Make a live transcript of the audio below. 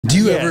Do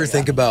you ever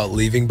think about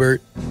leaving,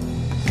 Bert?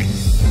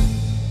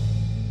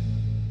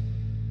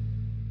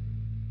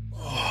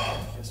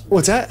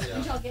 What's that?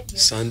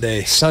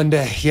 Sunday,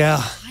 yeah.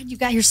 God, you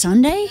got your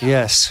Sunday?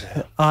 Yes.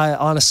 I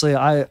honestly,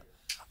 I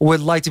would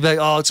like to be like,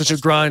 oh, it's such a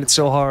grind. It's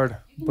so hard,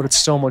 but it's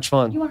so much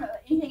fun. You want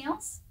anything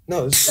else?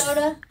 No, this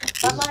Soda?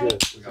 Bud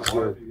Light?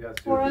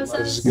 Four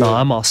Rosas? No,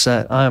 I'm all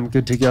set. I am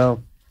good to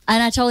go.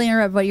 And I totally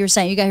interrupted what you were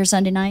saying. You got here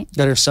Sunday night?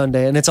 Got here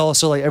Sunday. And it's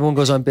also like everyone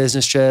goes on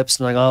business trips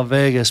and like, oh,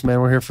 Vegas, man,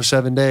 we're here for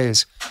 7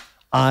 days.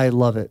 I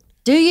love it.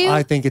 Do you?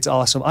 I think it's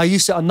awesome.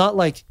 I'm not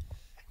like,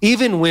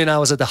 even when I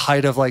was at the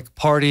height of like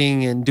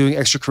partying and doing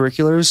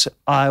extracurriculars,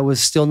 I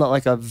was still not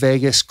like a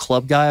Vegas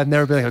club guy. I've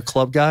never been like a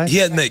club guy. He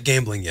hadn't met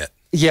gambling yet.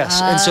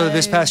 Yes. And so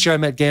this past year I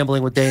met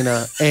gambling with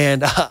Dana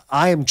and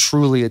I am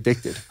truly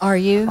addicted. Are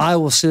you? I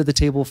will sit at the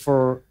table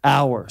for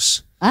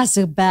hours. That's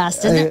the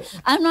best, isn't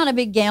it? I'm not a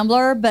big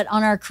gambler, but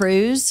on our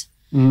cruise,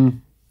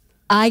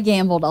 I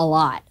gambled a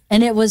lot.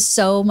 And it was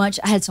so much,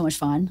 I had so much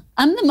fun.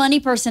 I'm the money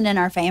person in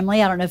our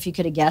family. I don't know if you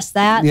could have guessed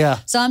that. Yeah.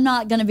 So I'm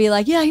not going to be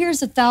like, yeah, here's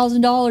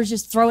 $1,000,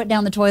 just throw it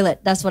down the toilet.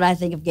 That's what I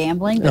think of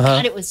gambling. But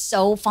God, it was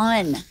so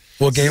fun.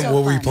 What game? So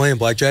what were you fun. playing?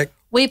 Blackjack?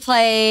 We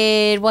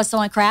played, what's the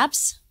one,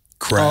 craps?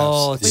 Crabs.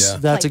 Oh,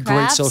 that's a Played great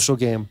craps. social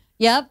game.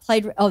 Yep,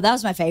 played, oh, that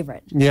was my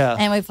favorite. Yeah.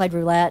 And we played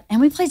roulette. And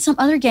we played some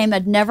other game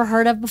I'd never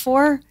heard of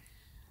before.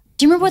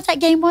 Do you remember what that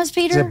game was,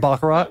 Peter? Is it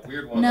Baccarat?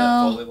 Weird one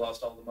No. that Foley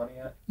lost all the money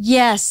at.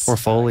 Yes. Poor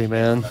Foley,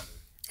 man.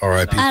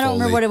 R.I.P. I don't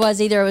remember what it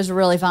was either. It was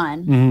really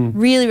fun.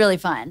 Really, really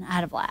fun. I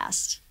had a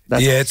blast.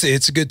 Yeah,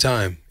 it's a good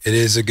time. It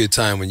is a good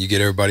time when you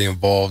get everybody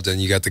involved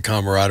and you got the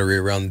camaraderie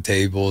around the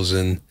tables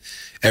and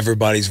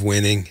everybody's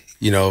winning.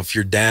 You know, if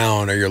you're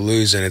down or you're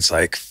losing, it's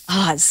like,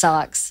 Oh, it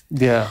sucks.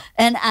 Yeah.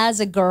 And as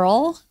a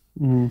girl,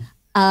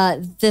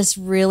 this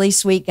really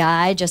sweet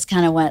guy just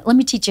kind of went, let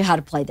me teach you how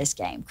to play this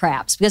game,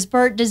 craps. Because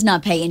Bert does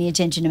not pay any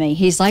attention to me.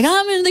 He's like,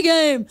 I'm in the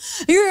game.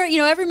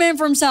 You're, every man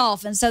for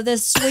himself. And so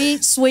this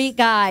sweet, sweet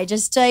guy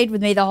just stayed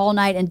with me the whole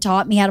night and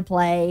taught me how to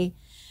play.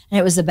 And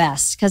it was the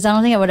best. Because I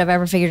don't think I would have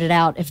ever figured it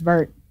out if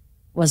Bert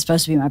was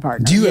supposed to be my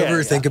partner. do you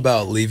ever think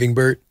about leaving,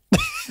 Bert?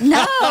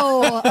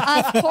 No,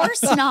 of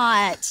course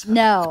not.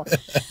 No,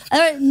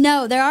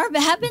 no. There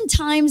have been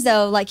times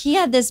though, like he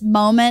had this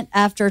moment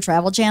after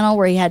Travel Channel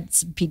where he had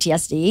some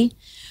PTSD,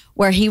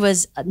 where he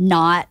was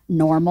not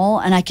normal,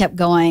 and I kept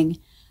going,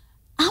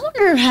 I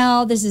wonder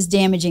how this is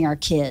damaging our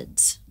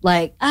kids.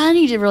 Like I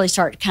need to really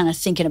start kind of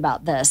thinking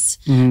about this.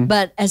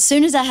 But as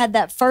soon as I had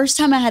that first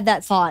time I had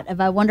that thought of,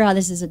 I wonder how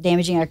this is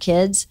damaging our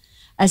kids,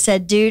 I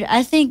said, dude,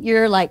 I think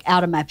you're like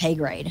out of my pay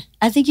grade.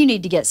 I think you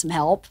need to get some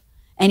help.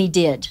 And he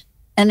did.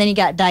 And then he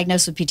got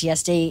diagnosed with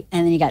PTSD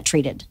and then he got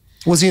treated.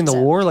 Was he in the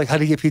war? Like, how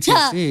did he get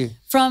PTSD? Yeah,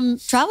 from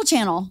Travel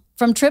Channel,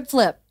 from Trip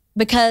Flip,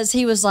 because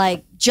he was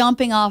like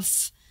jumping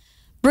off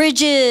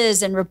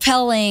bridges and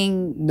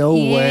rappelling. No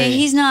way.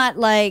 He's not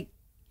like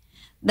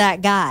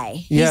that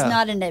guy. Yeah. He's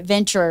not an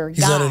adventurer guy.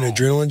 He's not an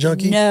adrenaline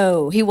junkie?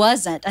 No, he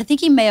wasn't. I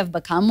think he may have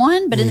become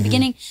one, but in the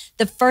beginning,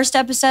 the first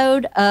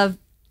episode of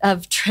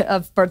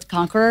Bert the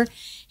Conqueror,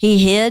 he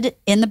hid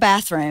in the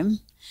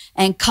bathroom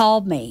and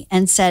called me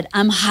and said,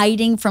 I'm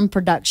hiding from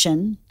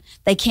production.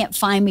 They can't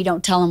find me.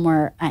 Don't tell them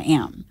where I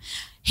am.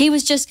 He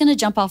was just going to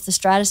jump off the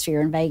stratosphere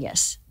in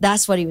Vegas.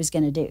 That's what he was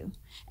going to do.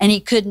 And he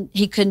couldn't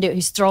do it.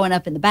 He's throwing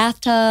up in the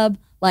bathtub,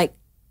 like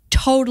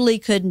totally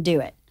couldn't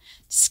do it.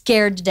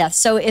 Scared to death.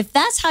 So if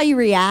that's how you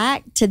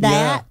react to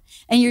that,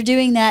 and you're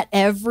doing that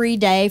every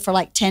day for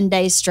like 10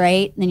 days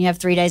straight, and then you have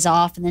 3 days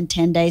off and then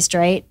 10 days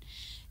straight,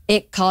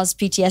 it caused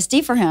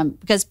PTSD for him,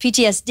 because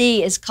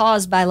PTSD is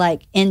caused by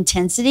like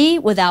intensity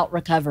without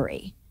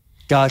recovery.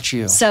 Got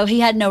you. So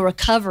he had no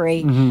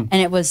recovery, and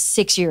it was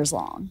 6 years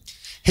long.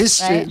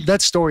 That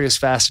story is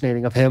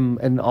fascinating of him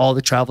and all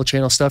the Travel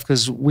Channel stuff,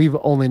 because we've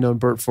only known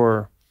Bert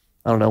for,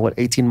 I don't know, what,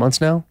 18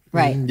 months now?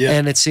 Right. Yeah.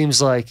 And it seems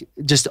like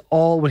just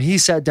when he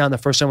sat down the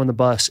first time on the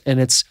bus, and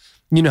it's,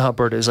 you know how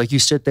Bert is, like you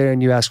sit there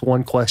and you ask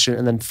one question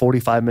and then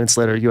 45 minutes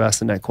later you ask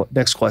the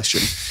next question.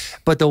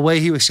 But the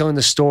way he was telling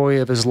the story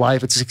of his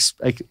life,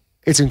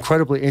 it's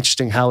incredibly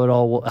interesting how it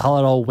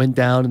all went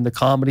down, and the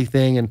comedy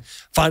thing, and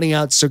finding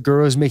out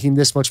Segura's making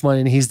this much money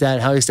and he's that,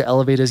 how he has to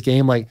elevate his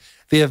game, like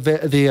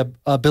the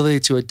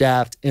ability to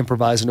adapt,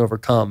 improvise, and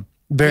overcome.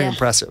 Very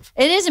impressive.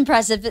 It is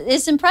impressive.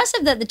 It's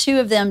impressive that the two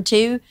of them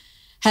too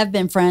have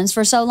been friends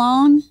for so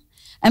long.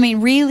 I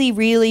mean, really,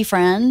 really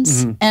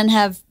friends, and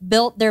have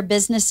built their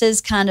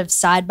businesses kind of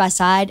side by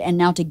side and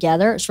now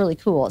together. It's really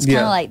cool. It's kind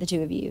of like the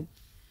two of you.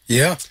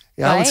 Yeah.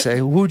 Yeah, I would Right? say,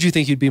 who would you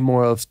think you'd be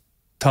more of,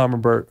 Tom or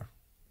Bert?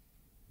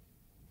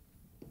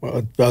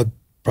 Well, I'd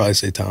probably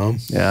say Tom.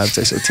 Yeah, I'd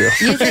say so too.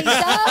 You think so?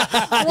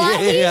 Why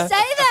do you say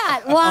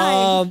that?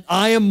 Why?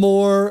 I am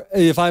more,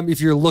 if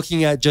you're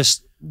looking at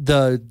just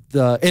the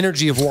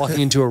energy of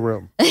walking into a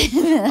room,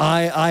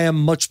 I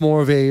am much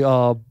more of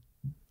a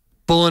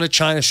bull in a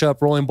china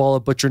shop, rolling ball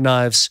at butcher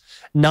knives,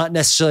 not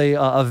necessarily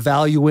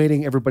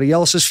evaluating everybody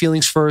else's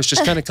feelings first,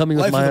 just kind of coming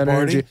with Life my of own the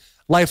party. energy.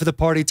 Life of the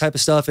party type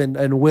of stuff.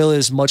 And Will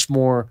is much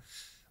more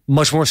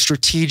much more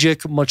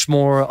strategic, much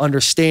more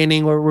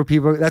understanding where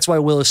people, that's why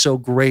Will is so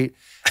great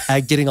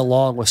at getting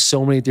along with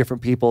so many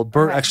different people.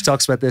 Bert actually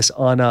talks about this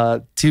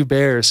on Two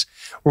Bears,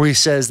 where he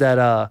says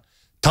that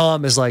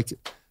Tom is like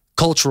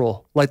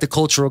cultural, like the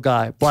cultural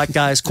guy. Black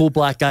guys, cool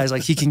black guys,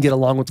 like he can get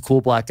along with the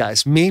cool black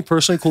guys. Me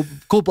personally,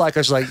 cool black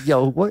guys are like,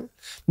 yo, what?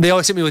 They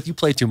always hit me with, you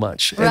play too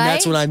much. And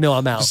that's when I know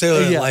I'm out. Taylor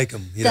didn't like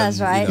him. That's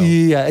right.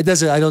 Yeah, it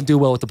doesn't. I don't do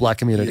well with the black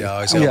community. Yeah, I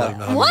always let him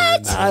know.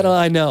 What?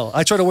 I know.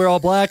 I try to wear all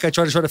black. I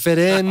try to fit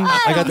in.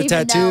 I got the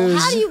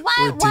tattoos. How do you,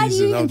 why do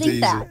you even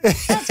think that?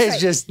 That's It's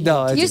just,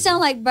 no. You sound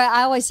like,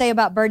 I always say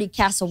about Birdie,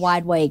 cast a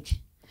wide wake.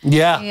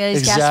 Yeah, He's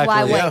exactly. cast a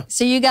wide Yeah. wake.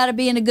 So you got to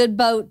be in a good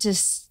boat to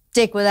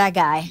stick with that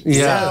guy.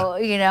 Yeah.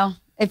 So,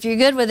 if you're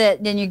good with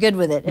it, then you're good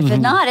with it. If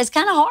it's not, it's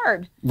kind of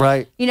hard.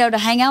 Right. To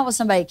hang out with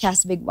somebody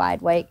cast a big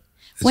wide wake.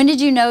 When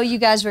did you know you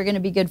guys were going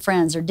to be good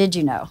friends, or did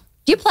you know?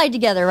 You played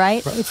together,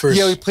 right?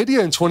 Yeah, we played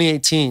together in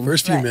 2018.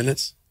 First few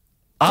minutes.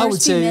 I would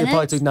First few say it probably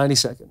minutes? took 90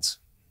 seconds.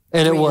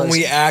 And it was. When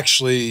we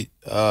actually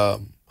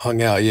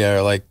hung out,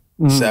 or like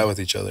sat with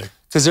each other.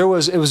 Because it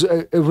was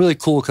really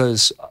cool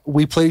because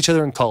we played each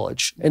other in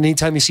college. And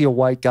anytime you see a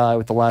white guy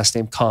with the last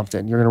name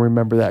Compton, you're going to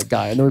remember that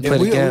guy. And then we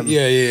played again.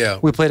 Yeah.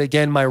 We played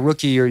again my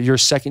rookie year, your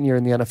second year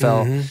in the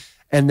NFL.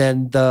 And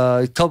then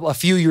a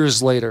few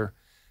years later,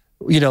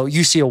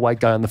 you see a white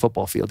guy on the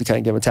football field. You kind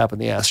of give him a tap in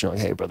the ass. And you're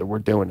like, hey, brother, we're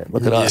doing it.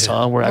 Look at us,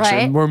 huh?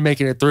 We're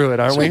making it through it,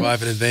 aren't we?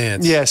 Survive in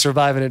advance. Yeah,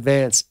 survive in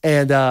advance.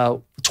 And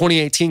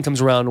 2018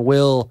 comes around.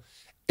 Will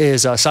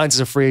signs as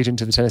a free agent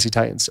to the Tennessee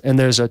Titans. And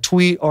there's a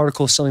tweet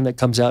article, something that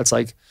comes out. It's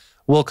like,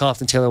 Will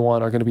Compton Taylor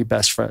Lewan are going to be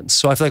best friends.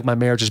 So I feel like my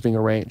marriage is being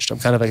arranged. I'm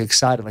kind of like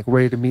excited, like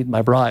ready to meet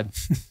my bride.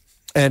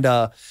 And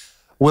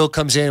Will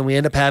comes in and we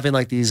end up having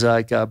like these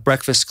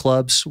breakfast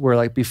clubs where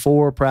like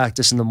before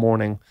practice in the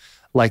morning,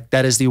 like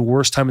that is the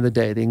worst time of the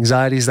day. The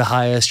anxiety is the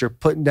highest. You're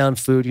putting down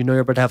food. You're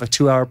about to have a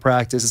 2-hour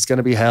practice. It's going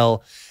to be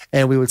hell.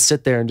 And we would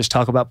sit there and just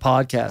talk about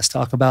podcasts,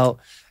 talk about,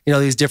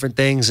 these different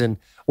things. And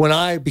when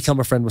I become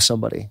a friend with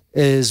somebody,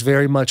 it is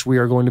very much we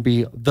are going to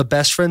be the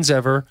best friends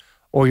ever,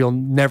 or you'll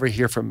never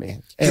hear from me.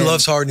 He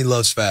loves hard and he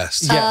loves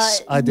fast.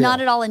 Yes, I do. Not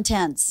at all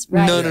intense,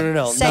 right?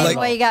 No. Same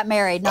way you got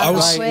married. Not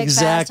all quick,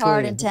 fast,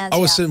 hard, intense. I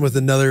was sitting with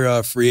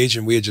another free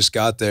agent. We had just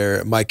got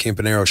there, Mike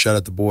Campanaro, shout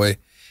out the boy.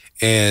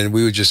 And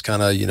we would just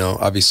kind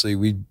of, obviously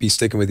we'd be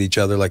sticking with each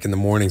other like in the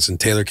mornings. And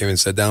Taylor came and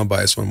sat down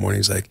by us one morning.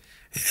 He's like,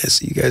 yeah,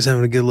 see you guys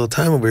having a good little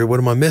time over here. What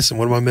am I missing?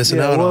 What am I missing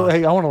out on?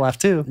 Hey, I want to laugh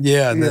too.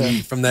 Yeah. And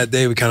then from that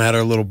day, we kind of had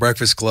our little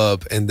breakfast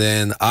club. And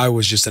then I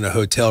was just in a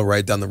hotel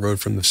right down the road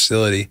from the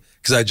facility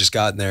because I had just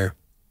gotten there.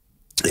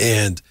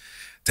 And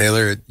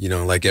Taylor,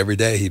 like every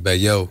day, he'd be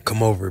like, yo,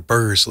 come over,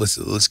 burgers. Let's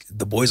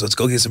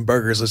go get some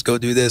burgers. Let's go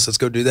do this. Let's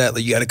go do that.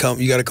 Like, you got to come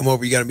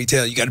over. You got to meet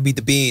Taylor. You got to meet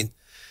the Bean.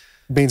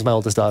 Bean's my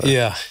oldest daughter.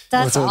 Yeah.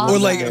 That's awesome. Or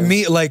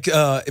me and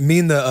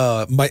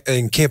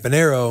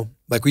Campanaro,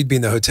 like we'd be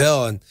in the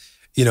hotel and,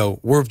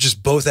 we're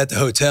just both at the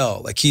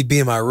hotel. Like he'd be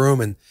in my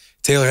room and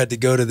Taylor had to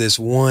go to this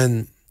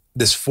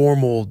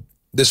formal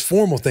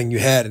thing you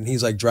had, and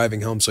he's like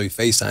driving home, so he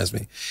FaceTimes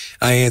me.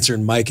 I answer,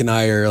 and Mike and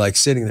I are like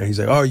sitting there. He's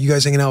like, "Oh, are you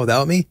guys hanging out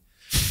without me?"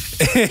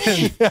 And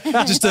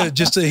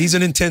he's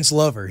an intense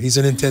lover. He's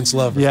an intense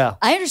lover. Yeah,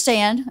 I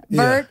understand.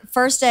 Bert,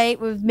 first date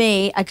with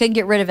me, I couldn't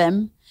get rid of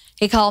him.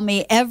 He called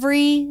me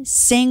every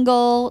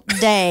single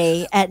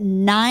day at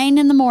 9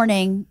 in the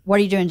morning. What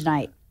are you doing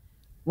tonight?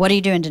 What are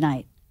you doing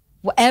tonight?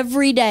 Well,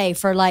 every day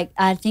for like,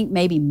 I think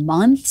maybe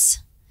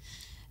months.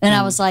 And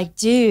I was like,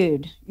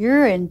 dude,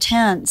 you're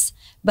intense.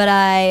 But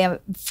I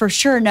for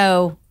sure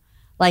know,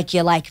 like,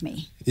 you like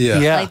me.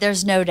 Yeah. Like,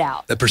 there's no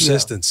doubt. The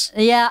persistence.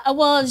 Yeah.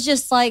 Well, it's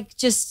just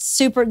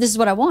super, this is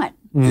what I want.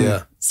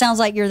 Yeah. Sounds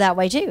like you're that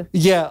way too.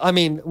 Yeah. I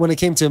mean, when it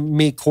came to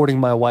me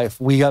courting my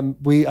wife,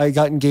 I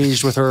got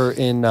engaged with her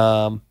in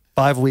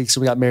 5 weeks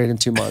and we got married in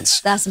 2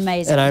 months. That's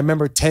amazing. And I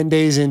remember 10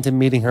 days into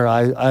meeting her,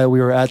 we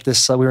were at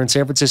this, we were in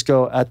San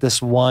Francisco at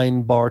this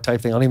wine bar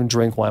type thing. I don't even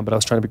drink wine, but I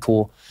was trying to be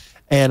cool.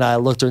 And I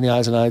looked her in the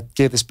eyes and I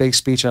gave this big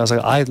speech and I was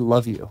like, I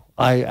love you.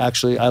 I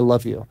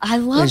love you. I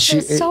love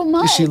this so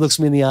much. And she looks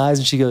me in the eyes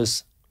and she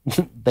goes,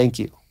 thank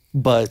you.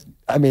 But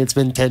I mean, it's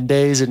been 10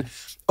 days and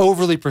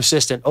overly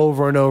persistent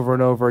over and over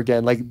and over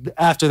again. Like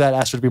after that, I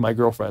asked her to be my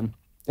girlfriend.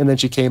 And then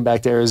she came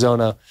back to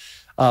Arizona.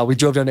 We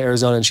drove down to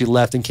Arizona and she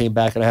left and came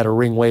back and I had a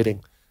ring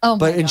waiting. Oh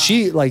my and God.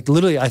 she like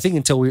literally, I think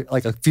until we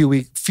like a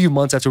few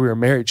months after we were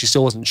married, she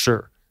still wasn't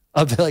sure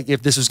of like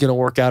if this was going to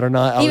work out or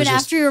not. Even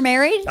after you were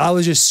married? I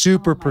was just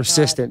super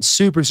persistent,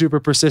 super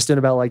persistent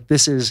about like,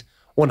 this is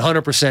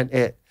 100%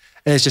 it.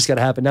 And it's just got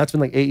to happen. Now it's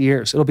been like 8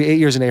 years. It'll be 8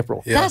 years in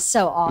April. Yeah. That's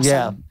so awesome.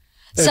 Yeah.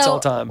 It's all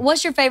time.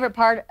 What's your favorite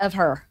part of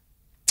her?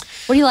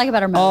 What do you like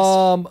about her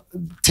most?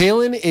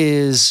 Taylor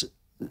is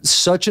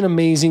such an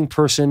amazing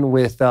person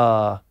with,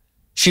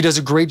 she does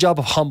a great job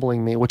of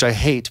humbling me, which I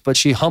hate, but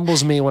she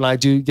humbles me when I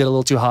do get a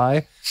little too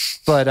high.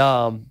 But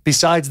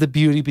besides the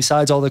beauty,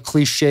 besides all the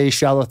cliche,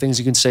 shallow things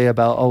you can say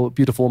about, a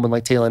beautiful woman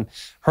like Taylor,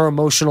 her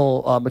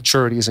emotional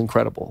maturity is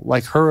incredible.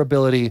 Like her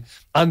ability,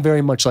 I'm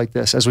very much like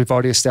this, as we've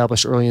already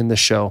established early in this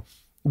show,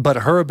 but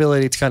her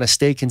ability to kind of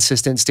stay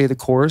consistent, stay the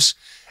course,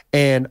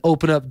 and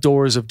open up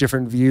doors of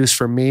different views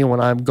for me when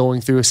I'm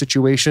going through a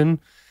situation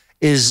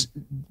is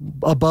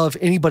above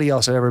anybody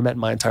else I've ever met in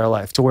my entire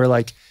life. To where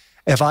like,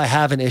 if I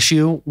have an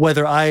issue,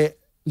 whether I,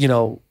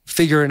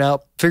 figure it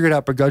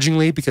out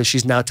begrudgingly because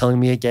she's now telling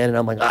me again, and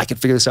I'm like, I can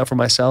figure this out for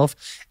myself.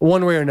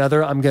 One way or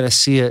another, I'm going to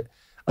see it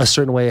a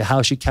certain way,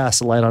 how she casts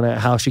the light on it,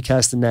 how she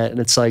casts the net. And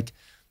it's like,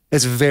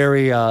 it's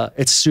very,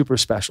 it's super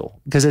special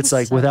because it's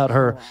like, so without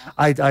her,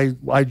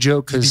 I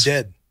joke because you'd be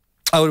dead.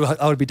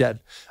 I would be dead.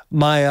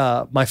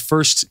 My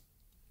first,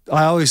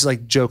 I always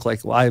like joke,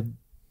 like I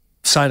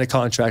signed a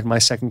contract, my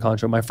second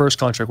contract, my first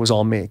contract was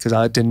all me because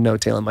I didn't know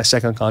Taylor. My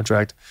second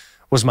contract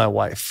was my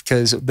wife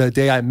because the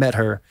day I met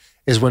her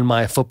is when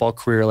my football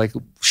career like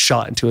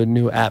shot into a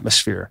new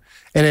atmosphere.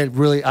 And it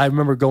really, I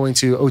remember going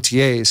to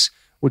OTAs,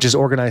 which is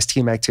organized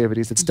team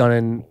activities that's done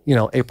in,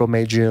 April,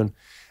 May, June.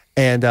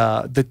 And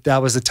that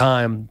was the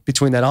time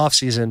between that off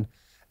season,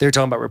 they were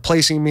talking about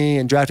replacing me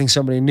and drafting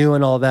somebody new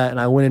and all that. And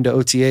I went into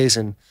OTAs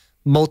and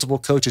multiple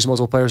coaches,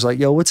 multiple players like,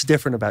 yo, what's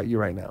different about you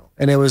right now?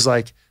 And it was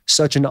like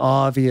such an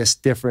obvious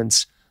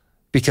difference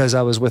because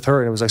I was with her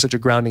and it was like such a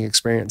grounding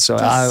experience. So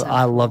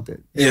I loved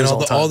it. And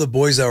all the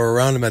boys that were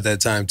around him at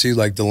that time too,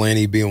 like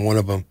Delaney being one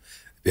of them,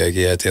 be like,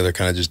 yeah, Taylor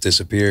kind of just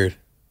disappeared.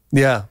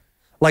 Yeah.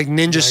 Like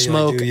ninja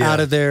smoke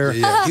out of there.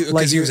 Yeah.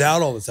 Because he was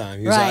out all the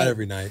time. He was out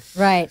every night.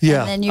 Right.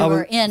 Yeah. And then you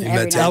were in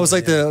every night. I was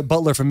like the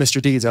butler from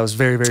Mr. Deeds. I was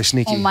very, very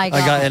sneaky. Oh my God.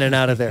 I got in and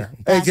out of there.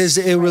 Because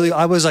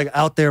I was like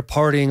out there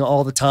partying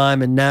all the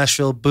time in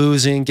Nashville,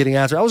 boozing, getting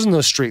after. I was in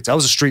those streets. I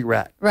was a street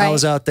rat. Right. I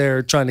was out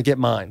there trying to get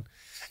mine.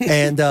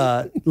 And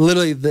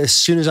literally as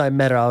soon as I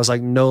met her, I was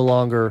like no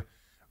longer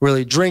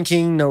really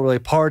drinking, no really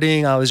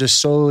partying. I was just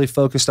solely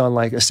focused on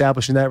like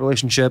establishing that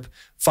relationship,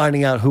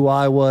 finding out who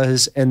I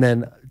was, and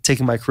then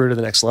taking my career to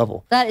the next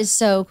level. That is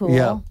so cool.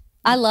 Yeah.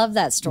 I love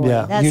that story.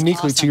 Yeah. That's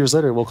Uniquely, awesome. 2 years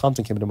later, Will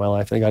Compton came into my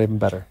life and it got even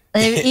better.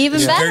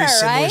 Even better, Very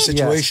similar right?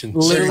 situation.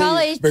 Yes.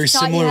 Very, very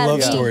similar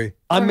love story.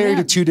 I'm married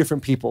to 2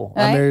 different people.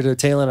 Right. I'm married to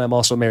Taylor and I'm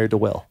also married to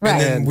Will. Right.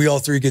 And then we all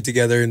 3 get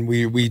together and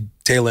we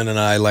Taylor and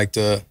I like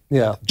to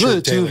really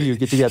the 2 of you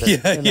get together.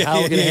 And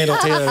how we're gonna handle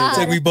Taylor. It's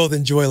like we both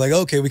enjoy like,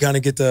 okay, we kind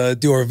of get to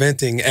do our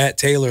venting at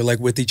Taylor like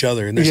with each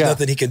other. And there's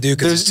nothing he can do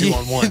because it's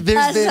 2-on-1.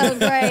 That's so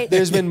great.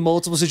 There's been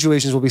multiple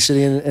situations we'll be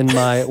sitting in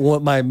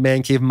my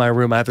man cave in my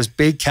room. I have this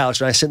big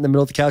couch and I sit in the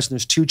middle of the couch and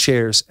there's 2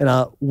 chairs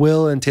and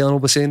Will and Taylor will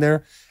be sitting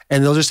there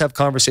and they'll just have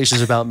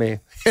conversations about me.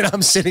 And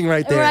I'm sitting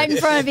right there. Right in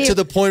front of you. To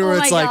the point where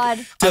it's like,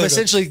 God. I'm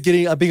essentially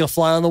being a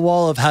fly on the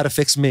wall of how to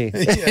fix me.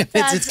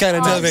 It's kind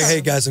of awesome. nuts.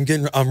 Hey guys,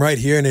 I'm right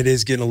here and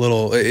it's getting a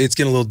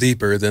little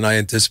deeper than I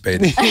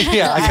anticipated.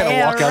 Yeah, I kind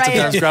of walk out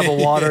sometimes, grab a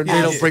water, and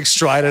they don't break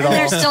stride at all.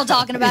 And they're still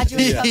talking about you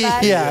when you come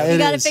back. Yeah, you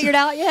got it figured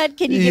out yet?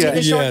 Can you give me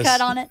the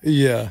shortcut on it?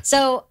 Yeah.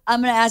 So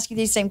I'm going to ask you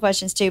these same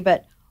questions too,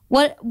 but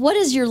what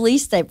is your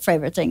least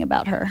favorite thing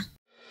about her?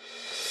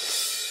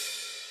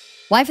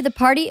 Wife of the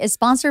Party is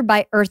sponsored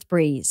by Earth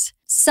Breeze.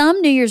 Some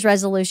New Year's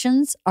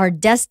resolutions are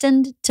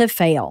destined to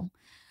fail.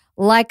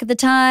 Like the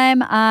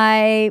time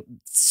I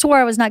swore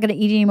I was not going to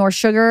eat any more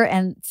sugar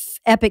and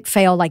epic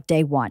fail like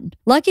day 1.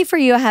 Lucky for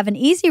you, I have an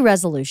easy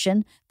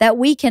resolution that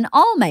we can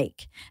all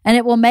make, and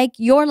it will make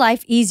your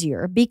life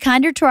easier, be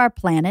kinder to our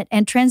planet,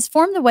 and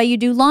transform the way you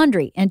do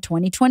laundry in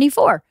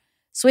 2024.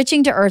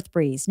 Switching to Earth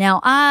Breeze.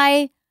 Now,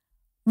 I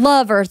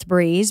love Earth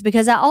Breeze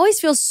because I always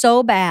feel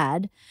so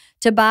bad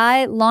to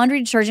buy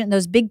laundry detergent in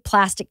those big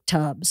plastic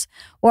tubs.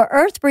 Well,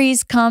 Earth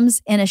Breeze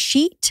comes in a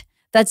sheet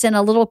that's in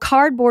a little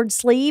cardboard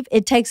sleeve.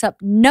 It takes up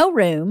no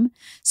room.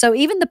 So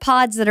even the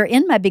pods that are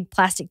in my big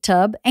plastic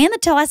tub and the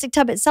plastic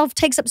tub itself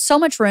takes up so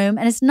much room,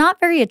 and it's not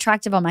very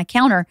attractive on my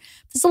counter.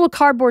 This little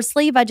cardboard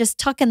sleeve I just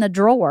tuck in the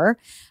drawer.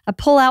 I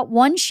pull out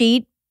one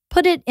sheet,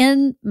 put it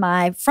in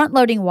my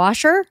front-loading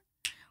washer.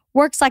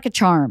 Works like a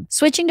charm.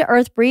 Switching to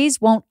Earth Breeze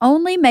won't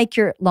only make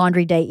your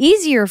laundry day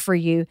easier for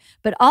you,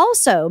 but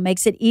also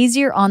makes it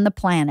easier on the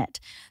planet.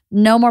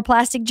 No more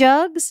plastic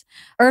jugs.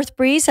 Earth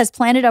Breeze has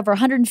planted over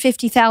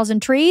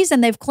 150,000 trees,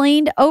 and they've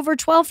cleaned over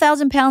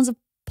 12,000 pounds of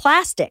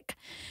plastic,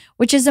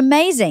 which is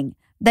amazing.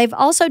 They've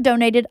also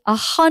donated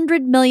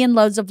 100 million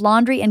loads of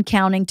laundry and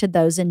counting to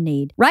those in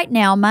need. Right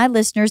now, my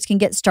listeners can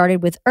get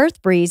started with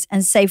Earth Breeze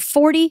and save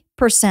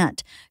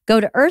 40%. Go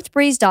to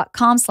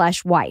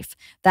earthbreeze.com/wife.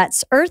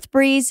 That's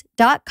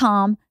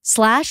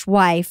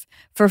earthbreeze.com/wife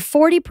for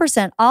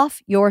 40%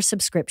 off your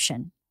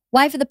subscription.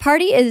 Wife of the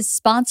Party is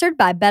sponsored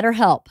by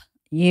BetterHelp.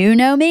 You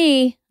know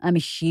me. I'm a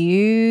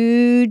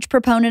huge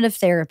proponent of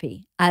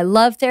therapy. I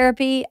love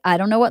therapy. I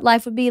don't know what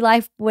life would be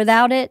like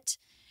without it.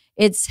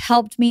 It's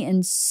helped me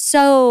in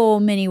so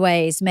many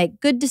ways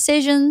make good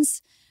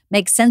decisions,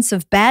 make sense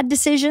of bad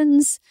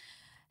decisions,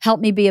 help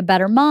me be a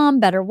better mom,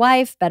 better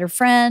wife, better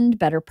friend,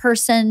 better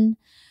person.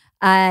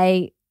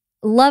 I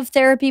love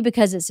therapy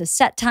because it's a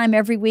set time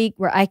every week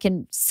where I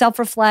can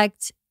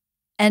self-reflect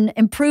and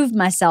improve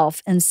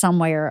myself in some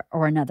way or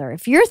another.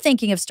 If you're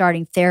thinking of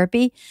starting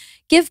therapy,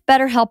 give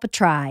BetterHelp a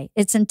try.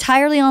 It's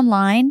entirely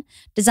online,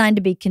 designed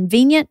to be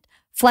convenient,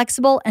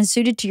 flexible, and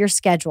suited to your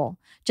schedule.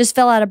 Just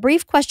fill out a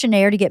brief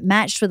questionnaire to get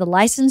matched with a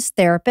licensed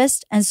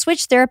therapist and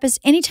switch therapists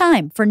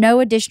anytime for no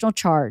additional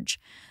charge.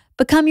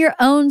 Become your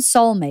own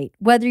soulmate,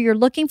 whether you're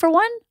looking for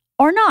one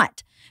or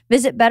not.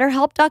 Visit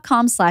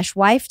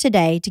BetterHelp.com/wife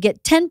today to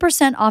get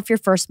 10% off your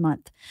first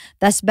month.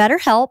 That's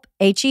BetterHelp,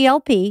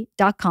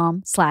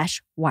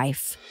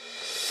 HELP.com/wife.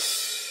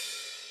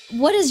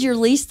 What is your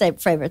least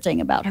favorite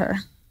thing about her?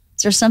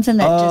 Is there something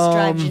that just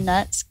drives you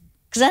nuts?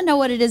 Because I know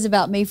what it is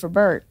about me for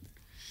Bert.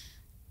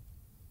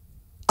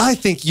 I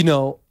think, you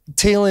know,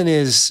 Taylor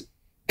is...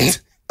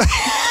 She's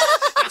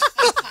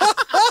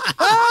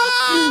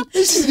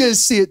going to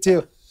see it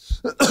too.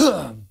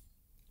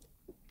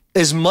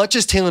 As much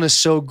as Taylor is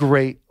so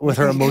great with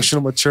her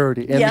emotional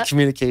maturity and the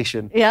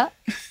communication,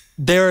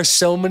 there are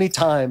so many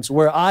times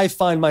where I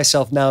find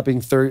myself now being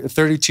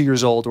 32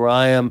 years old,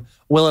 where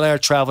Will and I are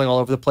traveling all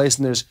over the place,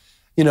 and there's,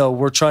 you know,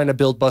 we're trying to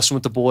build Bustin'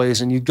 with the Boys,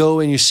 and you go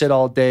and you sit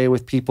all day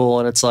with people,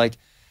 and it's like,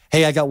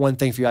 hey, I got one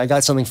thing for you. I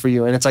got something for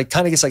you. And it's like,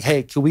 kind of gets like,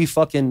 hey, can we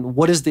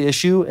what is the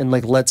issue? And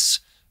like,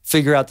 let's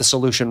figure out the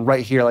solution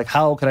right here. Like,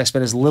 how can I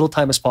spend as little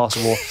time as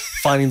possible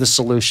finding the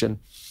solution?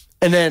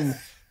 And then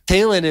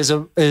Taylor is a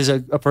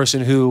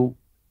person who,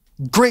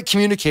 great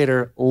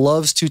communicator,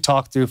 loves to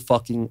talk through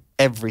fucking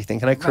everything.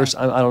 Can I curse?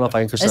 Right. I don't know if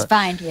I can curse. It's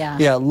fine, yeah.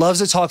 Yeah, loves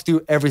to talk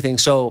through everything.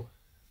 So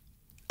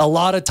a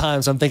lot of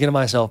times I'm thinking to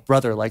myself,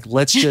 brother, like,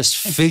 let's just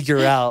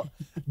figure out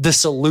the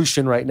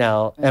solution right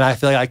now. And I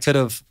feel like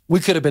we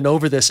could have been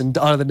over this and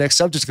on to the next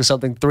subject or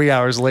something 3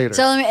 hours later.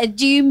 So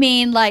do you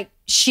mean like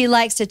she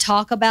likes to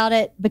talk about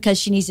it because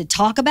she needs to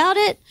talk about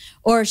it,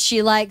 or she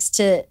has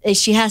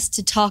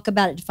to talk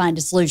about it to find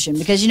a solution?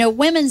 Because, you know,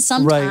 women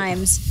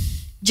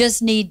sometimes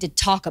just need to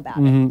talk about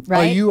it,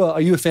 right?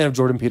 Are you a fan of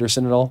Jordan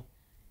Peterson at all?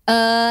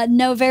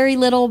 No, very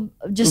little,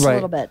 just a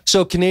little bit.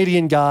 So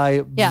Canadian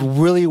guy,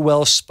 really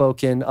well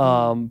spoken.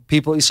 Some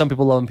people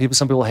love him,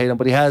 some people hate him,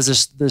 but he has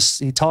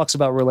he talks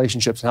about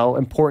relationships and how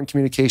important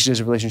communication is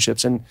in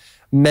relationships, and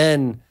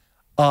men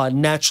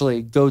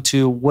naturally go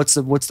to what's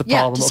the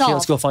problem? Okay,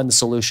 let's go find the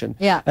solution.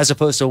 Yeah. As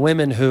opposed to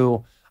women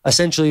who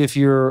essentially, if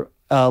you're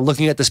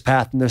looking at this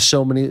path and there's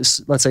so many,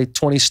 let's say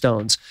 20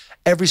 stones,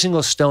 every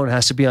single stone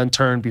has to be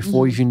unturned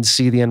before you can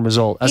see the end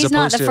result. He's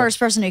not the first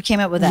person who came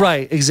up with that.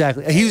 Right,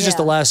 exactly. He was just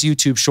the last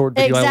YouTube short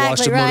video I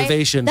watched of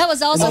motivation. That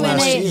was also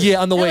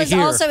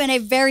also in a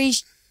very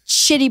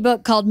shitty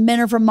book called Men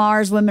Are From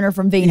Mars, Women Are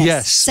From Venus.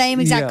 Yes. Same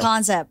exact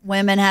concept.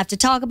 Women have to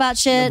talk about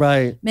shit.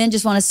 Right. Men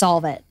just want to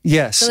solve it.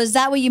 Yes. So is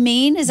that what you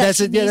mean? Is that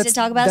she needs to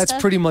talk about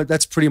stuff?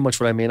 That's pretty much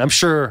what I mean. I'm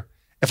sure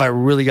if I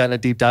really got in a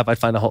deep dive, I'd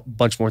find a whole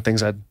bunch more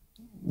things I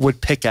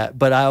would pick at.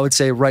 But I would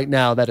say right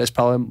now that is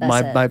probably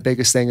my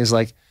biggest thing is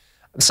like,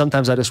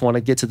 sometimes I just want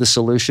to get to the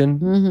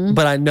solution,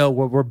 but I know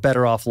we're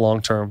better off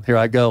long term. Here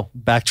I go,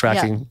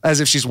 backtracking,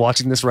 as if she's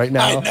watching this right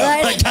now.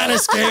 I'm kind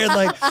of scared.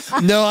 Like,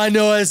 no, I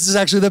know this is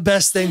actually the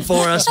best thing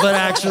for us, but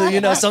actually,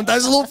 you know, sometimes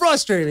it's a little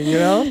frustrating. You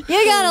know,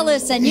 you gotta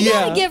listen. You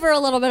gotta give her a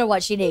little bit of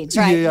what she needs,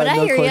 right? Yeah, but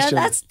I hear question.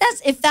 you.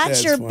 If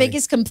that's your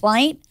biggest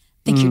complaint, I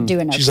think you're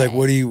doing okay. She's like,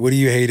 what do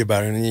you hate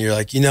about it? And you're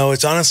like, you know,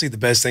 it's honestly the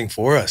best thing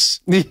for us.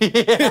 My hate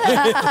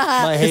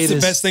it's the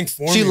best thing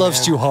for me. She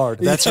loves too hard.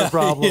 That's her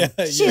problem.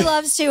 She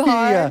loves too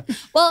hard. Yeah.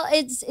 Well,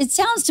 it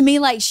sounds to me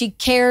like she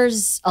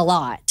cares a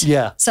lot.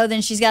 Yeah. So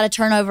then she's got to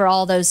turn over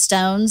all those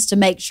stones to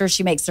make sure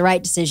she makes the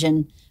right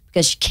decision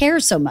because she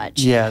cares so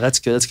much. Yeah, that's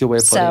good. That's a good way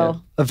of putting it.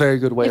 A very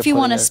good way of putting it. If you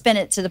want to spin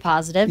it to the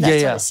positive,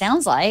 that's what it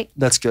sounds like.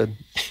 That's good.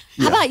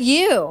 How about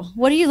you?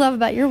 What do you love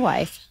about your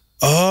wife?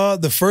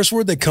 The first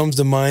word that comes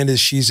to mind is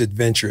she's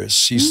adventurous.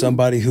 She's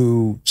somebody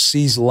who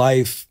sees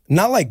life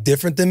not like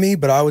different than me,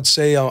 but I would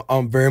say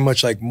I'm very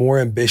much like more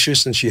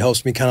ambitious, and she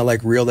helps me kind of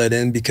like reel that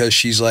in because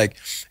she's like,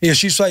 you know,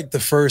 she's like the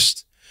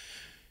first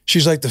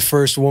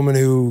woman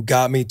who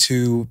got me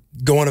to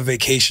go on a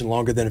vacation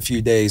longer than a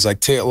few days. Like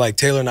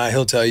Taylor and I,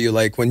 he'll tell you,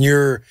 like when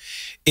you're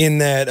in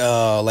that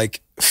like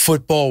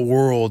football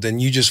world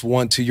and you just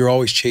you're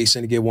always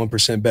chasing to get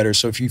 1% better.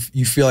 So if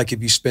you feel like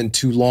if you spend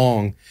too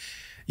long,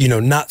 you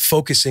know, not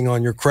focusing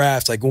on your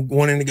craft, like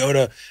wanting to go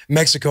to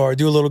Mexico or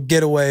do a little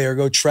getaway or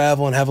go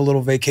travel and have a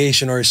little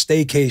vacation or a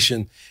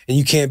staycation, and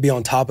you can't be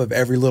on top of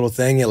every little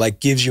thing, it like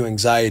gives you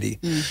anxiety.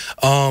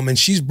 And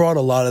she's brought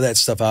a lot of that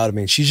stuff out of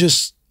me. She's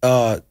just,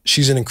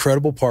 she's an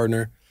incredible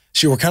partner.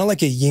 We're kind of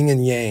like a yin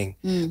and yang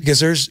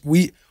because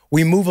we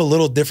move a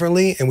little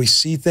differently and we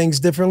see things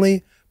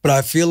differently, but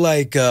I feel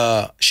like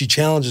she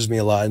challenges me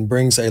a lot and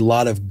brings a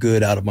lot of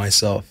good out of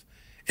myself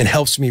and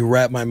helps me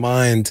wrap my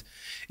mind,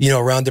 you know,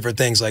 around different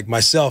things. Like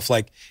myself,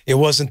 like it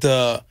wasn't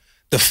the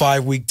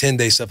 5-week,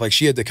 10-day stuff. Like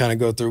she had to kind of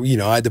go through, you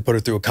know, I had to put her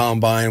through a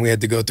combine. We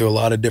had to go through a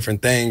lot of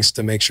different things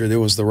to make sure there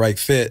was the right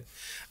fit.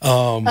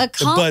 A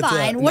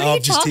combine? What are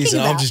you talking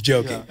about? I'm just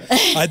joking. I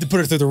had to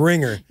put her through the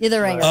ringer. You're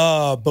the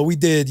ringer. But we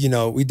did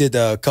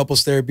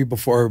couples therapy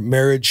before,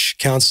 marriage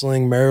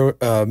counseling,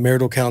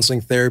 marital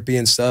counseling therapy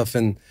and stuff.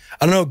 And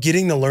I don't know,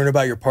 getting to learn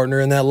about your partner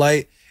in that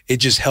light, it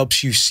just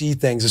helps you see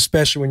things,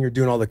 especially when you're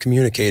doing all the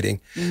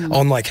communicating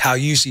on like how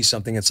you see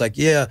something. It's like,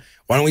 yeah,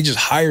 why don't we just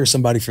hire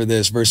somebody for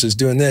this versus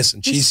doing this?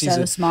 And she sees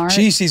so it. smart.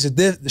 She sees it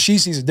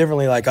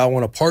differently. Like, I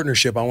want a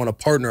partnership. I want a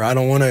partner. I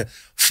don't want to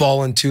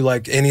fall into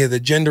like any of the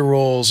gender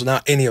roles,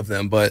 not any of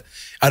them, but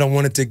I don't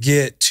want it to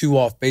get too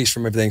off base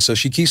from everything. So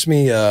she keeps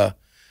me on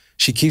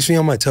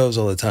my toes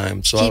all the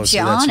time. So Keeps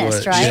you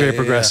honest, right? She's very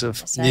progressive.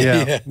 That's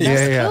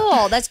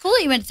cool. That's cool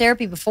that you went to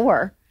therapy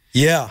before.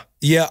 Yeah.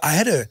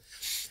 I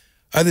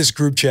had this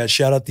group chat,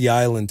 shout out the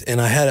island,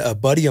 and I had a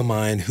buddy of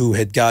mine who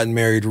had gotten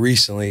married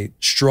recently,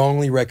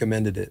 strongly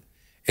recommended it.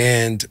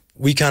 And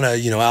we kind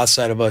of,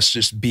 outside of us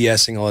just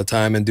BSing all the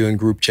time and doing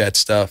group chat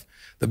stuff,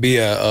 there'll be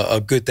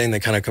a good thing that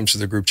kind of comes to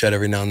the group chat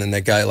every now and then.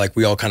 That guy, like,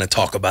 we all kind of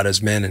talk about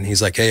as men, and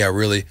he's like, hey, I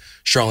really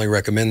strongly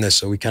recommend this.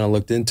 So we kind of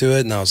looked into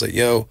it, and I was like,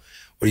 yo,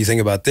 what do you think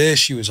about this?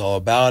 She was all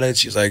about it.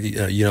 She's like,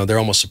 they're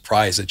almost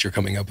surprised that you're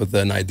coming up with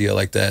an idea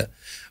like that.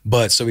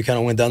 But so we kind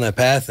of went down that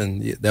path,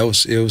 and it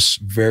was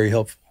very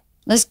helpful.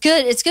 That's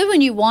good. It's good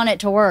when you want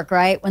it to work,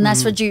 right? When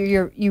that's what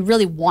you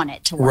really want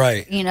it to work.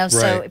 Right.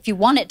 So if you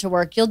want it to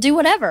work, you'll do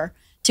whatever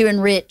to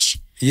enrich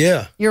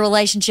your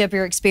relationship,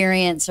 your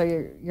experience,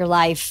 or your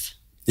life.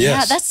 Yes.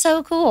 Yeah, that's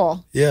so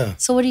cool. Yeah.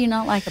 So what do you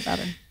not like about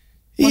her?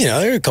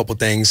 There are a couple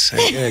things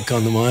that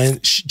come to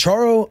mind.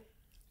 Charo.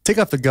 Take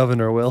off the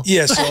governor, Will.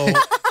 Yeah, so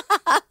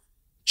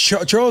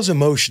Charles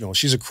emotional.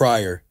 She's a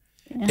crier.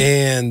 Yeah.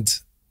 And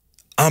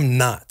I'm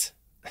not.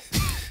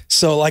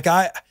 So like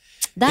I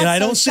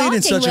don't say it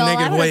in such a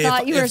negative way. I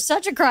thought you were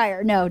such a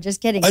crier. No,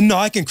 just kidding. No,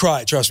 I can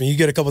cry. Trust me. You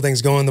get a couple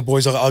things going, the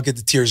boys, I'll get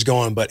the tears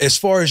going. But as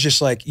far as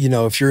just like,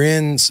 if you're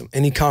in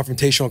any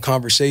confrontational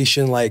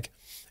conversation, like,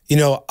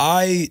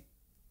 I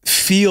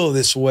feel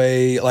this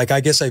way. Like, I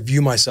guess I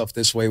view myself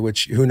this way,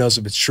 which who knows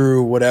if it's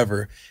true,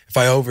 whatever, if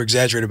I over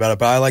exaggerate about it.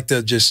 But I like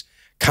to just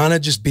kind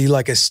of just be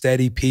like a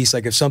steady piece.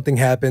 Like if something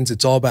happens,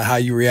 it's all about how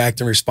you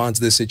react and respond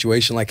to this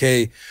situation. Like,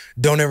 hey,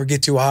 don't ever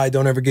get too high.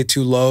 Don't ever get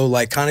too low.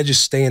 Like kind of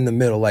just stay in the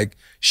middle. Like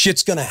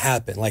shit's going to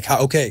happen. Like,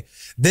 okay,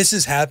 this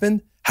has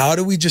happened. How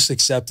do we just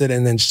accept it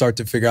and then start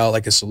to figure out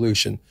like a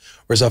solution?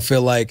 Whereas I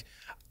feel like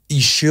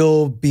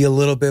she'll be a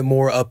little bit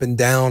more up and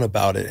down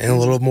about it and a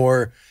little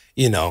more,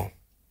 I'm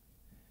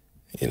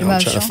trying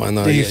to find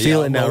that. You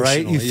feel it now,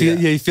 right?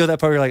 You feel that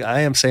part. You're like,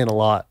 I am saying a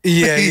lot.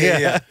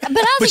 Yeah.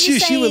 But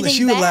she would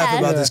laugh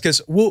about this because,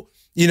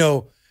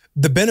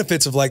 the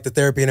benefits of like the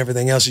therapy and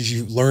everything else is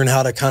you learn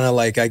how to kind of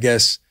like, I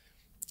guess,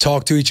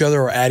 talk to each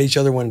other or at each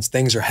other when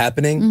things are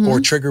happening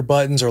or trigger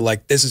buttons or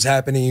like this is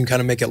happening. You can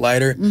kind of make it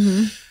lighter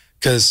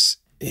because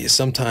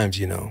sometimes,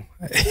 I'm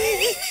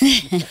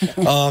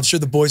sure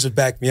the boys would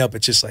back me up.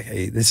 It's just like,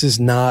 hey, this is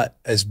not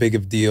as big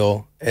of a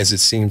deal as it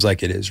seems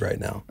like it is right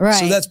now. Right.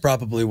 So that's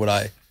probably what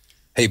I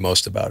hate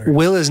most about her.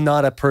 Will is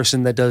not a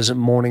person that does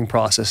mourning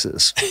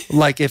processes.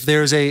 Like if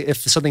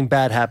something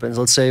bad happens,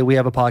 let's say we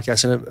have a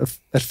podcast and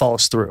it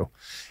falls through.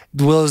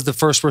 Will is the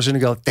first person to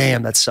go,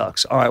 damn, that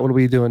sucks. All right, what are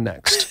we doing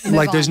next?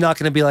 There's not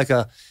going to be like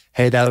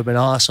hey, that would have been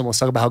awesome. Let's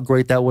talk about how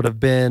great that would have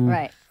been.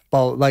 Right.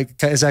 Well,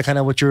 like, is that kind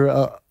of what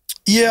you're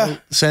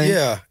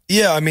saying?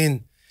 Yeah. I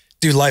mean,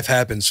 dude, life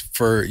happens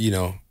for,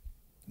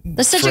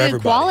 That's such a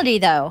good quality,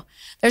 though.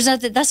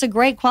 That's a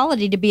great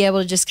quality to be able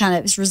to just kind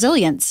of, it's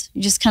resilience.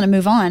 You just kind of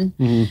move on,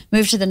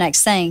 move to the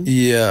next thing.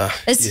 Yeah.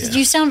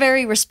 You sound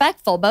very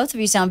respectful. Both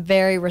of you sound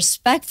very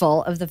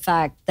respectful of the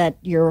fact that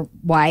your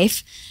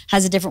wife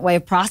has a different way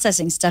of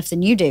processing stuff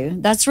than you do.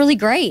 That's really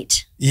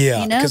great.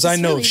 Yeah, because I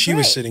know if she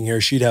was sitting here,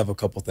 she'd have a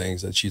couple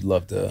things that she'd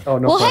love to. Oh,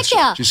 no question.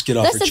 Heck yeah. Just get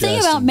off her chest. That's the thing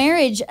about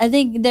marriage. I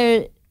think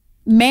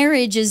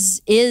marriage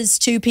is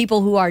two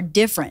people who are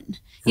different.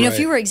 If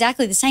you were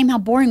exactly the same, how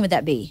boring would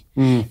that be?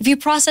 If you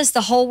process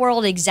the whole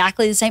world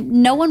exactly the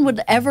same, no one would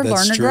ever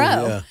learn or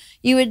grow. Yeah.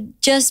 You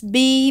would just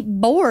be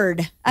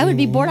bored. I would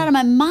be bored out of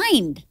my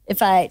mind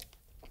if I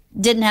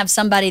didn't have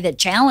somebody that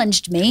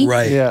challenged me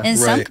in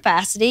some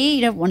capacity.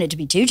 You don't want it to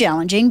be too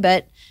challenging,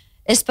 but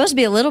it's supposed to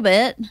be a little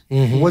bit.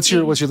 What's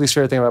your least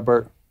favorite thing about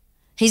Bert?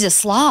 He's a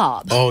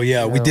slob. Oh,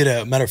 yeah. We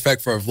did matter of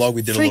fact, for our vlog,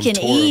 we did a little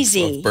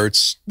tour of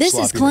Bert's. This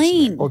is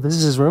clean. Oh, this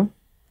is his room?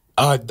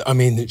 I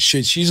mean,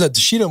 she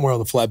doesn't wear all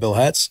the flat bill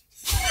hats.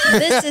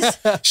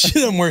 She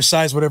doesn't wear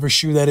size whatever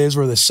shoe that is,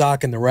 where the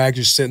sock and the rag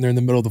just sitting there in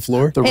the middle of the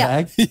floor. The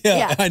rag?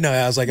 Yeah, I know.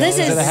 I was like, is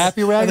it a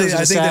happy rag? I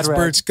think that's rag?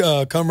 Bert's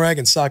cum rag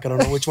and sock. I don't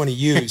know which one he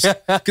used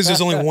because there's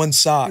only one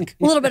sock.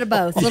 A little bit of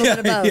both.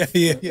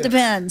 Yeah.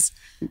 Depends.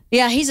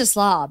 Yeah, he's a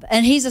slob,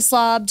 and he's a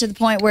slob to the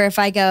point where if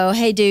I go,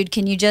 hey, dude,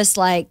 can you just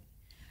like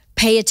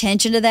pay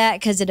attention to that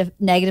because it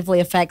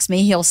negatively affects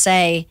me? He'll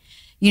say,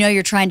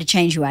 you're trying to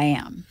change who I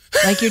am.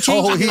 Like you're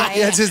changing who I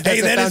am. That is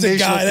a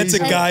guy. That's a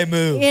guy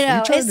move.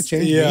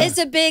 It's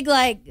a big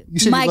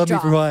mic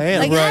drop. For who I am.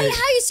 Like how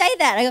you say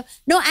that? I go,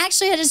 no,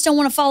 actually, I just don't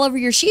want to fall over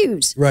your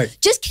shoes. Right.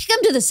 Just kick them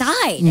to the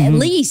side at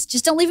least.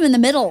 Just don't leave them in the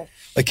middle.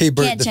 Like, hey,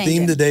 Bert, the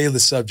theme today of the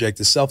subject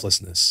is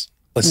selflessness.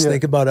 Let's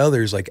think about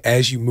others, like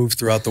as you move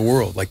throughout the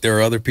world. Like there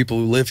are other people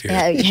who live here.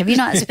 Yeah, have you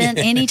not spent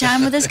any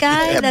time with this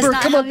guy? That's Bert,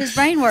 not how his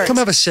brain works. Come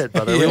have a sit,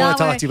 brother. We want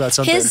to talk to you about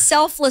something. His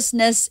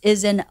selflessness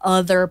is in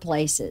other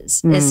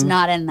places. It's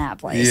not in that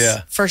place.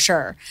 Yeah. For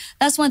sure.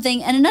 That's one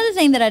thing. And another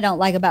thing that I don't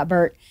like about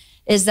Bert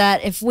is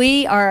that if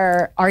we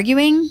are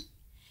arguing,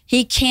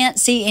 he can't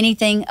see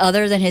anything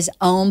other than his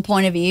own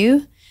point of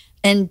view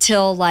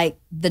until like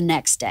the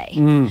next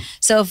day.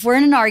 So if we're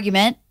in an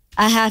argument,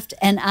 I have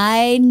to, and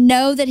I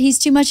know that he's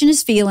too much in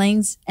his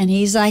feelings, and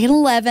he's like an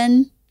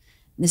 11.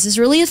 This is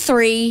really a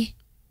 3.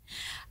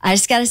 I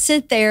just got to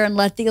sit there and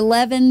let the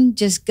 11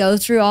 just go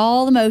through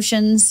all the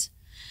motions.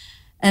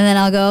 And then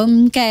I'll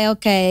go,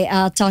 okay,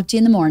 I'll talk to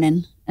you in the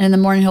morning. And in the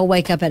morning, he'll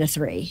wake up at a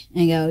 3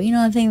 and go,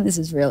 I think this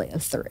is really a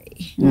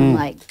 3. And I'm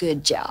like,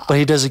 good job. But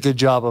he does a good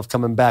job of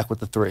coming back with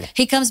the 3.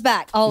 He comes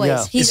back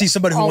always. Yeah. Is he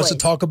somebody who wants to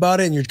talk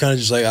about it and you're kind of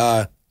just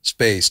like,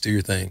 space, do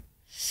your thing?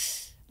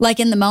 Like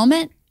in the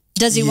moment?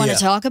 Does he want to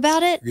talk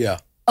about it? Yeah.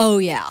 Oh,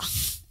 yeah.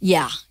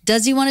 Yeah.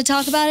 Does he want to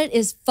talk about it?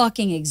 Is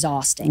fucking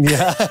exhausting.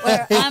 Yeah.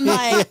 Where I'm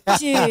like,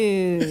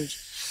 dude,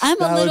 I'm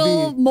a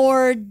little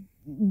more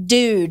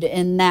dude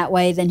in that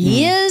way than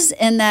he is,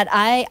 in that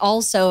I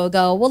also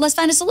go, well, let's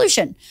find a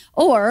solution.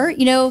 Or,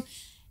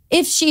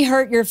 if she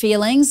hurt your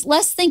feelings,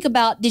 let's think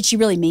about, did she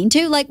really mean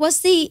to? Like,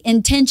 what's the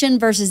intention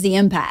versus the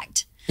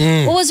impact?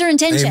 What was her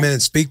intention? Amen.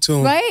 Speak to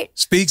him. Right?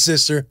 Speak,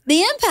 sister.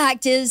 The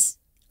impact is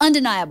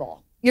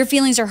undeniable. Your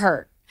feelings are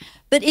hurt.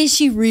 But is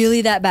she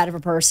really that bad of a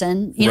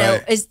person?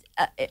 Is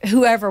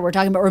whoever we're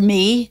talking about, or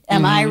me,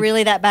 am I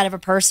really that bad of a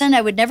person?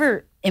 I would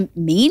never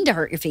mean to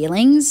hurt your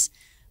feelings,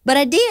 but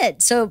I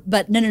did. So,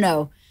 but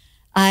no.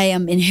 I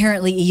am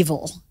inherently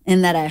evil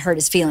in that I hurt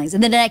his feelings.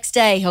 And the next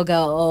day he'll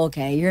go, oh,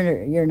 okay,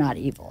 you're not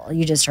evil.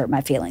 You just hurt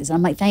my feelings. And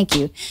I'm like, thank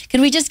you. Can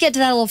we just get to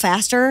that a little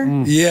faster?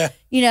 Yeah.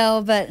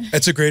 But.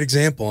 That's a great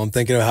example. I'm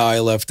thinking of how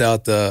I left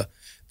out the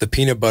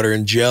peanut butter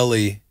and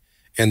jelly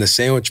and the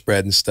sandwich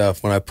bread and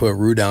stuff when I put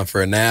Rue down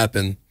for a nap,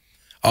 and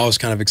I was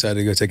kind of excited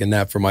to go take a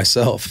nap for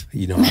myself.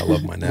 I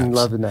love my naps.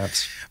 Love the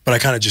naps. But I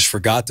kind of just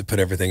forgot to put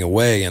everything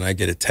away, and I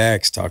get a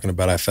text talking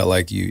about I felt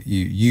like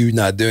you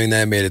not doing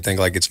that made it think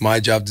like it's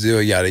my job to do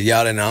it, yada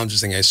yada. And I'm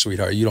just thinking, hey,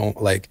 sweetheart,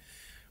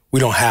 we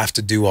don't have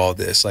to do all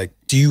this. Like,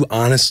 do you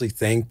honestly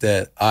think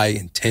that I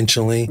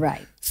intentionally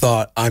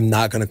thought I'm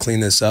not going to clean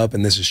this up,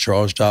 and this is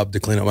Charles' job to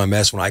clean up my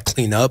mess when I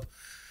clean up?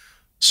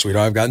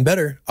 Sweetheart, I've gotten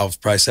better. I was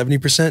probably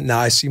 70%. Now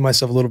I see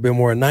myself a little bit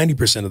more at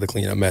 90% of the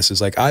cleanup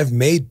messes. Like, I've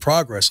made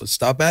progress. Let's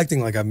stop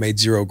acting like I've made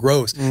zero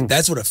growth.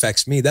 That's what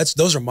affects me.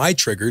 Those are my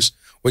triggers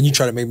when you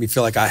try to make me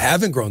feel like I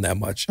haven't grown that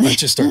much. I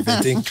just start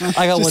venting.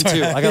 I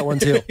got one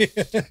too.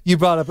 You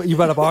brought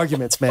up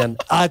arguments, man.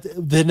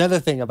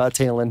 Another thing about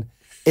Taylor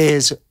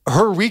is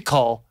her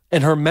recall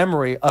and her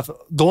memory of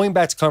going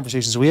back to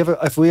conversations.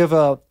 If we have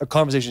a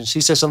conversation, she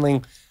says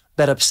something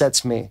that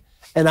upsets me,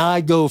 and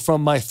I go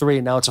from my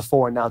 3, now it's a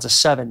 4, now it's a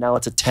 7, now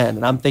it's a 10.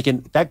 And I'm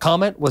thinking, that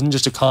comment wasn't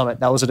just a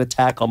comment. That was an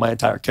attack on my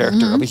entire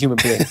character of a human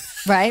being.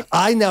 Right.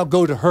 I now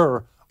go to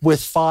her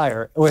with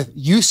fire, with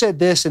you said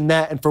this and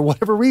that, and for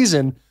whatever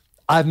reason,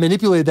 I've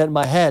manipulated that in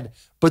my head.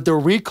 But the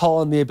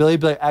recall and the ability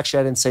to be like, actually,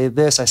 I didn't say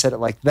this, I said it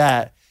like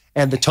that.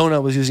 And the tone I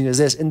was using is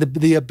this. And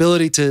the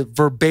ability to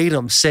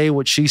verbatim say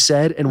what she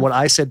said and what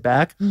I said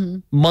back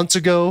months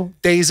ago,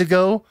 days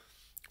ago,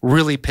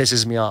 really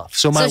pisses me off.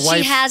 So my wife,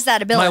 she has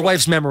that ability. My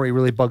wife's memory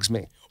really bugs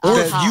me. Or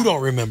if you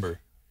don't remember.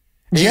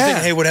 And you think,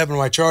 hey, what happened to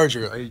my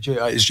charger? Is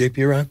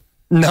JP around?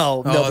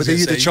 No, but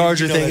the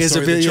charger thing is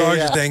a bit. The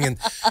charger thing. And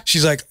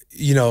she's like,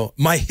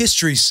 my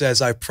history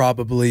says I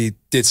probably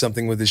did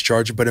something with this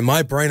charger. But in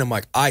my brain, I'm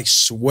like, I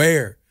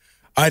swear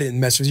I didn't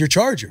mess with your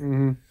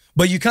charger.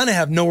 But you kind of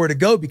have nowhere to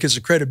go because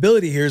the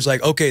credibility here is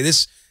like, okay,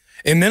 this.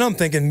 And then I'm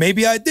thinking,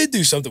 maybe I did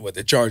do something with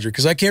the charger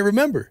because I can't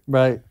remember.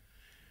 Right.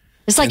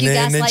 It's like you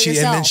gaslight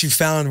yourself. And then she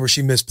found where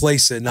she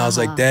misplaced it. And I was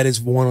like, that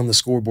is 1 on the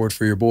scoreboard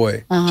for your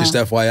boy. Just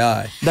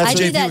FYI. That's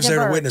JP was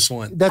there to witness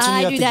one. That's when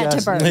I you do have that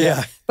to Bert.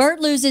 Yeah.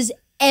 Bert loses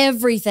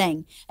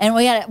everything. And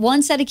we had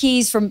one set of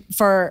keys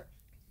for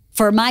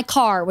my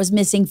car was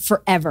missing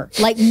forever.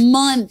 Like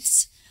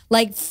months.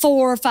 Like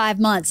 4 or 5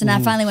 months. And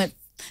I finally went,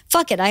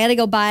 fuck it, I got to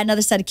go buy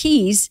another set of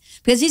keys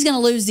because he's going to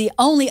lose the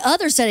only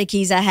other set of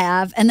keys I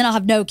have, and then I'll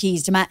have no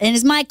keys to and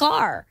it's my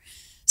car.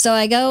 So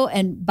I go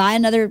and buy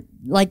another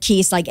key.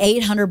 It's like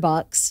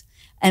 $800,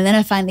 and then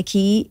I find the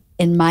key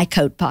in my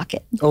coat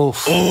pocket. Oh,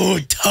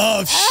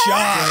 tough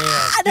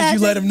shot. Did you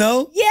let him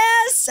know?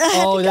 Yes. That's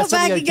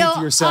something you got to keep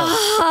to yourself.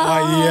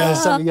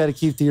 That's something you got to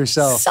keep to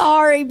yourself.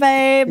 Sorry,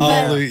 babe.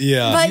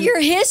 But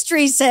your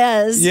history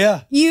says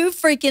you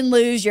freaking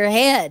lose your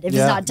head if it's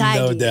not tied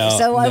to you. Doubt,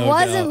 so it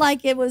wasn't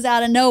like it was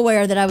out of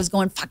nowhere that I was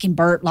going, fucking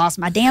Bert lost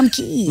my damn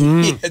key.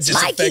 It's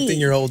just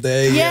affecting your whole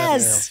day.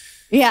 Yes.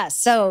 Yeah.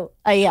 So,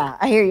 I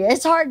hear you.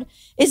 It's hard.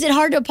 Is it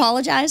hard to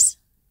apologize?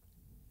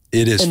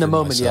 It is. In the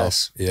moment, myself.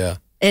 yes. Yeah.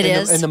 It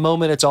is. In the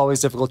moment, it's always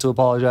difficult to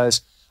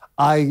apologize.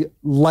 I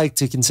like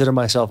to consider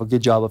myself a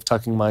good job of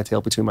tucking my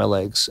tail between my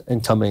legs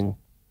and coming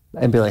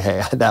and be like,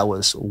 hey, that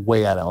was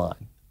way out of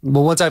line.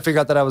 But once I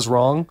figured out that I was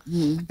wrong,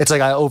 it's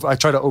like I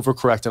try to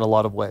overcorrect in a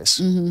lot of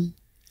ways.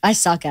 I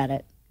suck at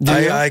it.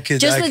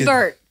 With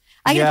Bert.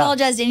 I can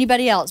apologize to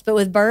anybody else, but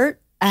with Bert,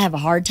 I have a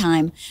hard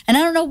time. And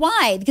I don't know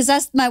why, because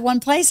that's my one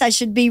place I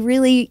should be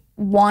really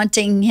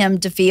wanting him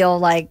to feel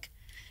like,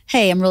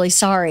 hey, I'm really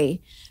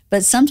sorry.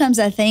 But sometimes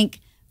I think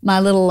my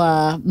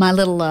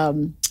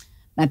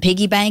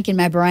piggy bank in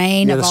my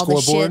brain of all the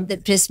shit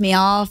that pissed me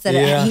off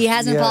that he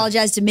hasn't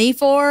apologized to me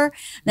for.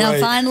 Now,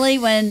 finally,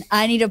 when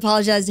I need to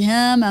apologize to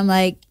him, I'm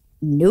like,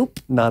 nope.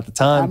 Not the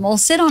time. I'm going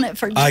to sit on it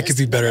for just I could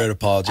be better at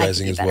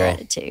apologizing as well.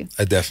 At it too.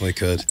 I definitely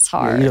could. It's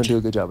hard. Yeah, you don't do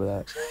a good job of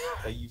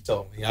that. You've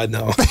told me. I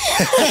know.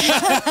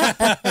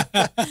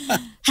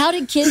 How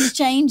did kids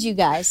change you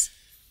guys?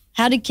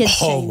 How did kids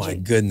change Oh, my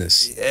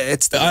goodness.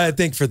 I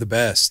think for the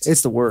best.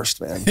 It's the worst,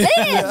 man. It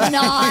is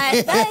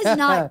not. That is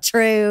not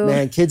true.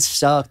 Man, kids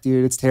suck,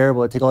 dude. It's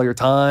terrible. They take all your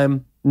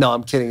time. No,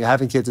 I'm kidding.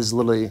 Having kids is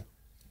literally,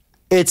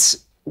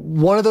 it's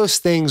one of those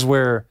things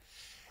where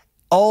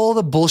all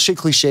the bullshit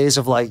cliches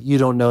of like, you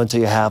don't know until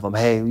you have them.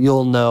 Hey,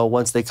 you'll know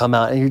once they come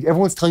out. And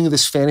everyone's telling you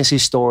this fantasy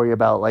story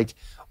about like,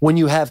 when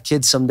you have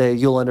kids someday,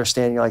 you'll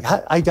understand. You're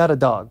like, I got a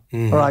dog,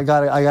 or I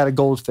got a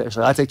goldfish.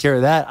 I take care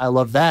of that. I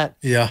love that.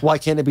 Yeah. Why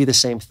can't it be the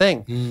same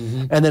thing?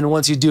 And then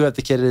once you do have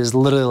the kid, it is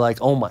literally like,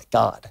 oh my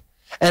God.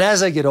 And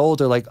as I get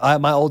older, like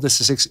my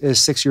oldest is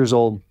 6 years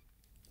old,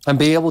 I'm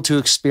being able to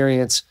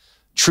experience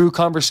true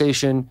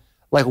conversation,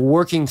 like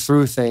working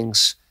through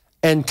things,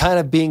 and kind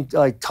of being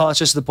like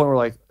conscious to the point where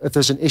like, if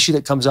there's an issue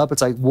that comes up,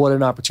 it's like, what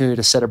an opportunity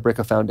to set a brick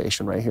of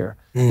foundation right here.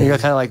 And you're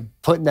kind of like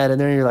putting that in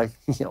there and you're like,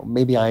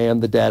 maybe I am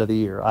the dad of the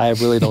year. I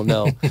really don't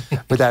know,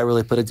 but that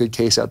really put a good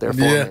case out there for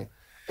me.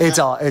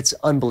 It's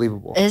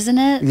unbelievable. Isn't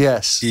it?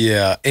 Yes.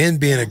 Yeah. And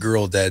being a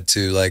girl dad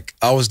too. Like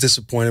I was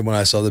disappointed when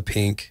I saw the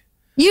pink.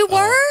 You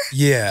were?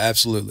 Yeah,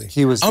 absolutely.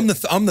 I'm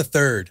the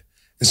third.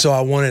 And so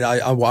I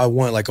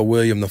want like a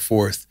William the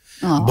fourth.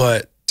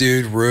 But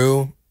dude,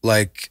 Rue,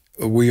 like,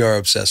 we are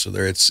obsessed with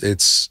her.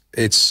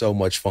 It's so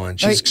much fun.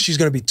 She's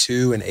going to be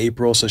 2 in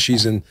April. So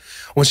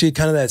when she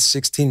kind of that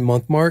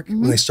 16-month mark,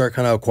 when they start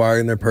kind of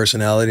acquiring their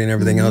personality and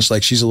everything else,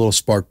 like she's a little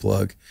spark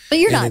plug. But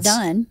you're not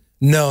done.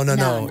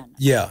 No.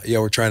 Yeah,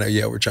 we're trying to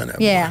have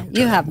more.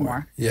 You have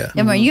more. Yeah.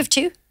 You have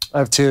 2? I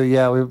have 2.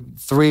 Yeah,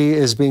 3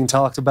 is being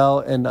talked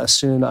about, and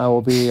soon I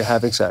will be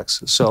having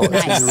sex. So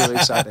it's gonna be really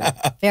exciting.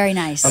 Very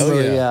nice.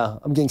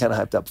 I'm getting kind of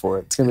hyped up for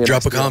it. It's gonna be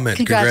Drop a comment.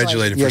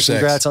 Congratulating for sex.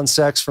 Congrats on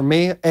sex for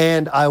me.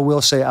 And I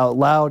will say out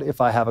loud,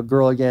 if I have a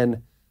girl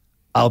again,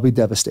 I'll be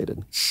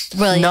devastated.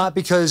 Really? Not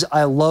because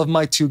I love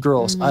my 2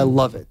 girls. I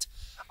love it.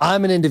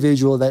 I'm an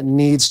individual that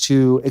needs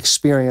to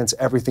experience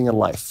everything in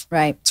life.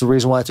 Right. It's the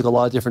reason why I took a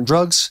lot of different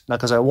drugs, not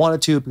because I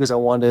wanted to, because I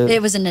wanted to.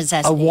 It was a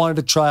necessity. I wanted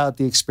to try out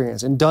the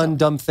experience and done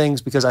dumb things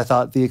because I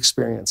thought the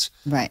experience.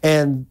 Right.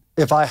 And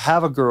if I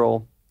have a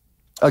girl,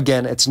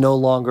 again, it's no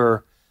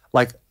longer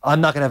like,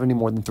 I'm not going to have any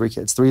more than 3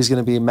 kids. 3 is going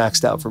to be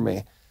maxed out for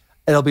me.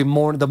 It'll be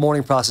more the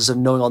mourning process of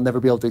knowing I'll never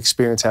be able to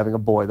experience having a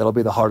boy. That'll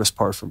be the hardest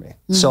part for me.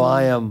 So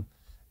I am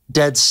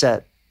dead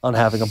set on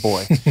having a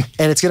boy.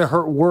 And it's going to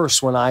hurt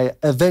worse when I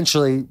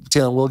eventually,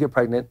 Taylor will get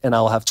pregnant and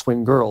I will have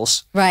twin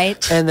girls.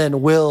 Right. And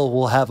then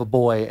will have a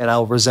boy and I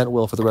will resent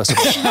Will for the rest of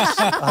his life.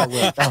 I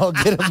will. I'll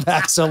get him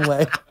back some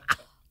way.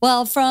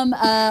 Well,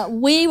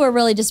 we were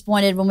really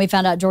disappointed when we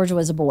found out Georgia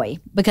was a boy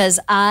because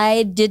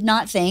I did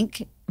not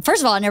think,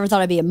 first of all, I never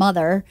thought I'd be a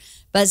mother.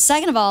 But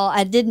second of all,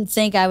 I didn't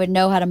think I would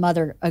know how to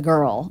mother a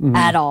girl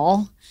at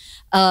all.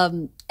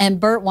 And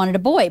Bert wanted a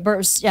boy. Bert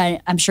was,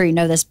 I'm sure you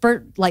know this,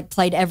 Bert like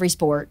played every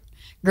sport.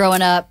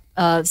 Growing up,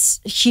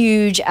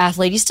 huge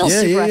athlete. He's still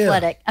super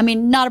athletic. I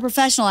mean, not a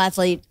professional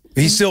athlete.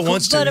 He still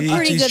wants to.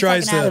 He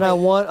tries to. And I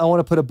want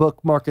to put a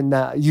bookmark in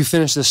that. You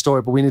finish this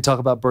story, but we need to talk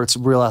about Bert's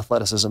real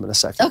athleticism in a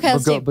second.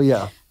 Okay, but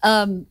yeah.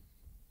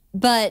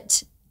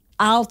 But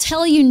I'll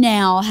tell you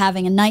now,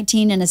 having a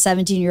 19 and a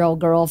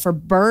 17-year-old girl, for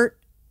Bert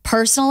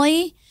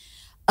personally,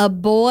 a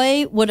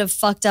boy would have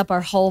fucked up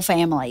our whole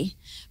family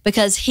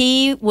because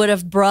he would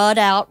have brought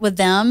out with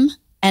them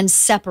and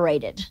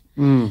separated.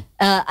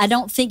 I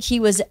don't think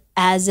he was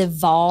as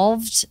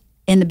evolved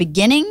in the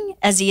beginning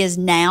as he is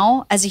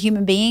now as a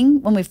human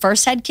being when we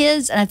first had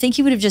kids. And I think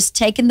he would have just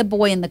taken the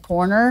boy in the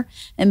corner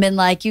and been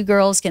like, you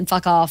girls can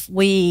fuck off.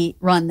 We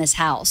run this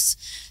house.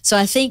 So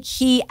I think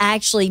he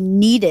actually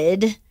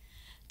needed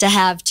to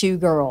have 2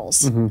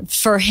 girls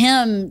for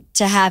him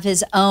to have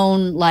his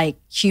own like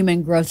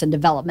human growth and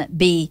development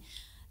be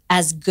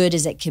as good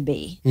as it could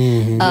be.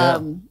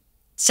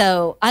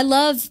 So I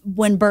love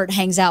when Bert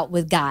hangs out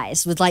with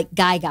guys, with like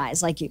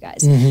guys like you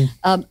guys.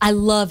 I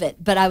love it.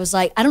 But I was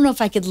like, I don't know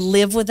if I could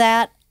live with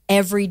that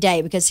every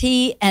day because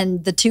he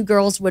and the 2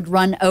 girls would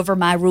run over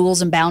my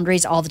rules and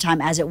boundaries all the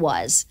time as it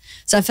was.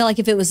 So I felt like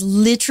if it was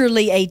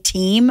literally a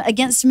team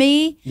against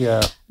me,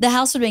 the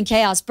house would have been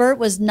chaos. Bert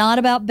was not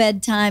about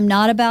bedtime,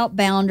 not about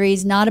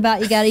boundaries, not about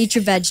you got to eat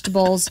your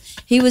vegetables.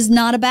 He was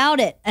not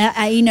about it.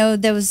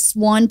 There was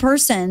one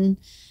person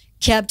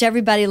kept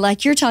everybody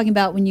like you're talking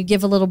about when you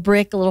give a little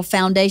brick, a little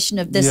foundation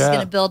of this is going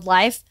to build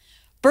life.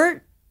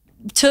 Bert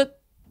took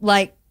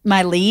like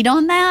my lead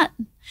on that.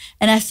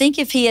 And I think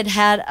if he had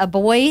had a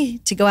boy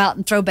to go out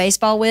and throw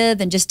baseball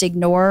with and just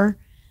ignore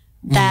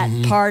that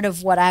part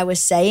of what I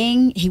was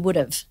saying, he would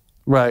have.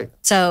 Right.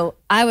 So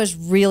I was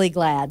really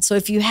glad. So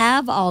if you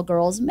have all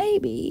girls,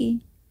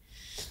 maybe,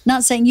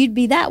 not saying you'd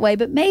be that way,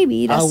 but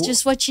maybe that's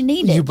just what you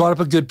needed. You brought up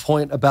a good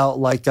point about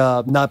like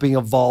not being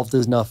evolved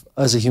enough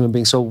as a human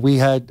being. So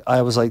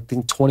I was like, I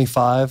think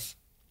 25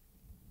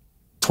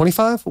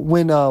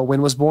 when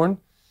Wynn was born.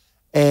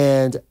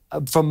 And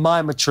from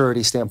my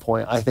maturity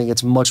standpoint, I think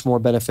it's much more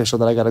beneficial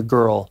that I got a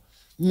girl.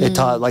 It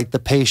taught like the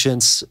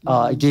patience.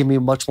 It gave me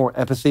much more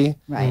empathy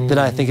than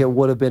I think it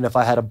would have been if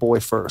I had a boy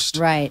first.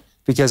 Right.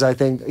 Because I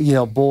think,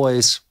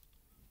 boys,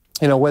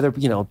 whether,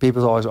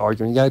 people are always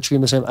arguing, you got to treat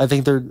them the same. I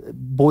think little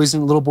boys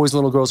and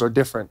little girls are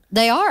different.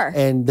 They are.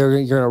 And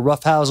you're in a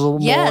rough house a little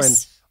more.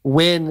 Yes. And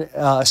when,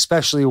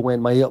 especially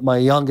when my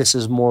youngest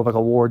is more of like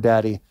a war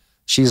daddy,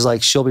 she's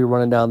like, she'll be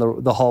running down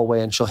the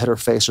hallway and she'll hit her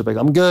face. She'll be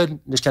like, I'm good. And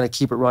just kind of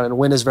keep it running.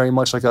 Wynn is very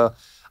much like a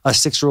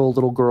 6-year-old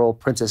little girl,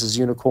 princesses,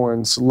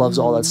 unicorns, loves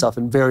all that stuff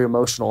and very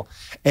emotional.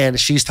 And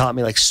she's taught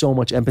me like so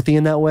much empathy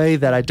in that way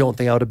that I don't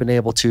think I would have been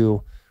able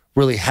to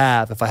really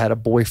have if I had a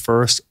boy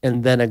first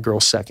and then a girl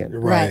second.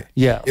 Right.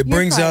 Yeah. It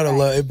brings out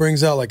it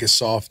brings out like a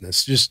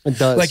softness. Just it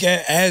does. Like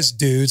as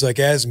dudes, like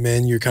as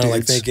men, you're kind of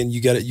like thinking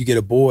you get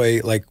a boy,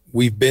 like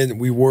we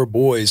were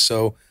boys,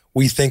 so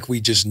we think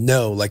we just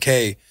know, like,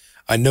 hey,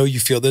 I know you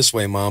feel this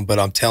way, Mom, but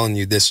I'm telling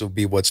you this will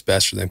be what's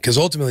best for them. Because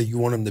ultimately you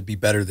want them to be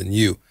better than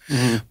you.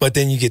 But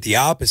then you get the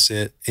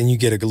opposite and you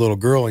get a little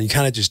girl and you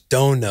kind of just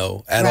don't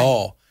know at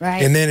all.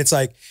 Right. And then it's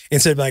like,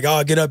 instead of like,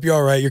 oh, get up, you're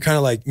all right. You're kind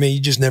of like, man, you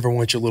just never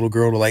want your little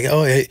girl to like,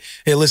 oh, hey,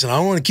 listen, I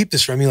don't want to keep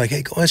this from you. Like,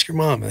 hey, go ask your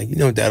mom. Like,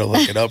 Dad will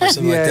look it up or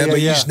something like that.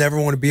 But you just never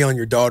want to be on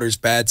your daughter's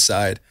bad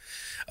side.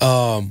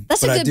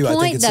 That's a good point,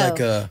 I think it's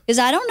though. Because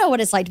I don't know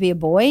what it's like to be a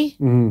boy.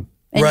 And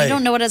you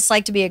don't know what it's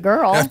like to be a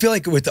girl. And I feel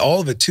like with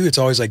all of it too, it's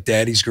always like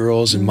daddy's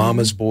girls and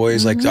mama's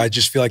boys. Like I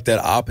just feel like that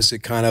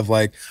opposite kind of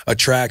like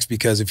attracts,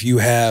 because if you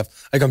have,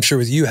 like I'm sure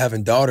with you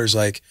having daughters,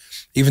 like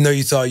even though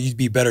you thought you'd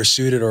be better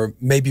suited or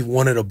maybe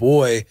wanted a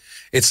boy,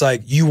 it's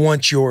like you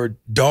want your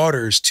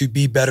daughters to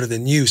be better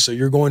than you. So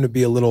you're going to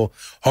be a little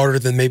harder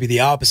than maybe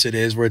the opposite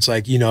is, where it's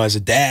like, as a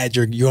dad,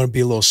 you're going to be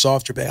a little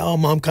softer. But, oh,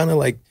 Mom, kind of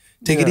like,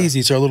 take it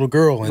easy. It's our little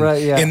girl.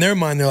 And in their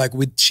mind, they're like,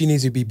 she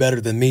needs to be better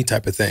than me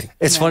type of thing.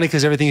 It's funny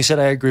because everything you said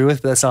I agree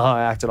with, but that's not how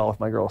I act at all with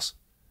my girls.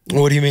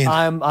 What do you mean?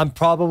 I'm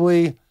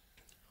probably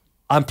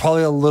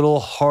a little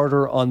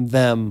harder on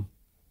them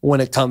when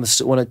it comes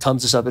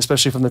to stuff,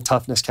 especially from the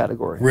toughness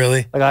category.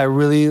 Really? Like I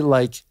really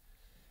like,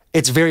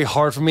 it's very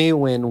hard for me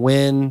when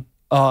Wynn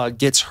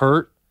gets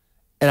hurt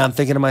and I'm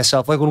thinking to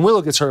myself, like when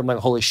Willow gets hurt, I'm like,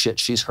 holy shit,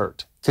 she's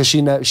hurt. Because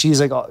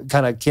she's like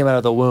kind of came out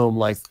of the womb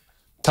like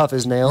tough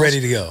as nails. Ready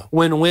to go.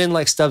 When Wynn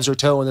like stubs her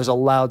toe and there's a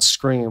loud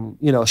scream,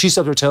 she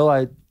stubs her toe,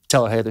 I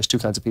tell her, hey, there's two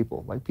kinds of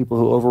people. Like people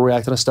who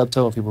overreact on a stub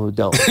toe and people who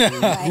don't. Who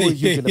are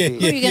you going to be?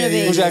 Who are you going to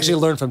be? Which I actually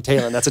learned from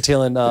Talon. That's a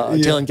Talon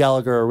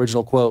Gallagher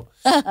original quote.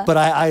 But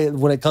I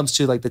when it comes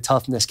to like the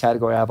toughness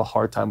category, I have a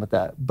hard time with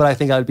that. But I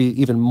think I'd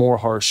be even more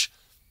harsh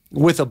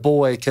with a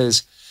boy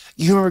because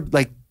you were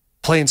like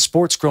playing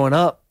sports growing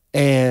up.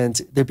 And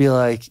they'd be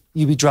like,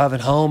 you'd be driving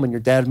home and your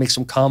dad makes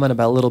some comment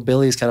about little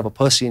Billy is kind of a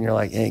pussy. And you're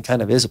like, yeah, he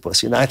kind of is a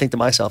pussy. And I think to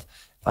myself,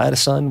 if I had a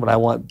son, would I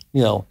want,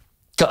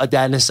 a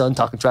dad and his son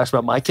talking trash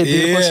about my kid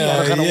being a pussy?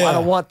 I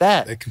don't want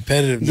that. The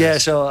competitiveness. Yeah,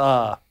 so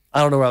I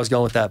don't know where I was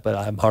going with that, but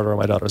I'm harder on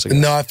my daughters.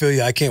 No, I feel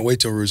you. I can't wait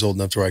till Rue's old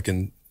enough to where I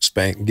can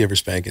give her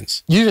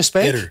spankings. You just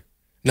spank? Hit her.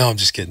 No, I'm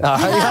just kidding.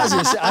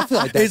 I feel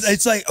like that's...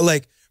 It's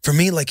like for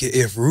me, like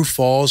if Rue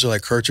falls or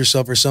like hurts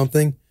herself or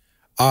something,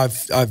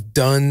 I've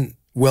done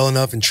well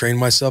enough and trained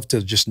myself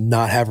to just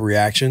not have a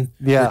reaction.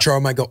 Yeah. Where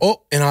Charles might go,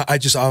 oh, and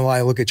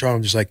I look at Charles,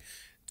 I'm just like,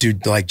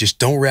 dude, like just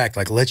don't react.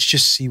 Like let's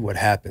just see what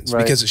happens.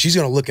 Right. Because she's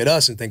gonna look at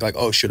us and think like,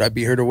 oh, should I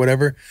be hurt or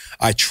whatever?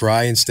 I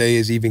try and stay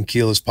as even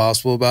keel as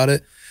possible about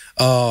it.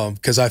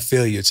 Because I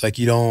feel you. It's like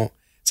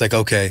it's like,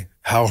 okay,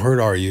 how hurt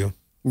are you?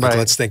 Like,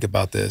 let's think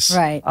about this.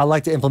 Right. I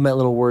like to implement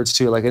little words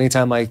too. Like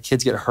anytime my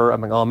kids get hurt,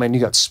 I'm like, oh man, you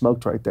got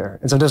smoked right there.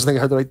 And sometimes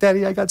they're like,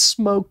 Daddy, I got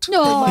smoked.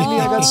 No.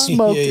 I got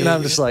smoked. And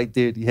I'm just like,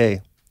 dude,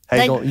 hey,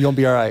 you're gonna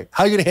be all right.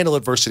 How are you gonna handle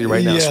adversity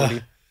right now,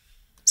 sweetie?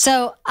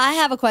 So I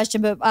have a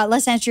question, but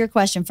let's answer your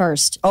question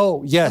first.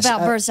 Oh, yes.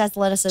 About Bert's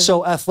athleticism.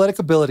 So athletic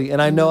ability,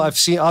 and I know I've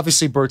seen,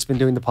 obviously Bert's been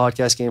doing the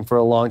podcast game for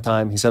a long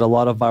time. He's had a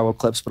lot of viral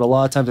clips, but a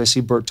lot of times I see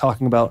Bert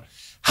talking about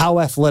how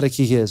athletic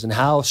he is and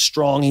how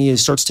strong he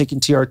is, starts taking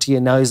TRT,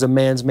 and now he's a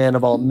man's man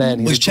of all men.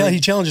 He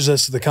challenges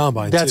us to the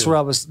combine, that's too. Where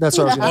I was going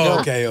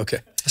to go. Okay.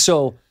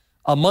 So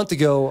a month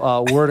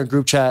ago, we're in a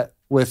group chat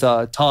with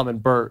Tom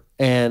and Bert,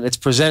 and it's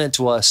presented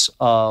to us,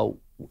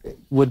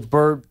 would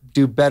Bert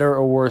do better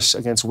or worse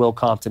against Will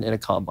Compton in a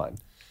combine?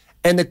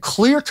 And the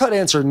clear-cut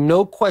answer,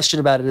 no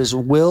question about it, is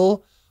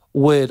Will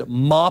would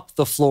mop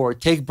the floor,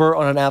 take Bert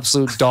on an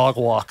absolute dog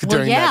walk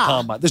during that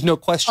combine. There's no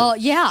question. Oh,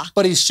 yeah.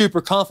 But he's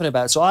super confident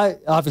about it. So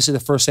obviously the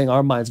first thing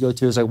our minds go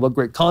to is like, what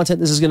great content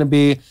this is going to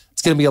be.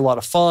 It's going to be a lot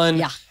of fun.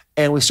 Yeah.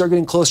 And we start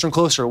getting closer and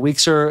closer.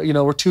 Weeks are,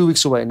 we're 2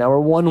 weeks away. Now we're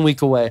 1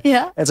 week away.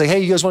 Yeah. And it's like, hey,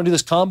 you guys want to do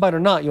this combine or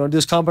not? You want to do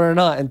this combine or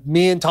not? And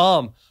me and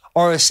Tom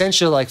are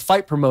essentially like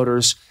fight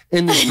promoters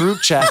in this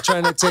group chat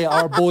trying to say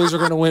our boys are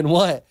going to win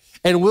what.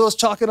 And Will's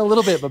talking a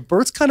little bit, but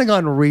Bert's kind of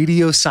gone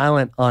radio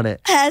silent on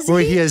it.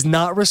 Where he has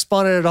not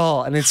responded at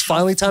all. And it's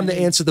finally time to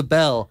answer the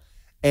bell.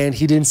 And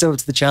he didn't step up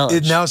to the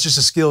challenge. Now it's just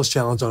a skills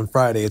challenge on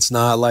Friday. It's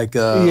not like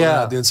we're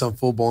not doing some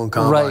full-blown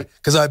combine. Right.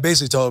 Because I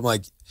basically told him,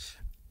 like,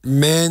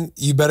 man,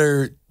 you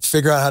better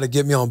figure out how to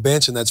get me on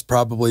bench, and that's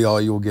probably all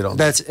you will get on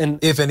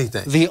if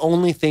anything. The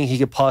only thing he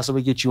could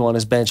possibly get you on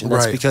is bench, and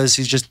that's because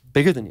he's just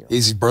bigger than you.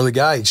 He's a burly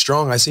guy. He's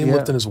strong. I see him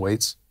lifting his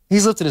weights.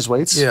 He's lifting his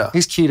weights. Yeah.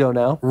 He's keto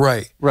now.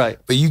 Right. Right.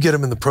 But you get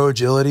him in the pro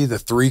agility, the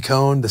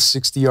 3-cone, the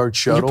 60-yard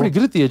shuttle. You're pretty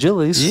good at the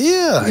agilities.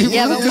 Yeah.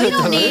 Yeah, but we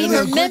don't need,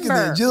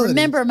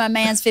 remember my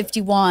man's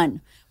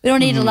 51. We don't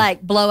need to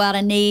like blow out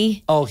a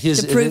knee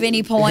to prove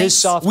any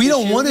points. We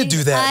don't want to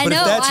do that, but if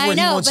that's where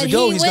he wants to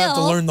go, he's going to have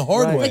to learn the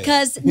hard way.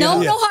 Because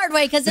no hard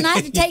way, because then I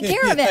have to take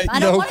care of him.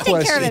 I don't want to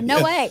take care of him.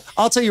 No way.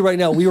 I'll tell you right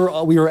now, we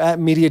were at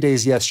media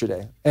days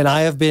yesterday, and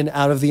I have been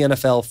out of the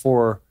NFL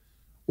for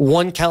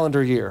 1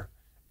 calendar year.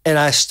 And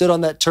I stood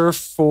on that turf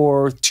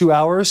for 2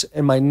 hours,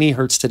 and my knee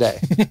hurts today.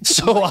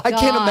 So I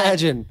can't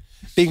imagine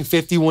being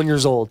 51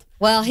 years old.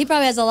 Well, he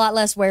probably has a lot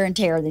less wear and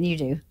tear than you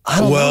do. I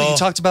don't know. You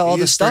talked about all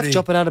the stuff,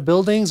 jumping out of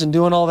buildings and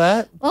doing all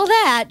that. Well,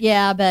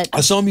 but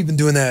I saw him even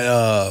doing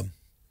that.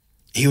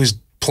 He was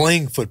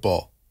playing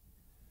football.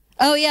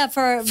 Oh, yeah,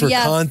 for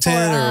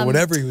content or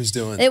whatever he was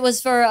doing. It was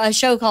for a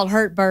show called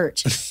Hurt Bert.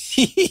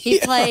 He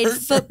played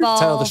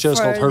football the show's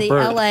for called Hurt the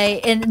Bert. LA,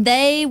 and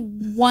they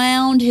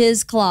wound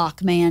his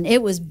clock, man.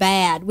 It was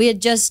bad. We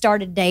had just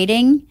started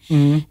dating,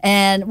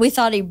 and we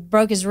thought he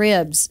broke his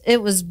ribs.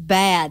 It was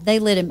bad. They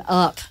lit him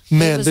up.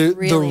 Man,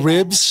 the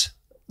ribs,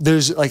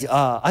 there's like,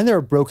 I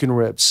never broken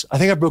ribs. I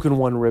think I've broken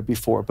 1 rib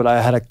before, but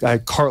I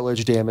had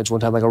cartilage damage one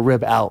time, like a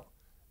rib out.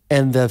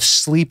 And the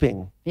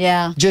sleeping,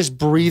 just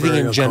breathing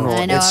in general,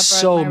 I know, it's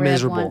so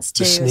miserable.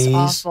 The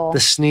sneeze, the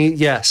sneeze,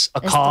 yes,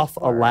 a cough,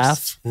 a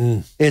laugh.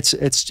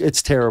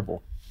 It's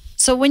terrible.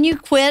 So when you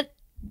quit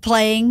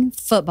playing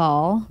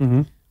football,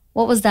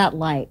 what was that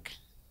like?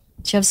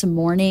 Did you have some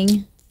mourning?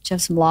 Did you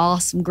have some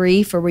loss, some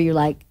grief, or were you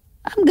like,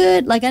 I'm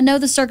good? Like, I know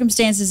the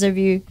circumstances of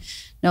you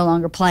no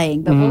longer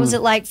playing, but what was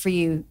it like for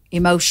you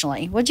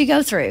emotionally? What'd you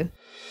go through?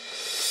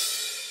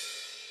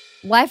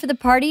 Wife of the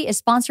Party is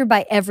sponsored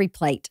by Every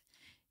Plate.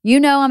 You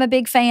know I'm a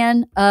big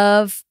fan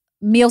of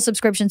meal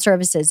subscription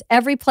services.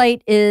 Every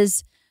Plate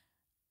is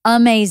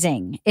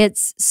amazing.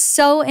 It's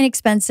so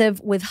inexpensive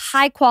with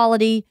high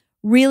quality,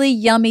 really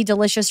yummy,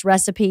 delicious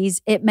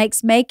recipes. It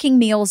makes making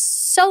meals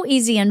so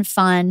easy and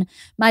fun.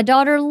 My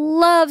daughter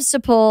loves to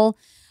pull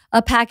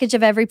a package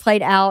of Every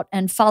Plate out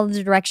and follow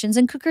the directions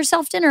and cook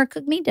herself dinner,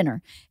 cook me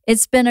dinner.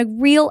 It's been a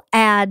real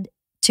add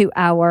to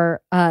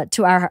our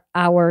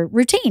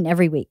routine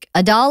every week.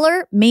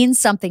 $1 means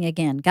something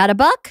again. Got a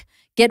buck?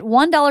 Get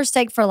 $1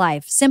 steak for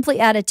life. Simply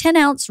add a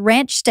 10-ounce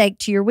ranch steak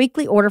to your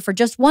weekly order for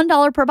just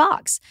 $1 per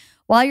box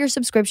while your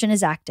subscription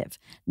is active.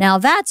 Now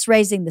that's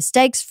raising the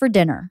stakes for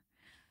dinner.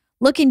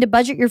 Looking to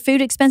budget your food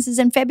expenses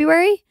in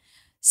February?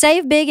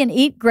 Save big and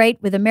eat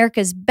great with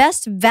America's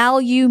best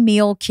value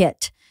meal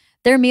kit.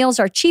 Their meals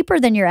are cheaper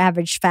than your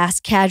average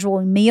fast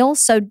casual meal,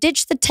 so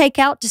ditch the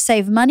takeout to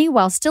save money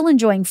while still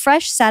enjoying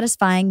fresh,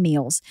 satisfying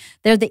meals.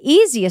 They're the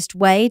easiest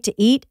way to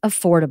eat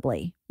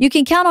affordably. You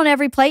can count on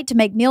Every Plate to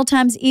make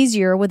mealtimes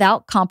easier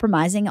without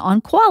compromising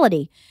on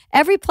quality.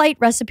 Every Plate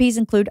recipes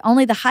include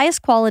only the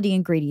highest quality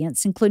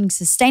ingredients, including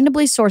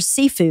sustainably sourced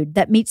seafood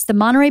that meets the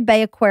Monterey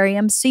Bay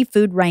Aquarium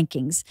seafood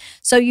rankings,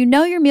 so you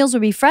know your meals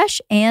will be fresh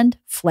and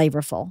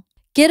flavorful.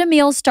 Get a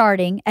meal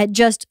starting at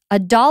just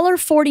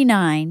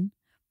 $1.49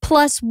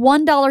 plus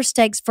 $1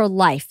 steaks for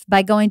life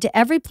by going to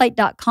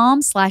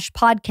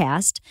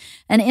everyplate.com/podcast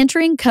and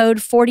entering code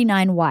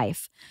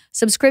 49wife.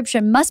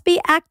 Subscription must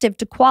be active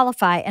to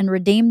qualify and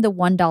redeem the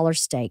 $1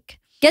 steak.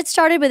 Get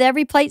started with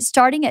Every Plate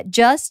starting at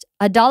just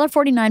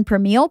 $1.49 per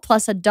meal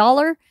plus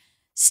 $1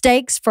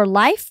 steaks for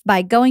life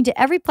by going to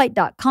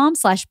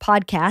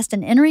everyplate.com/podcast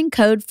and entering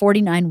code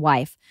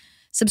 49wife.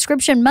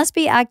 Subscription must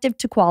be active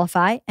to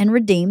qualify and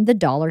redeem the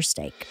 $1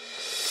 steak.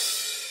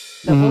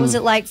 But what was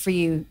it like for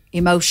you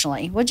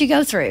emotionally? What'd you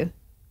go through?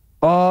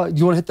 You want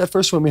to hit that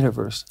first or want me to hit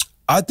first?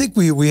 I think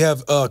we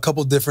have a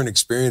couple different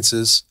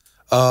experiences.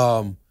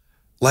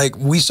 Like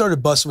we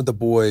started busting with the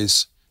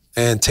boys,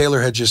 and Taylor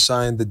had just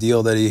signed the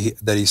deal that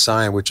he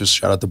signed, which was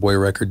shout out the boy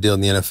record deal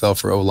in the NFL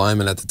for O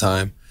lineman at the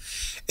time.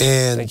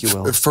 And thank you,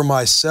 Will. For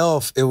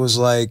myself, it was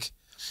like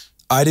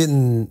I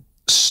didn't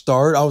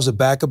start. I was a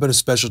backup and a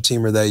special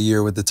teamer that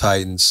year with the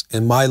Titans,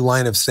 and my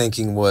line of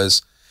thinking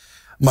was,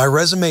 my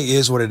resume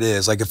is what it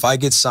is. Like if I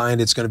get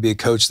signed, it's going to be a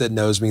coach that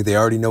knows me. They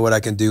already know what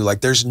I can do.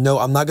 Like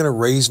I'm not going to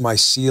raise my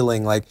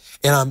ceiling. Like,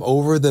 and I'm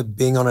over the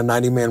being on a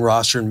 90-man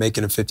roster and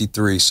making a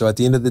 53. So at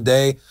the end of the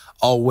day,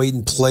 I'll wait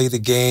and play the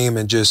game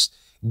and just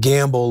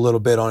gamble a little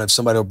bit on if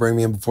somebody will bring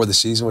me in before the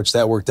season, which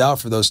that worked out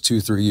for those next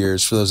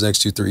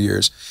 2-3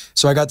 years.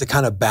 So I got to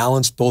kind of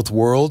balance both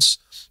worlds.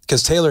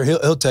 because Taylor,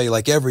 he'll tell you,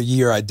 like, every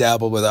year I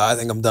dabble with it. I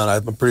think I'm done.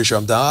 I'm pretty sure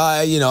I'm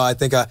done.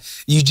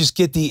 You just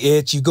get the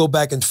itch. You go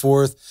back and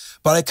forth.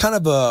 But I kind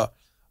of,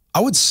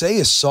 I would say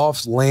a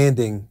soft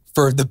landing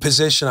for the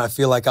position I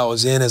feel like I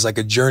was in as like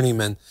a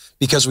journeyman,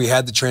 because we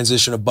had the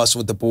transition of busting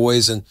with the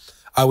boys, and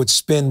I would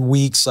spend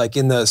weeks like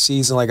in the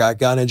season, like I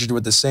got injured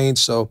with the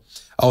Saints. So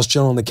I was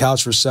chilling on the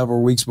couch for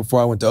several weeks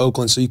before I went to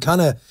Oakland. So you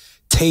kind of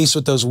taste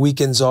what those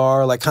weekends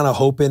are, like kind of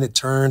hoping it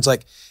turns.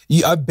 Like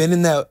I've been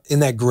in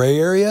that gray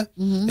area,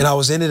 and I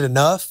was in it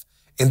enough.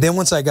 And then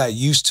once I got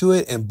used to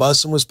it and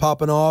busting was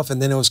popping off,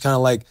 and then it was kind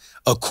of like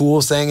a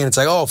cool thing, and it's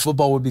like, oh,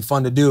 football would be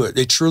fun to do.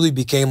 It truly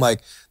became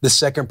like the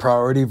second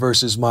priority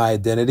versus my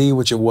identity,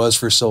 which it was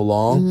for so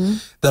long,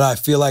 that I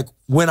feel like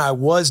when I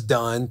was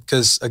done,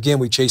 because again,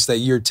 we chased that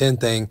year 10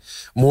 thing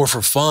more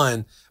for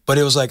fun, but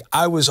it was like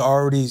I was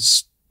already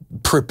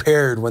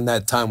prepared when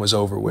that time was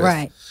over with.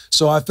 Right.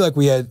 So I feel like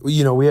we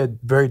had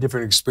very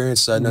different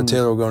experiences. I know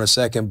Taylor will go in a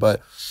second,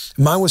 but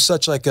mine was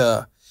such like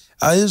it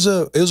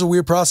was a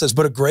weird process,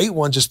 but a great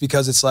one, just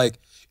because it's like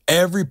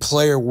every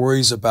player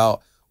worries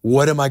about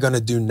what am I going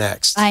to do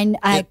next.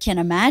 I can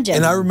imagine.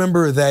 And I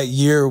remember that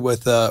year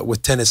with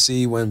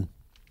Tennessee when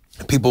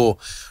people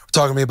were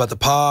talking to me about the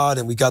pod,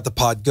 and we got the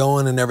pod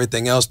going and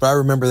everything else. But I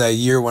remember that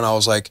year when I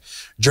was like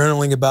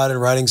journaling about it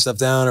and writing stuff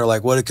down, or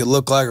like what it could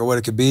look like or what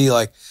it could be.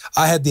 Like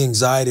I had the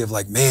anxiety of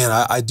like, man,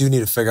 I do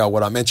need to figure out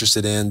what I'm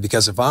interested in,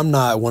 because if I'm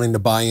not wanting to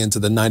buy into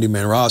the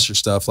 90-man roster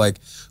stuff, like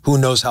who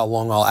knows how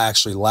long I'll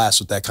actually last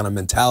with that kind of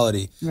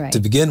mentality to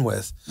begin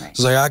with. Right.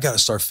 So it's like, I got to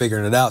start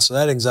figuring it out. So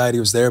that anxiety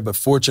was there, but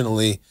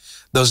fortunately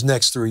those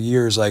next 3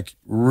 years like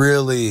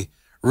really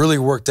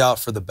worked out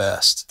for the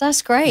best.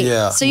 That's great.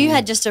 Yeah. So you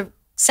had just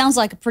sounds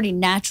like a pretty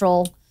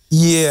natural,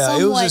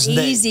 it was just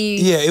easy.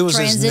 It was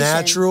transition. as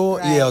natural.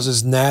 Right. Yeah, it was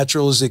as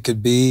natural as it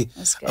could be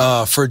That's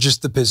for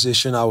just the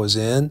position I was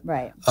in.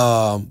 Right.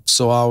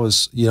 So I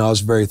was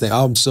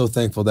I'm so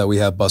thankful that we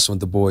have Bustin' with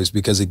the Boys,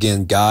 because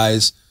again,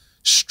 guys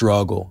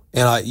struggle,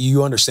 and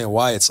you understand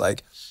why. It's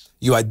like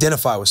you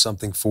identify with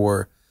something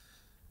for,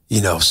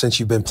 since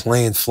you've been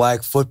playing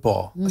flag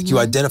football, like you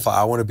identify,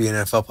 I want to be an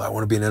NFL player. I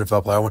want to be an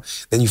NFL player.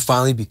 Then you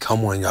finally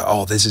become one. And you're like,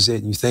 oh, this is it.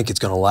 And you think it's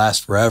going to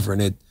last forever,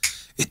 and it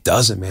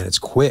doesn't, man. It's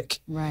quick.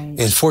 Right.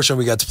 And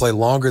fortunately, we got to play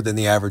longer than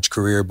the average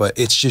career, but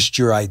it's just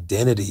your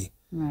identity.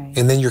 Right.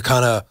 And then you're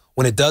kind of,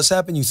 when it does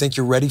happen, you think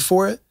you're ready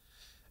for it.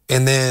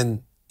 And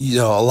then,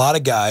 a lot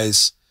of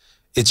guys,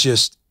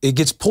 it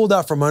gets pulled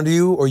out from under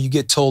you, or you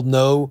get told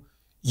no,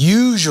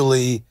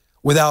 usually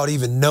without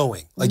even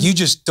knowing. Like you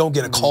just don't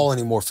get a call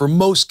anymore for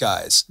most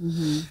guys.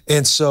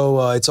 And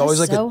so it's always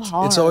like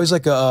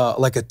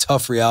a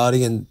tough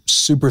reality, and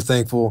super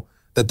thankful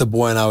that the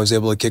boy and I was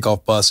able to kick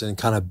off Bustin' and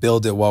kind of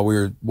build it while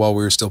we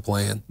were still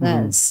playing.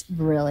 That's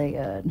really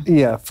good.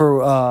 Yeah,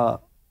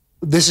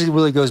 this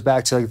really goes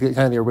back to like kind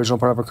of the original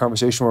part of our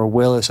conversation, where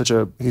Will is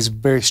he's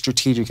very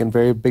strategic and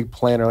very big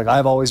planner. Like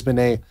I've always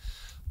been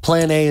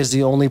plan A is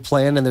the only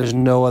plan, and there's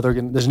not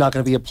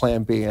going to be a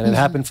plan B. And it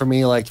happened for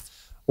me like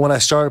when I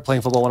started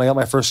playing football, when I got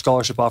my first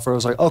scholarship offer, I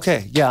was like,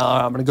 okay, yeah,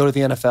 I'm going to go to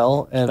the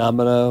NFL and I'm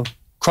going to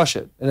crush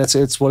it. And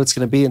it's what it's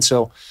going to be. And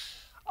so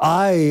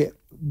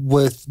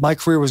my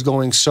career was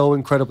going so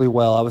incredibly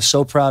well. I was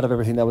so proud of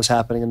everything that was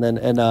happening. And then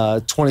in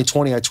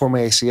 2020, I tore my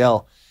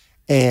ACL.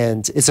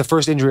 And it's the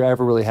first injury I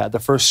ever really had, the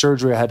first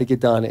surgery I had to get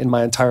done in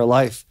my entire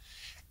life.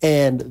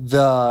 And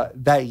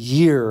that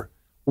year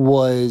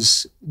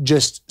was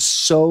just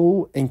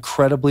so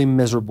incredibly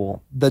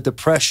miserable. The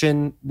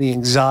depression, the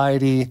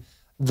anxiety,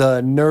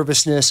 the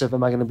nervousness of,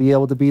 am I going to be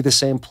able to be the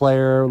same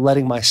player,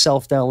 letting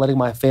myself down, letting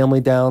my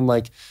family down,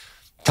 like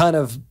kind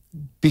of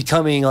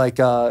becoming like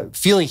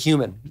feeling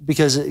human,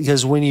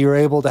 because when you're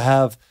able to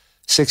have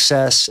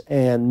success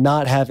and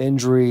not have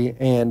injury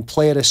and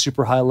play at a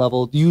super high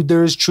level,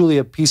 there's truly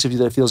a piece of you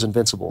that feels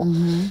invincible.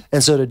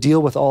 And so to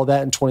deal with all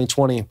that in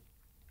 2020,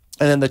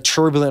 and then the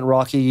turbulent,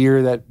 rocky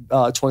year that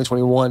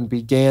 2021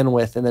 began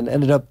with, and then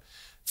ended up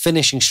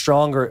finishing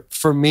stronger,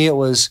 for me it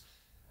was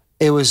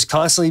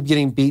constantly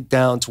getting beat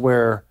down to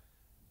where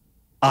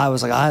I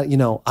was like, I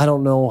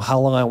don't know how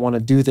long I want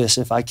to do this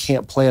if I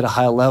can't play at a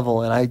high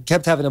level. And I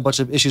kept having a bunch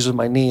of issues with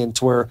my knee, and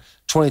to where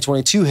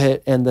 2022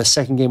 hit, and the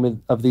second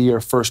game of the year,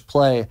 first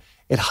play,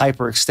 it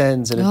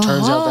hyperextends, and it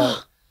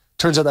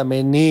turns out that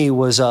my knee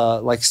was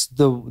like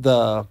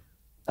the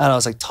I don't know,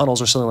 it's like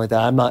tunnels or something like that.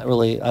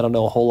 I don't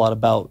know a whole lot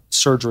about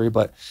surgery,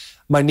 but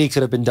my knee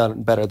could have been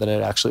done better than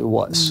it actually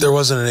was. There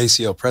wasn't an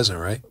ACL present,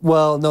 right?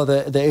 Well, no,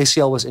 the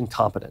ACL was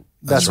incompetent.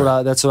 That's what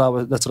I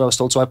was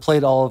told. So I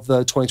played all of the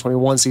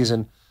 2021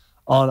 season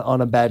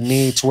on a bad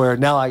knee, to where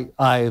now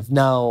I've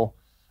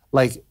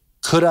like,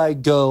 could I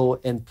go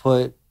and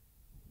put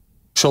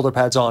shoulder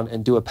pads on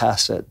and do a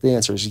pass set? The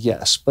answer is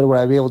yes. But would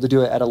I be able to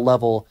do it at a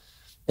level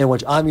in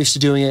which I'm used to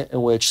doing it,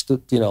 in which the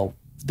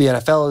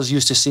NFL is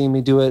used to seeing me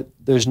do it?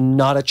 There's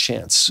not a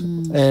chance.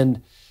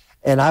 And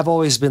I've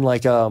always been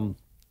like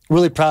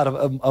really proud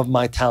of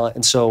my talent.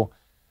 And so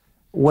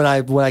when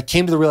I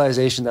came to the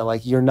realization that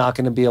like, you're not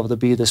going to be able to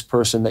be this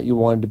person that you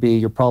wanted to be,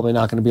 you're probably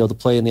not going to be able to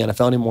play in the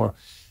NFL anymore,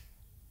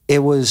 it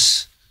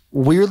was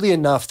weirdly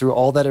enough, through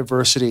all that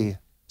adversity,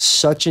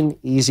 such an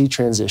easy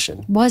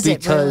transition. Was it really?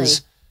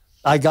 Because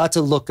I got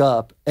to look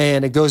up,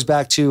 and it goes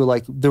back to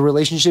like the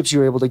relationships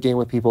you're able to gain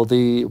with people,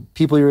 the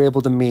people you're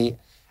able to meet,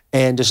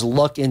 and just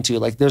luck into.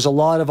 Like there's a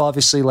lot of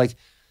obviously like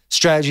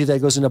strategy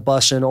that goes into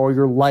busing or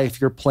your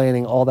life, your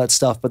planning, all that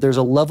stuff. But there's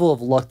a level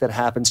of luck that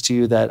happens to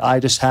you that I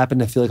just happen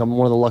to feel like I'm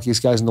one of the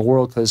luckiest guys in the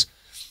world, because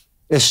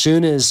as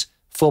soon as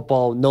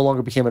football no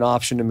longer became an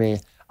option to me,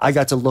 I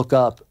got to look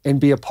up and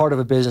be a part of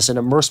a business and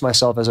immerse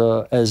myself as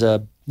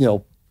a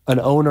an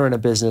owner in a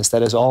business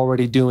that is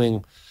already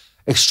doing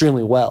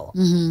extremely well.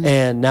 Mm-hmm.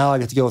 And now I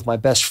get to go with my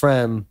best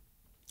friend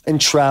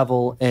and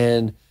travel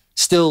and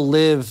still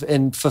live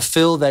and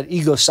fulfill that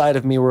ego side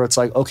of me where it's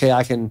like, okay,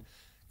 I can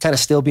kind of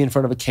still be in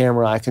front of a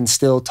camera. I can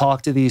still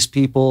talk to these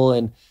people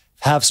and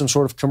have some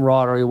sort of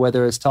camaraderie,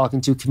 whether it's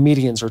talking to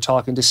comedians or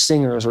talking to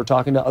singers or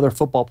talking to other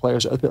football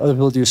players, other people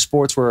who do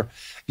sports, where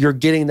you're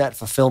getting that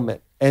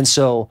fulfillment. And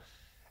so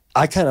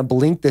I kind of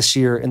blinked this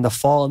year in the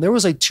fall, and there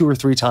was like 2 or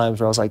 3 times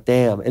where I was like,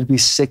 damn, it'd be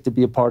sick to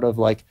be a part of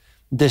like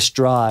this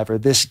drive or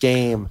this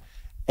game.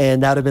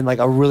 And that would have been like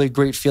a really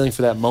great feeling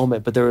for that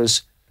moment. But there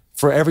was,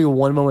 for every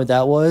one moment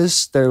there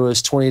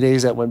was 20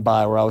 days that went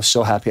by where I was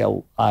so happy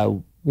I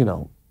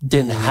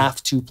didn't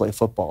have to play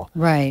football.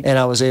 Right. And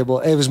I was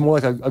able, it was more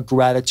like a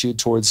gratitude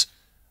towards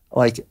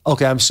like,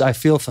 okay, I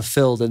feel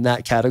fulfilled in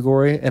that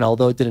category. And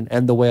although it didn't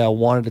end the way I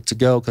wanted it to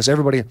go, because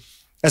everybody,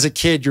 as a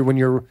kid, when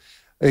you're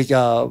like,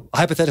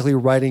 hypothetically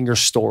writing your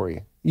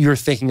story, you're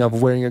thinking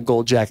of wearing a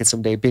gold jacket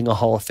someday, being a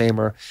Hall of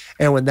Famer.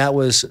 And when that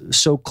was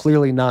so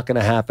clearly not going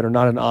to happen or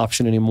not an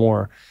option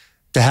anymore,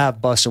 to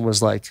have busing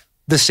was like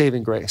the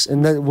saving grace.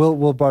 And then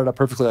Will brought it up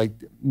perfectly. Like,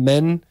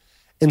 men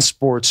in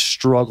sports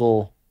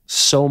struggle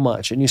so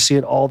much, and you see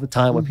it all the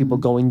time with people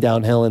going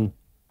downhill. And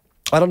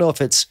I don't know if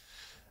it's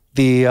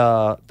the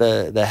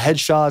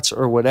headshots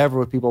or whatever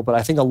with people, but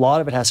I think a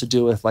lot of it has to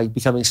do with like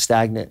becoming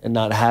stagnant and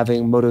not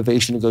having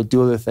motivation to go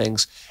do other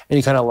things, and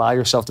you kind of allow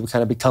yourself to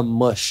kind of become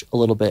mush a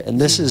little bit.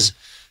 And this is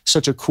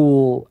such a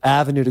cool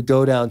avenue to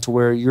go down, to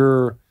where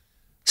you're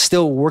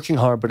still working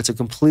hard, but it's a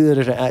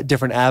completely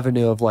different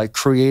avenue of like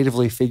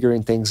creatively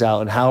figuring things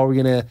out. And how are we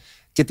going to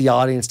get the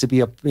audience to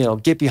be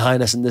get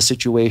behind us in this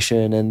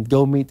situation and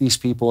go meet these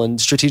people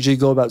and strategically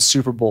go about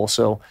Super Bowl.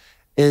 So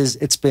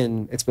it's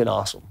been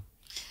awesome.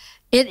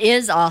 It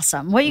is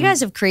awesome. What you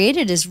guys have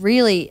created is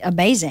really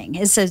amazing.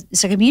 It's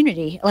a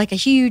community, like a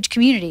huge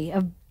community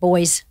of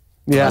boys.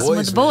 Yeah, Bussin'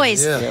 with the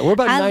boys. Yeah, we're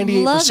about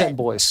 98%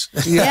 boys.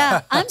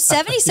 Yeah, I'm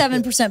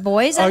 77%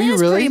 boys. I Are think you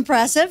that's really? pretty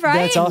impressive,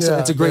 right? That's awesome.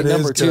 It's a great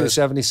number too,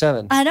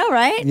 77. I know,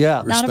 right?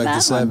 Yeah. Not a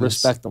bad one.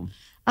 Respect them.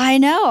 I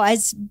know.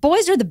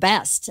 Boys are the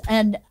best.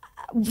 And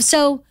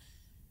so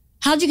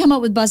how'd you come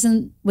up with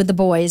Bussin' with the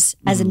Boys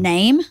as a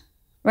name,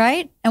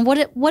 right? And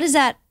what is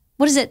that?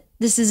 What is it?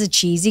 This is a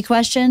cheesy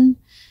question,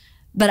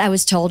 but I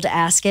was told to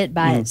ask it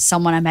by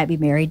someone I might be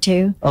married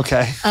to.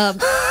 Okay.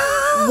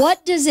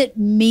 What does it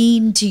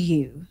mean to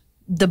you,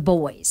 the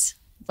boys?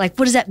 Like,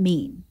 what does that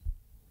mean?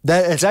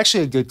 It's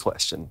actually a good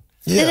question.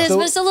 Yeah. It is,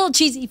 but it's a little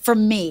cheesy for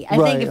me. I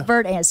think if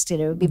Bert asked it,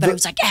 it would be better. It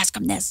was like, ask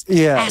him this.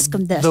 Yeah. Ask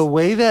him this. The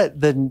way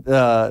that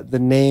the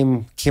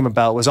name came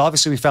about was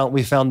obviously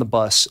we found the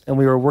bus, and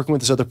we were working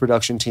with this other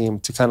production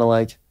team to kind of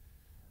like,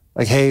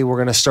 hey, we're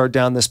going to start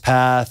down this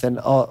path and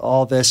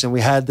all this. And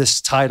we had this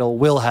title,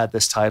 Will had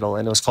this title,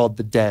 and it was called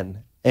The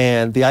Den.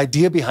 And the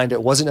idea behind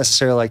it wasn't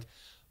necessarily like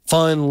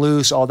fun,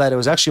 loose, all that. It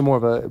was actually more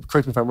of a,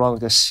 correct me if I'm wrong,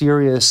 like a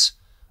serious,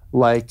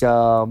 like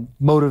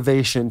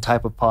motivation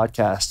type of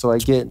podcast to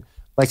like get,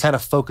 like kind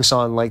of focus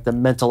on like the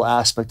mental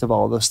aspect of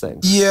all of those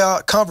things. Yeah,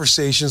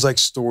 conversations like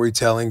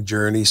storytelling,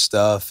 journey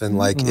stuff, and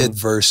like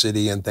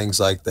adversity and things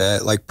like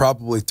that. Like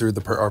probably through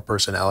our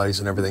personalities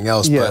and everything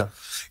else. Yeah. But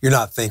you're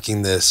not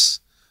thinking this,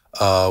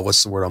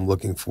 what's the word I'm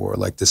looking for?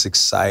 Like this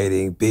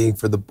exciting, being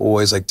for the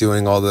boys, like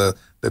doing all the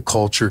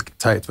culture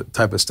type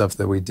of stuff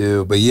that we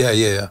do. But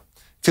yeah.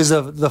 Because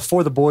the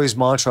For the Boys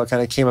mantra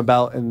kind of came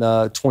about in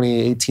the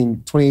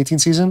 2018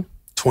 season.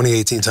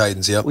 2018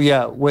 Titans, yep.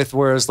 Yeah,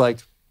 whereas like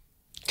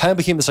kind of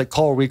became this like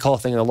call recall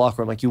thing in the locker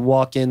room. Like you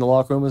walk in the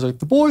locker room, it was like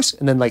the boys,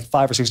 and then like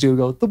 5 or 6 dudes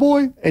go the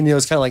boy, and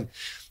it's kind of like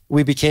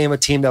we became a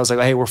team that was like,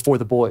 hey, we're for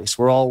the boys.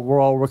 We're all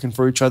working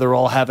for each other. We're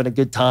all having a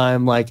good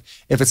time. Like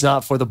if it's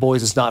not for the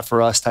boys, it's not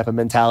for us type of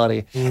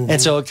mentality.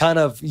 And so it kind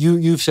of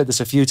you've said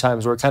this a few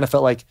times where it kind of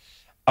felt like,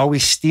 are we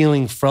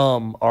stealing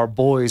from our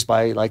boys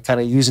by like kind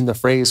of using the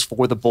phrase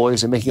for the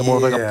boys and making it more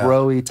of like a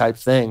bro-y type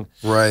thing?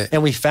 Right.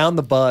 And we found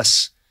the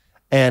bus,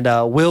 and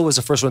Will was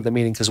the first one at the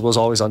meeting because Will's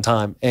always on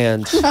time.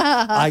 And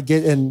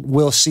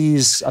Will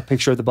sees a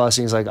picture of the bus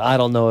and he's like, I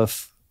don't know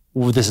if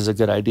this is a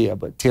good idea,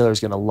 but Taylor's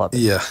going to love it.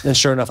 Yeah. And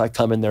sure enough, I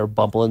come in there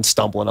bumbling,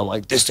 stumbling. I'm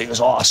like, this thing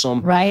is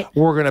awesome. Right.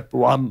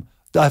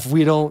 If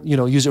we don't,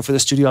 use it for the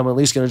studio, I'm at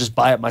least going to just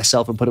buy it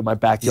myself and put it in my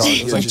backyard.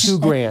 It was like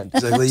 $2,000.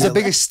 It's the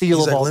biggest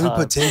steal of all time. Let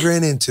me put 10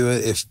 grand into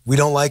it. If we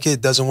don't like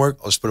it doesn't work,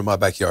 I'll just put it in my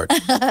backyard.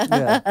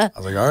 Yeah. I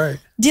was like, all right.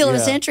 Deal of a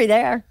century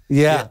there.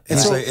 Yeah. And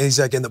he's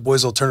like, and the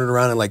boys will turn it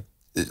around in like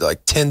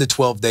 10 to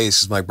 12 days.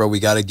 He's like, bro, we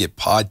got to get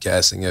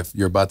podcasting if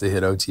you're about to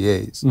hit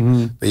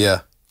OTAs. But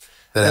yeah.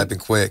 That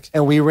happened quick.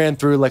 And we ran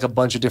through like a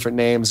bunch of different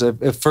names.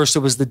 At first it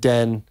was The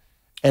Den,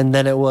 and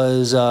then it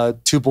was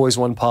Two Boys,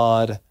 One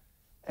Pod.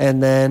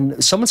 And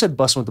then someone said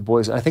Bustin' with the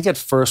Boys. I think at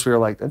first we were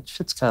like, that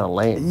shit's kind of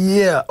lame.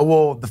 Yeah.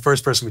 Well, the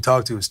first person we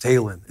talked to was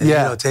Taylor. And,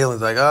 Yeah. you know,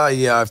 Taylor's like, oh,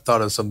 yeah, I've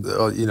thought of something,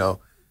 you know.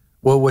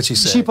 Well, what'd she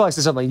say? She probably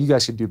said something like, you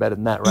guys could do better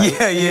than that, right?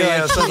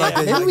 Yeah. Something like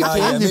that. Maybe we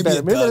can do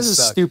better. Maybe that's a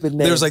stupid name.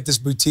 There was like this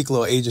boutique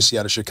little agency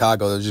out of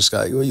Chicago that was just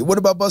like, what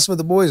about Bustin' with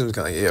the Boys? And it was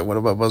kind of like, yeah, what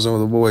about Bustin'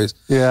 with the Boys?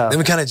 Yeah. Then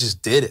we kind of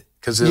just did it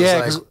because it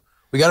was like,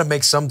 we got to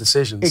make some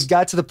decisions. It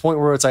got to the point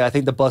where it's like, I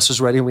think the bus was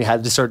ready and we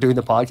had to start doing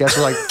the podcast.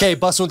 We're like, okay,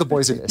 Bustin' with the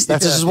Boys it is.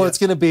 This is what it's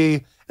going to be.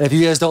 And if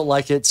you guys don't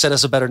like it, send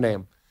us a better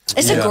name.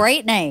 It's a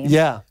great name.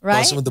 Yeah. Right?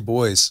 Bustin' with the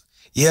Boys.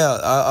 Yeah,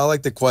 I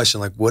like the question.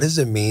 Like, what does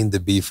it mean to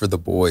be for the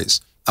boys?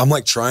 I'm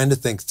like trying to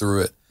think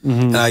through it.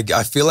 And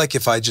I feel like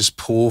if I just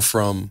pull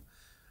from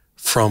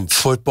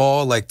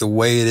football, like the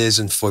way it is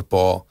in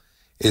football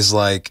is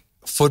like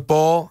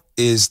football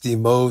is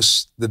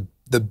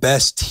the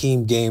best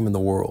team game in the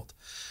world.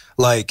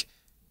 Like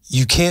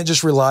you can't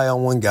just rely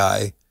on one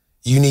guy.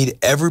 You need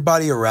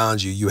everybody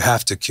around you. You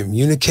have to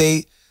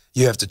communicate.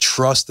 You have to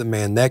trust the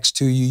man next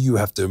to you. You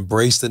have to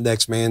embrace the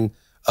next man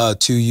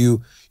to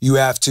you. You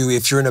have to,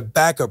 if you're in a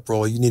backup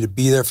role, you need to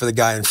be there for the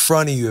guy in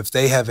front of you if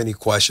they have any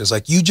questions.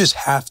 Like you just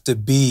have to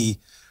be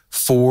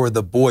for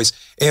the boys.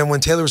 And when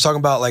Taylor was talking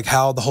about like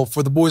how the whole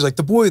for the boys, like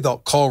the boy they'll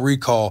call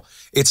recall,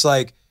 it's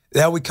like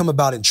that would come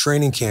about in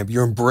training camp.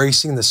 You're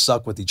embracing the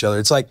suck with each other.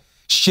 It's like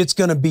shit's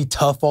gonna be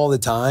tough all the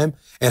time.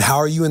 And how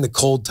are you in the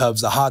cold tubs,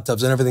 the hot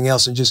tubs, and everything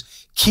else, and just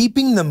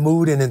keeping the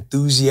mood and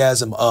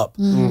enthusiasm up,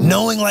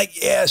 knowing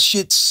like, yeah,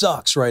 shit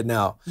sucks right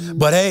now.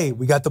 But hey,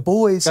 we got the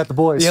boys. Got the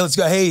boys. Yeah, let's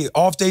go. Hey,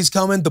 off day's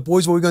coming. The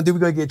boys, what we gonna do?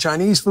 We gotta get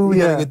Chinese food. We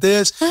gotta get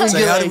this. It's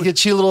like,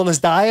 get you a little on this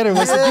diet or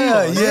what's the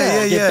deal?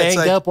 Yeah. Get banged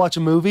like, up, watch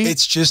a movie.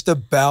 It's just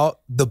about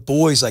the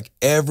boys. Like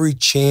every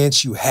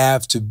chance you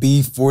have to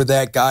be for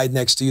that guy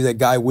next to you, that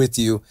guy with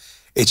you,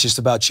 it's just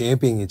about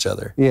championing each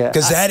other. Yeah.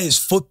 Because that is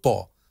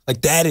football.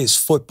 Like that is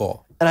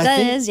football. And I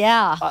think,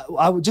 yeah.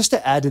 I would just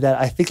to add to that,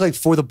 I think like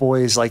for the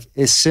boys, like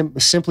is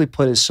simply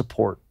put is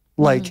support.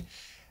 Like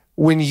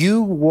when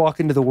you walk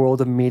into the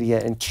world of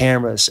media and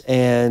cameras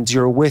and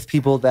you're with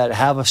people that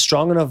have a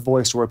strong enough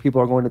voice where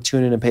people are going to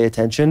tune in and pay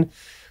attention,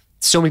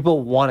 so many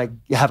people want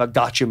to have a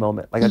gotcha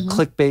moment, like a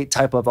clickbait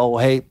type of, oh,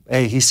 hey,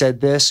 he said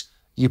this,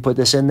 you put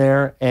this in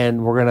there,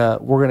 and we're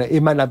gonna.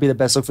 It might not be the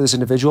best look for this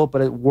individual,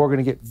 but we're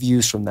gonna get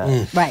views from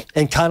that, right?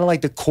 And kind of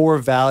like the core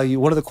value.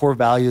 One of the core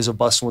values of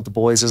Bustin' with the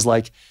Boys is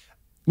like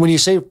when you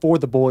say for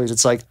the boys,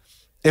 it's like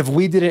if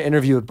we did an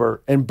interview with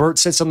Bert and Bert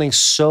said something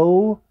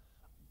so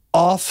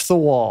off the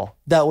wall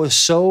that was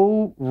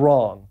so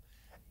wrong,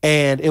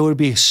 and it would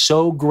be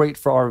so great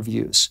for our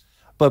views.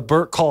 But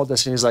Bert called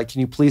us and he's like, "Can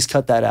you please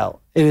cut that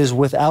out?" It is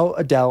without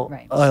a doubt,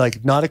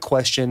 like not a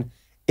question.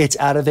 It's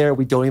out of there.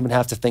 We don't even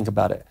have to think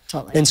about it.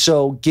 Totally. And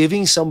so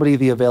giving somebody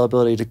the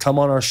availability to come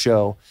on our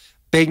show,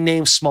 big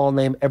name, small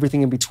name,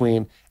 everything in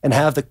between, and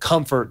have the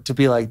comfort to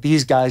be like,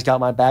 these guys got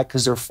my back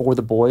because they're for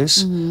the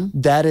boys.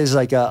 That is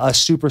like a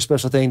super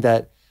special thing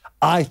that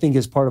I think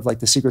is part of like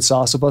the secret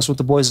sauce of us with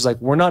the boys is like,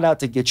 we're not out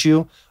to get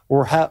you.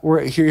 We're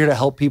here to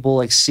help people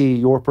like see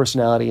your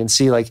personality and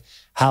see like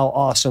how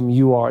awesome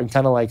you are and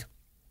kind of like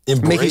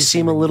make you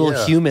seem a little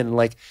human,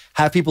 like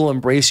have people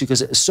embrace you.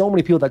 Because so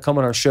many people that come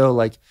on our show,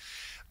 like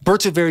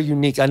Bert's a very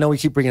unique, I know we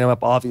keep bringing him up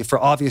for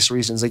obvious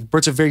reasons. Like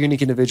Bert's a very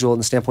unique individual in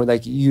the standpoint,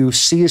 like you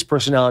see his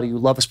personality, you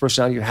love his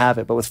personality, you have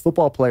it. But with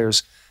football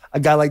players,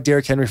 a guy like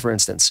Derrick Henry, for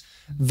instance,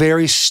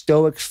 very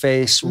stoic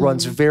face,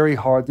 runs very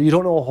hard. You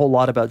don't know a whole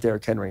lot about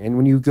Derrick Henry. And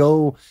when you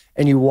go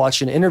and you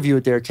watch an interview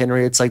with Derrick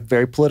Henry, it's like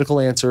very political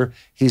answer.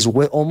 He's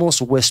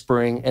almost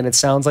whispering, and it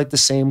sounds like the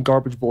same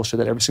garbage bullshit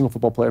that every single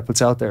football player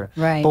puts out there.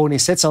 Right. But when he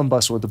sits on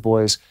Bustin' with the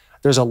Boys,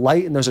 there's a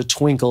light and there's a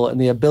twinkle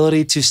and the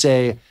ability to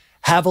say,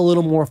 have a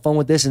little more fun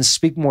with this and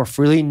speak more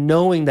freely,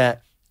 knowing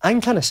that I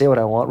can kind of say what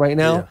I want right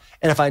now. Yeah.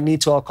 And if I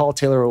need to, I'll call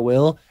Taylor or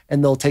Will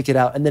and they'll take it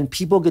out. And then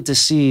people get to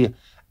see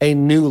a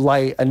new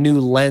light, a new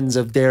lens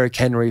of Derrick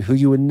Henry, who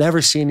you would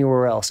never see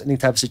anywhere else, any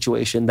type of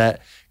situation that,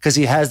 because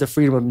he has the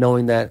freedom of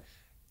knowing that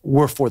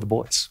we're for the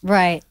boys.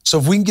 Right. So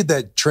if we can get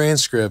that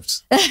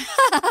transcript,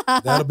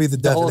 that'll be the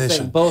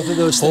definition. Both of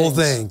those whole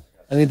things. thing.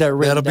 I need that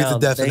written That'll down.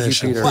 be the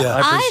definition. Thank you, Peter.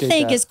 Yeah. I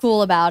think is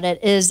cool about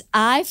it is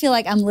I feel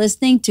like I'm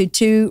listening to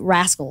two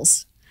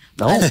rascals.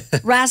 No.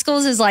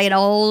 Rascals is like an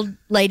old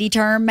lady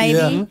term, maybe.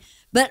 Yeah.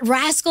 But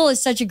rascal is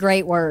such a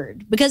great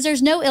word because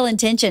there's no ill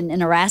intention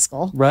in a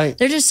rascal. Right.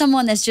 They're just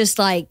someone that's just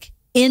like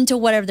into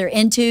whatever they're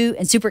into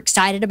and super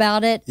excited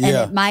about it. And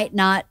it might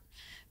not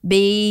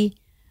be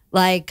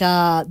like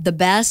the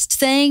best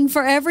thing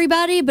for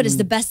everybody, but it's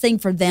the best thing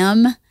for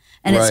them.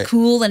 And it's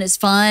cool and it's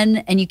fun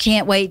and you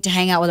can't wait to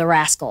hang out with a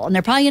rascal. And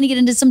they're probably going to get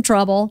into some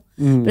trouble,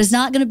 but it's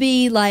not going to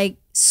be like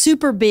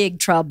super big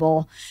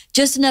trouble,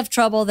 just enough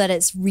trouble that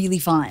it's really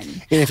fun.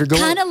 And if you're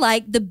going, kind of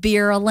like the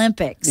beer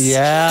Olympics.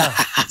 Yeah.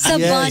 It's a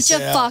bunch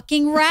of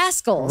fucking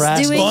rascals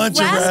doing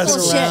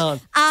rascal shit.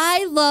 Around.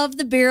 I love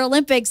the beer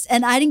Olympics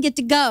and I didn't get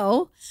to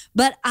go,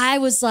 but I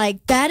was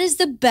like, that is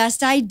the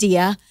best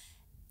idea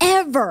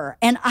ever.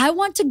 And I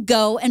want to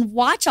go and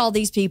watch all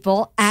these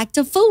people act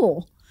a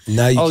fool.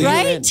 Now you can.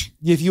 Right?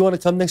 If you want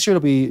to come next year,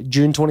 it'll be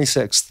June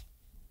 26th.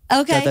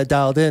 Okay. Got that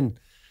dialed in.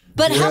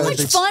 But how much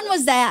fun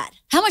was that?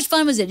 How much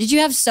fun was it? Did you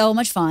have so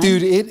much fun?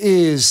 Dude,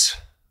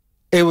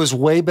 it was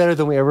way better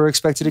than we ever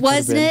expected it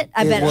Wasn't could have it?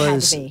 I bet it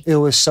had to be. It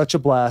was such a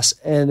blast,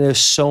 and there's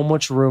so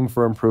much room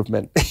for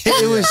improvement.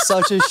 It was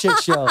such a shit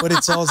show. But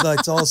it's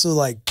also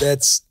like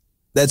that's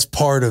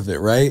part of it,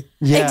 right?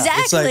 Yeah.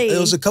 Exactly. It's like, it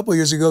was a couple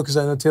years ago, because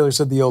I know Taylor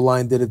said the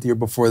O-line did it the year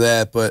before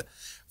that, but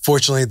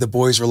fortunately the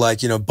boys were like,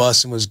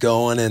 busting was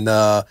going, and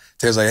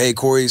Taylor's like, hey,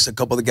 Corey's, a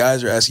couple of the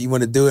guys are asking, you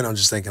want to do it? I'm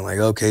just thinking like,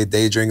 okay,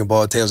 day drinking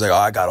ball. Taylor's like, oh,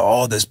 I got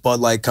all this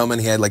Bud Light coming.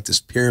 He had like this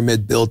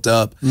pyramid built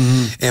up,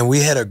 and we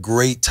had a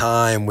great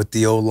time with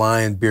the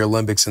O-line Beer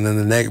Olympics, and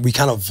then we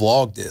kind of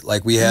vlogged it.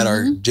 Like we had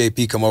our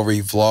JP come over, he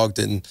vlogged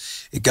it, and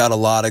it got a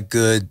lot of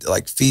good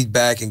like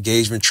feedback,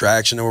 engagement,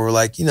 traction, and we were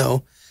like,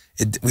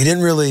 we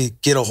didn't really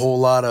get a whole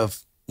lot of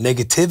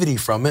negativity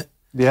from it.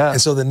 Yeah.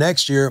 And so the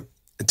next year,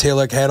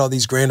 Taylor had all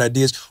these grand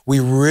ideas. We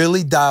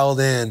really dialed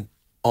in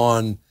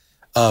on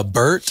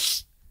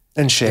Bert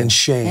And Shane.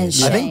 I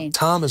think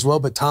Tom as well,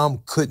 but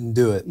Tom couldn't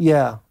do it.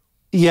 Yeah.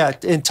 Yeah,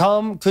 and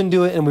Tom couldn't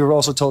do it, and we were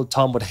also told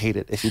Tom would hate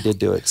it if he did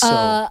do it.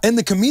 So and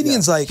the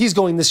comedian's like... He's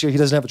going this year. He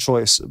doesn't have a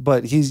choice,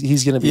 but he's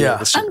going to be there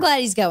this year. I'm glad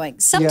he's going.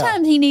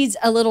 Sometimes he needs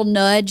a little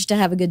nudge to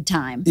have a good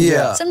time.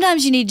 Yeah.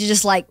 Sometimes you need to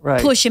just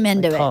push him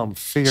into Come, it.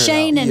 figure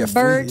Shane it out. and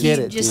Bert, Get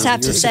you it, just dude. have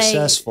to You're say...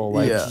 successful.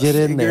 Get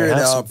in there. Figure it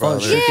Have some out, fun.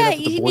 brother. Shake it Yeah, up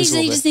with the boys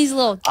he just needs a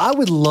little... I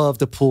would love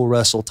to pool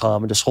wrestle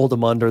Tom and just hold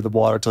him under the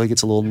water till he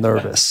gets a little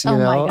nervous. You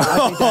know? my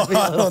God.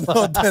 I don't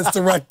know if that's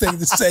the right thing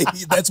to say.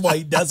 That's why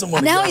he doesn't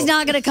want to Now go. he's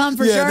not going to come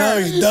for Yeah, sure. now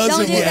he doesn't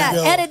Don't do wanna that.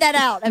 go. Edit that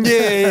out.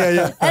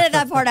 Yeah. Edit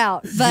that part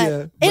out. But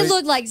Yeah. it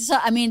looked like, Dude,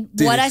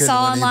 what it I couldn't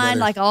saw went any online, better.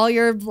 like all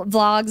your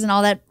vlogs and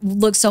all that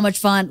looked so much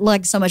fun.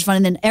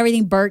 And then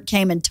everything Bert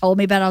came and told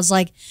me about, I was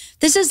like,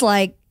 this is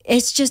like,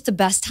 it's just the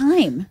best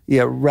time.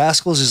 Yeah,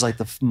 Rascals is like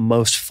the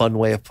most fun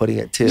way of putting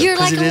it too. You're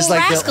 'Cause like it a is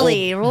little like the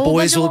rascally, old a little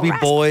boys bunch of will be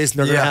rascals. boys and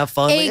they're Yeah. gonna have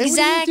fun. Like, hey, what do you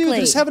do? Exactly. They're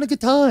just having a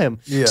good time.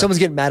 Yeah. Someone's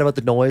getting mad about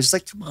the noise. It's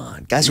like, come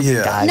on, guys are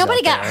Yeah. guys. Nobody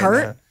out got there,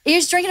 hurt. man. You're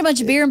just drinking a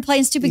bunch of beer and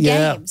playing stupid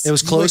games. It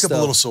was You close wake up a though.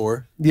 little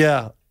sore.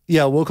 Yeah,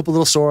 woke up a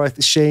little sore.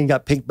 Shane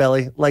got pink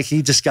belly. Like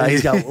he's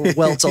got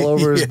welts all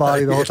over his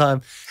body the whole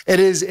time. It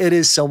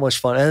is so much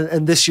fun.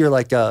 And this year,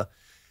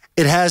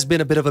 it has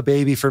been a bit of a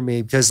baby for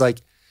me because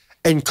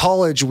in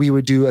college, we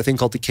would do a thing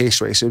called the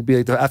case race. It would be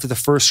like after the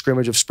first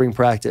scrimmage of spring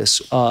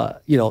practice,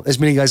 as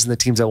many guys in the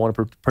teams that want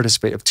to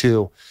participate of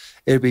two,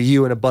 it'd be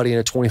you and a buddy in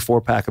a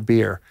 24-pack of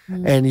beer.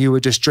 And you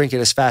would just drink it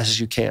as fast as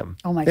you can.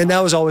 Oh my God. And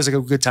that was always like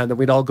a good time that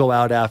we'd all go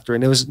out after.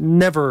 And it was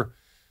never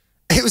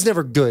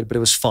good, but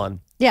it was fun.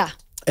 Yeah.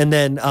 And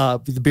then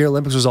the Beer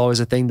Olympics was always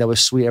a thing that was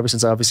sweet ever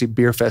since obviously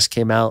Beer Fest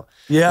came out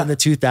in the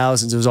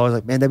 2000s. It was always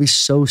like, man, that'd be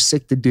so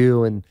sick to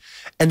do. And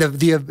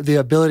the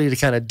ability to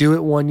kind of do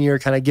it one year,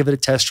 kind of give it a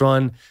test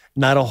run,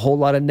 not a whole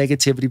lot of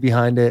negativity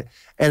behind it.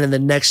 And then the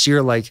next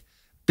year,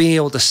 being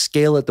able to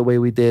scale it the way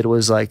we did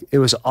was it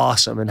was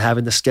awesome. And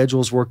having the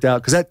schedules worked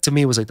out, because that to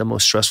me was the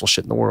most stressful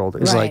shit in the world.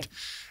 It was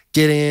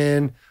get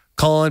in,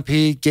 calling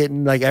Pete,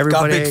 getting everybody.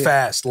 Got big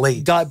fast,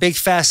 late. Got big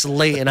fast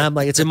late, and I'm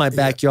it's in my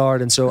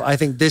backyard. And so I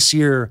think this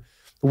year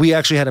we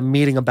actually had a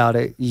meeting about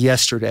it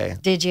yesterday.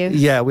 Did you?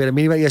 Yeah, we had a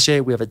meeting about it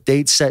yesterday. We have a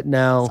date set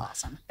now.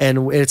 That's awesome.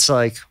 And it's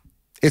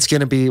it's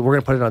gonna be, we're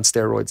gonna put it on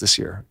steroids this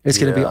year. It's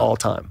gonna be all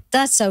time.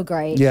 That's so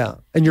great. Yeah.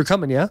 And you're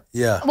coming, yeah?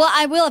 Yeah. Well,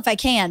 I will if I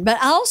can, but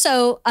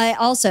I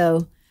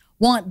also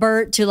want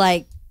Bert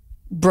to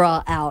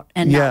bra out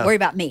and not worry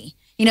about me.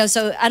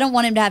 So I don't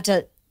want him to have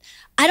to.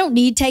 I don't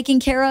need taken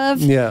care of.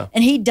 Yeah.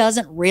 And he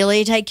doesn't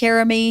really take care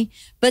of me.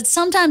 But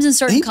sometimes in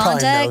certain He probably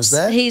knows contexts,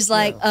 that. he's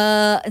like,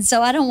 and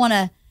so I don't want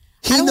to.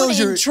 I don't want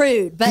to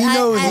intrude. But he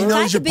knows if I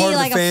you're could be part of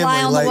like the a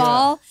fly on family, the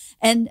wall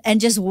and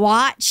just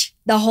watch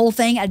the whole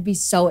thing, I'd be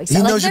so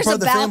excited. knows There's you're a part of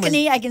the family.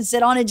 balcony I can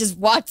sit on and just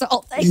watch the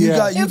whole thing. You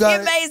It'd be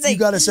amazing. You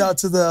got us out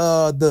to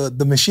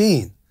the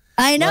machine.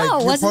 I know.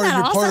 You're Wasn't that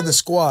You're awesome? part of the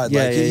squad.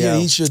 Yeah.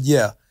 He should.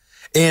 Yeah.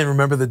 And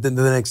remember that the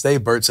next day,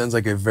 Bert sends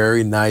a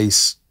very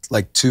nice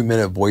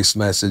 2-minute voice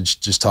message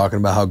just talking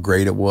about how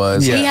great it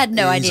was. He had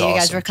no He's idea you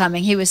guys awesome. were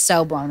coming. He was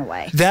so blown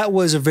away. That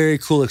was a very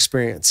cool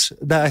experience.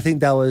 I think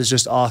that was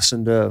just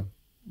awesome to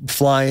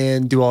fly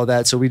in, do all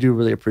that. So we do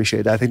really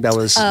appreciate that. I think that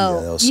was. You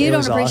don't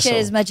was appreciate it awesome.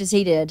 as much as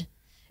he did.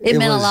 It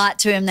meant a lot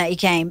to him that you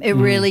came. It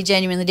really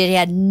genuinely did. He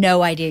had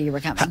no idea you were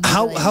coming.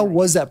 How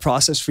was that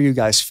process for you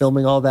guys,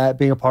 filming all that,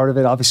 being a part of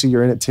it? Obviously,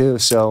 you're in it too.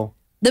 So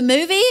the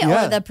movie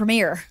Yeah. or the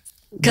premiere?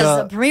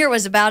 Because the premiere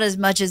was about as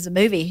much as the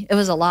movie. It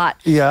was a lot.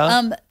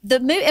 Yeah.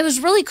 It was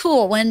really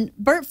cool when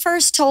Bert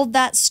first told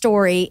that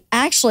story.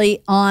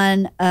 Actually,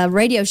 on a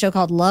radio show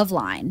called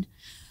Loveline,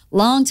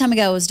 long time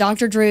ago. It was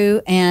Dr.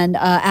 Drew and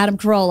Adam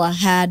Carolla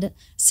had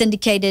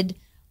syndicated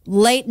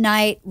late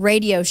night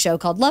radio show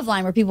called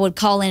Loveline where people would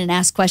call in and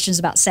ask questions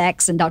about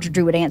sex and Dr.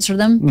 Drew would answer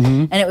them.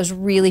 And it was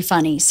really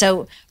funny.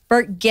 So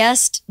Bert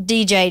guest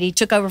DJ'd, he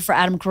took over for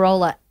Adam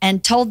Carolla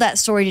and told that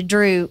story to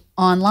Drew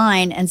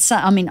online and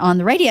on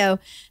the radio.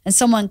 And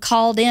someone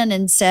called in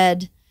and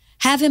said,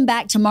 have him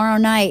back tomorrow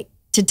night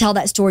to tell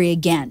that story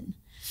again.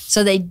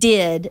 So they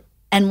did.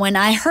 And when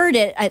I heard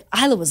it,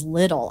 Isla was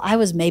little. Isla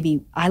was maybe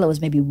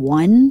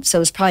 1. So it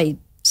was probably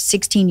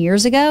 16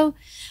 years ago.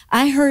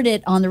 I heard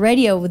it on the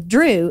radio with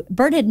Drew.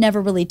 Bert had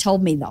never really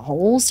told me the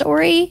whole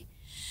story.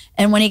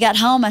 And when he got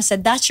home, I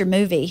said, that's your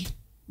movie.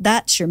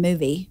 That's your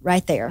movie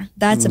right there.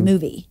 That's a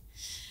movie.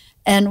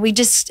 And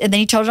and then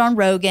he told it on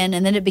Rogan,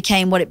 and then it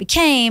became what it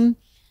became.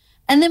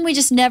 And then he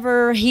just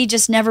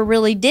never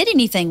really did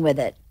anything with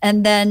it.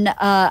 And then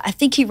I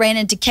think he ran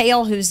into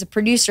Cale, who's the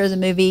producer of the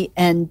movie,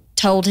 and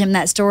told him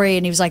that story.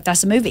 And he was like,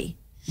 that's a movie.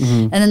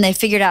 And then they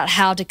figured out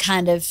how to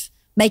kind of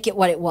make it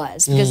what it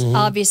was. Because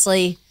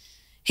obviously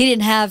he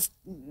didn't have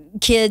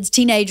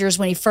teenagers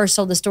when he first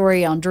told the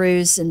story on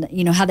Drew's, and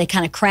how they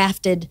kind of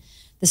crafted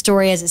the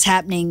story as it's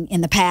happening in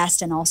the past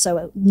and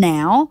also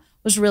now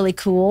was really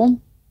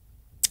cool.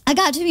 I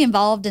got to be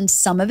involved in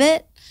some of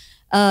it.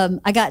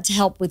 I got to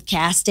help with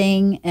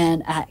casting,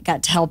 and I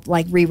got to help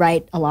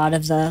rewrite a lot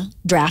of the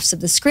drafts of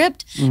the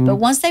script. But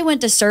once they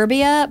went to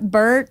Serbia,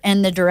 Bert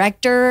and the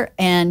director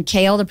and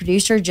Cale, the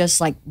producer,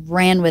 just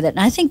ran with it. And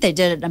I think they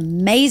did an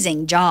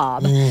amazing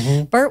job.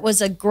 Bert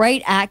was a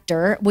great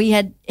actor.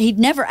 He'd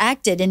never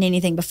acted in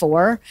anything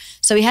before.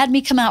 So he had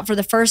me come out for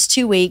the first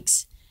 2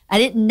 weeks. I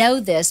didn't know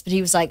this, but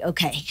he was like,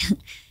 okay,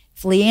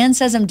 if LeeAnn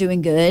says I'm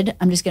doing good,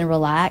 I'm just going to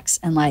relax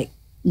and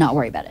not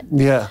worry about it.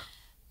 Yeah.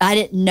 I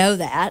didn't know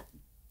that.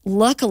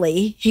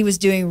 Luckily, he was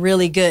doing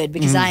really good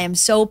because I am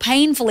so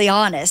painfully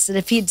honest that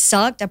if he'd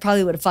sucked, I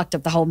probably would have fucked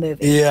up the whole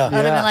movie. Yeah. I'd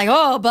have been like,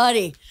 oh,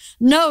 buddy,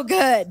 no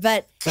good.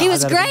 But he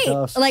was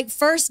great.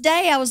 First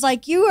day, I was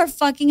like, you are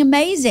fucking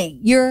amazing.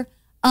 You're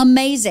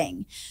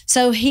amazing.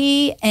 So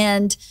he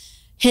and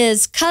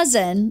his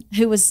cousin,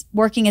 who was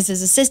working as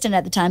his assistant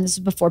at the time, this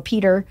was before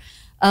Peter,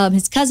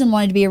 his cousin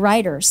wanted to be a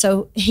writer.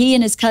 So he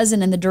and his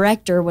cousin and the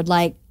director would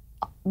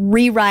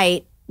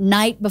rewrite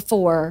night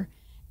before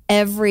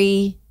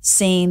every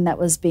scene that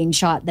was being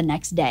shot the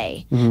next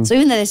day. So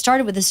even though they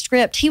started with a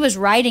script, he was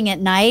writing at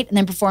night and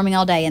then performing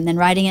all day, and then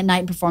writing at night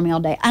and performing all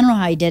day. I don't know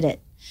how he did it.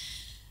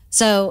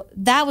 So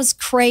that was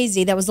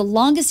crazy. That was the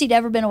longest he'd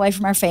ever been away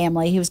from our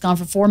family. He was gone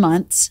for 4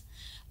 months.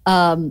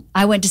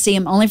 I went to see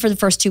him only for the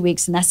first 2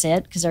 weeks, and that's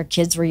it, because our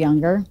kids were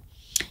younger.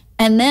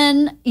 And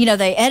then,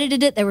 they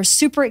edited it. They were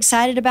super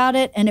excited about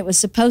it, and it was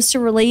supposed to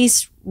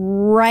release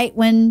right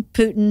when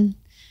Putin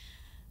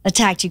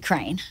attacked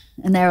Ukraine.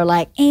 And they were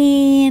like,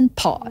 and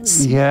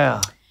pause. Yeah.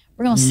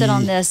 We're going to sit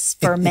on this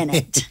for a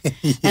minute.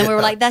 And we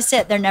were like, that's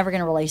it. They're never going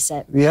to release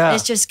it. Yeah.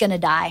 It's just going to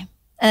die.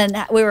 And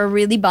we were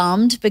really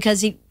bummed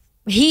because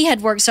he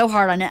had worked so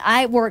hard on it.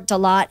 I worked a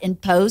lot in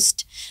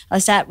post. I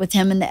sat with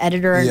him and the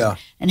editor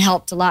and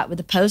helped a lot with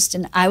the post.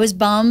 And I was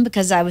bummed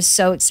because I was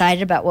so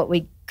excited about what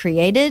we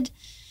created.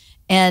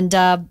 And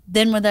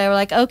then when they were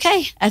like,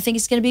 okay, I think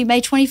it's going to be May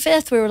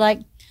 25th, we were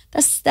like,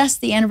 that's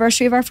the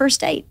anniversary of our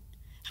first date.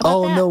 How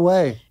about that? No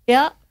way.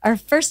 Yeah. Our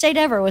first date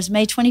ever was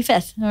May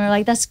 25th. And we were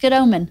like, that's a good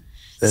omen.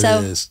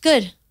 That is.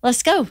 Good.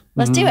 Let's go.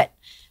 Let's do it.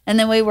 And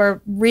then we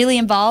were really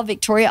involved.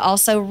 Victoria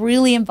also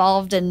really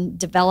involved in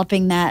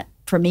developing that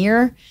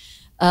premiere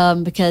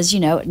because,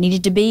 it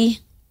needed to be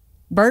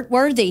Bert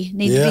worthy.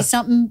 Needed to be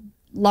something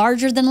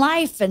larger than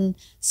life. And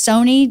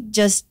Sony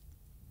just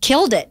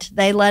killed it.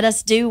 They let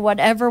us do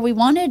whatever we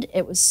wanted.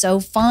 It was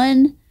so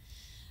fun.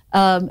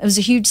 It was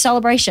a huge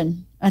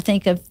celebration, I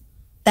think, of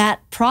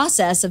that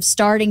process of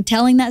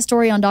telling that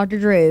story on Dr.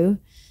 Drew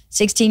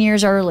 16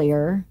 years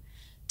earlier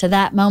to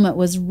that moment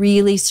was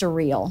really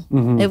surreal.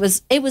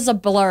 It was a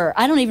blur.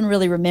 I don't even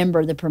really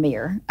remember the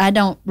premiere. I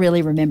don't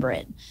really remember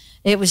it.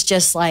 It was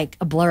just like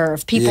a blur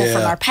of people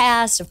from our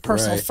past, of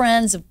personal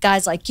friends, of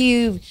guys like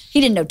you. He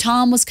didn't know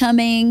Tom was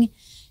coming.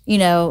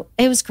 It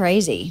was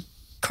crazy.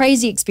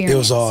 Crazy experience. It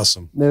was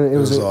awesome. It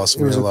was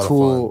awesome. It was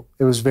cool.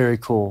 It was very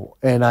cool.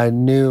 And I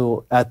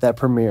knew at that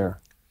premiere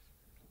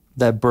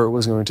that Bert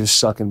was going to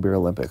suck in Beer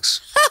Olympics.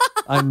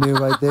 I knew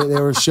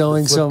they were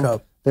showing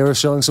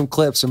some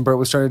clips, and Bert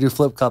was trying to do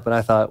flip cup, and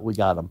I thought, we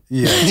got him.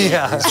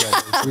 Yeah.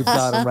 We've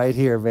got him right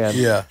here, man.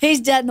 Yeah.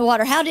 He's dead in the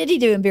water. How did he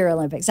do in Beer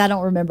Olympics? I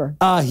don't remember.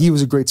 He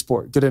was a great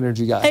sport. Good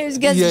energy guy. He was a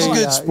good sport.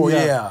 Good sport,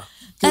 yeah.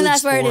 And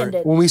that's where it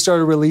ended. When we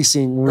started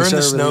releasing, Earned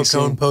the snow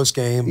cone post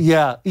game.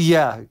 Yeah.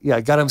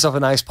 Got himself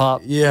an ice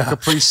pop,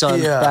 Capri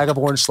Sun, bag of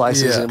orange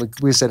slices, and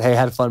we said, "Hey,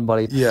 had fun,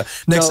 buddy." Yeah.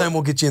 Next time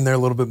we'll get you in there a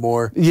little bit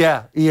more.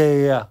 Yeah.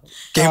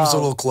 Game was a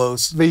little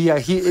close. But yeah,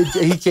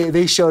 he came,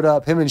 they showed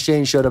up. Him and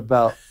Shane showed up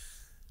about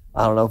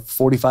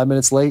 45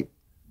 minutes late.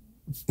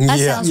 That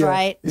sounds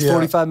right.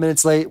 45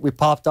 minutes late. We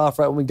popped off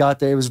right when we got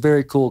there. It was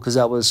very cool because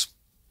that was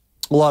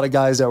a lot of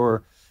guys that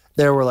were.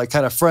 There were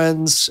kind of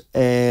friends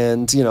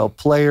and,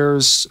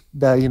 players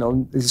that,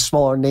 these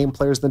smaller name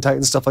players in the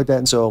Titans, stuff like that.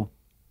 And so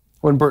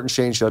When Bert and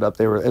Shane showed up,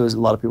 a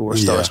lot of people were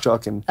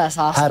starstruck and That's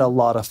awesome. had a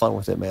lot of fun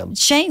with it, man.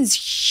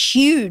 Shane's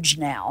huge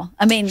now.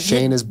 I mean,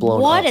 Shane is blown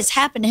up. What has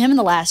happened to him in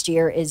the last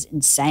year is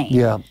insane.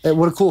 Yeah, and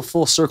what a cool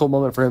full circle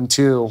moment for him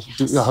too,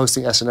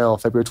 hosting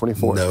SNL February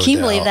 24th. Can you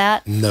believe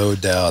that? No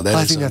doubt.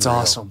 I think that's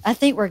awesome. I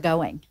think we're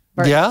going.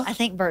 Bert, Yeah? I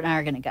think Bert and I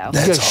are going to go.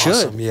 You guys should.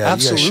 awesome. Yeah,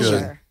 absolutely. you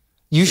guys should.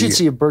 You should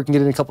see if Bert can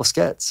get in a couple of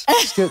sketches.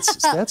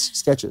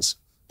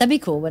 That'd be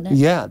cool, wouldn't it?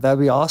 Yeah, that'd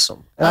be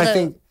awesome. And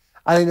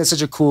I think that's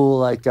such a cool,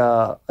 like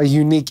a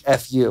unique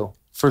FU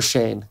for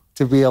Shane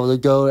to be able to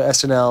go to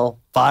SNL,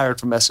 fired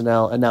from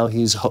SNL, and now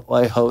he's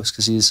a host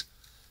because he's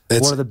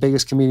one of the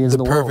biggest comedians in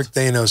the world. The perfect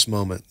Thanos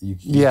moment. You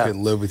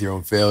couldn't live with your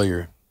own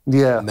failure.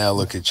 Yeah. Now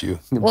look at you.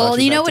 Well,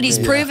 you know what he's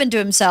proven to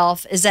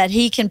himself is that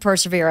he can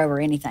persevere over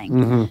anything.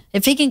 Mm-hmm.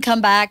 If he can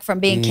come back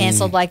from being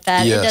canceled like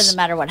that, it doesn't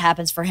matter what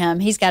happens for him.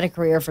 He's got a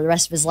career for the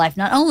rest of his life,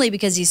 not only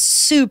because he's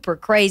super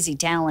crazy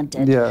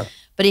talented,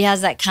 but he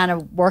has that kind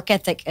of work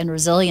ethic and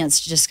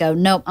resilience to just go,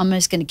 nope, I'm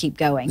just going to keep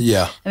going.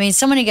 Yeah. I mean,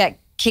 someone who got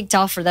kicked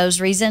off for those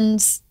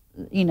reasons,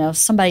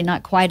 somebody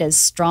not quite as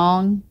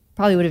strong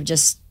probably would have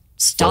just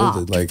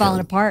stopped, fallen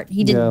apart.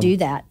 He didn't do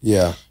that.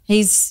 Yeah.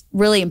 He's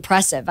really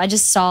impressive. I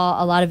just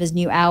saw a lot of his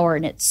new hour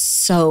and it's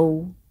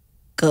so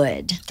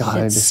good.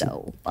 It's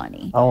so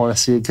funny. I want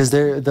to see it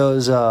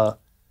because I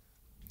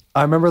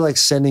remember like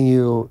sending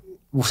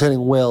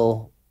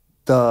Will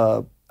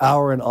the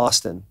hour in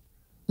Austin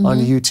on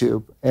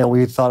YouTube, and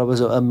we thought it was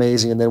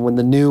amazing. And then when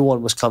the new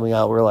one was coming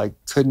out, we were like,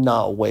 could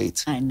not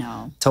wait. I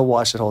know. To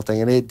watch that whole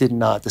thing, and it did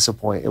not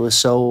disappoint. It was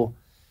so.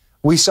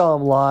 We saw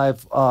him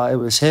live. It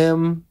was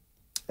him,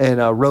 and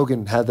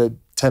Rogan had the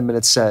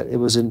 10-minute set. It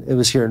was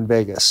here in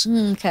Vegas.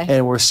 Okay.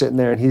 And we're sitting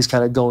there, and he's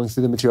kind of going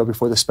through the material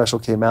before the special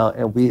came out,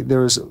 and there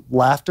was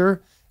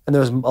laughter, and there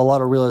was a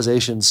lot of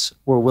realizations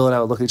where Will and I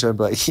would look at each other and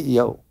be like,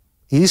 "Yo,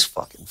 he's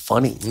fucking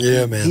funny.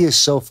 Yeah, man. He is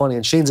so funny."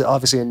 And Shane's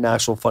obviously a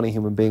natural funny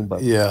human being,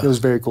 but it was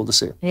very cool to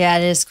see. Yeah,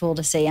 it is cool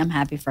to see. I'm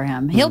happy for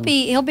him. He'll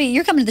be.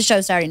 You're coming to the show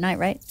Saturday night,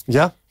 right?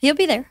 Yeah. He'll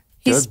be there.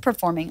 He's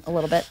performing a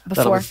little bit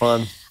before. That'll be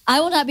fun. I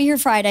will not be here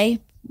Friday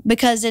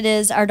because it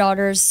is our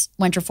daughter's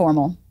winter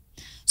formal.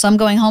 So I'm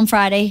going home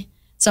Friday.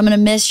 So I'm going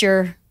to miss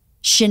your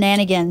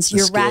shenanigans,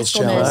 your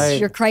rascalness,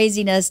 your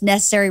craziness,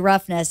 necessary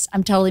roughness.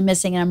 I'm totally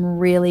missing, and I'm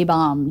really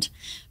bummed.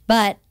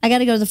 But I got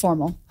to go to the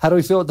formal. How do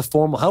we feel at the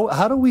formal?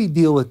 How do we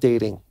deal with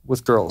dating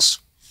with girls?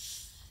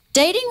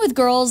 Dating with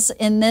girls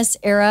in this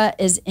era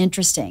is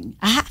interesting.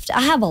 I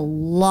have a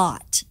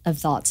lot of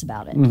thoughts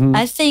about it. Mm-hmm.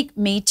 I think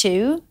Me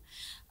Too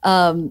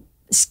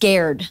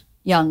scared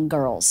young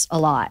girls a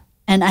lot.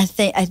 And I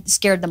think I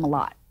scared them a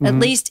lot, at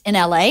least in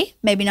LA,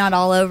 maybe not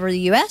all over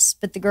the US,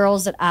 but the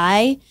girls that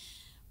I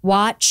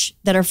watch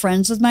that are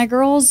friends with my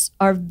girls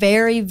are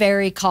very,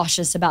 very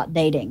cautious about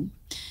dating.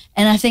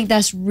 And I think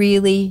that's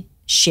really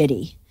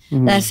shitty.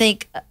 And I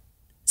think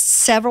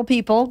several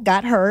people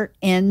got hurt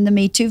in the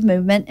Me Too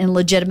movement in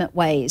legitimate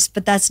ways,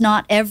 but that's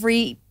not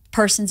every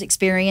person's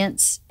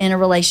experience in a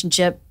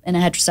relationship, in a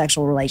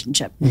heterosexual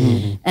relationship.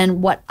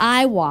 And what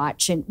I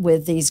watch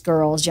with these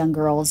girls, young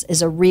girls,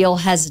 is a real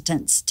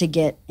hesitance to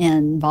get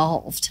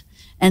involved.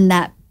 And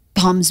that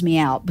bums me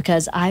out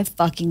because I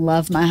fucking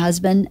love my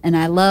husband and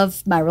I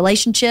love my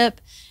relationship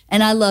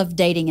and I love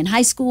dating in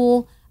high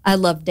school. I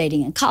loved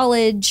dating in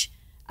college.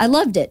 I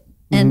loved it.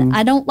 And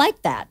I don't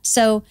like that.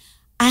 So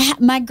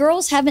my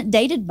girls haven't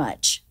dated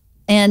much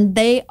and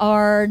they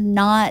are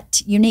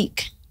not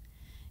unique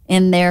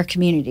in their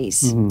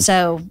communities.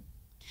 So,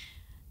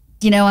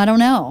 I don't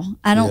know.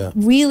 I don't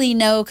really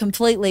know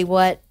completely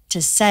what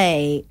to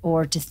say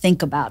or to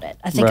think about it.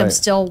 I think I'm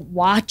still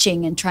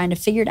watching and trying to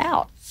figure it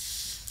out.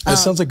 That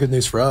sounds like good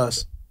news for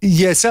us.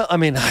 Yeah, so, I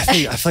mean, I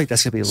feel like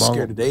that's going to be long.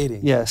 Scared of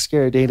dating. Yeah,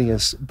 scared of dating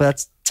but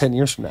that's 10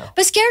 years from now.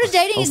 But scared of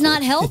dating is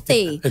not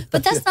healthy.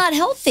 But that's not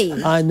healthy.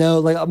 I know,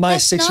 like my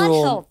That's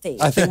 6-year-old, not healthy.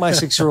 I think my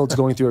 6-year-old's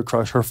going through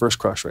her first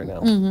crush right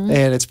now.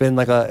 And it's been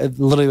like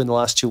literally in the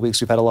last 2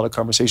 weeks, we've had a lot of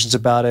conversations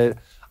about it.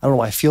 I don't know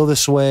why I feel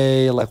this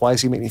way. Like, why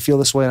does he make me feel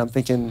this way? And I'm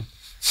thinking,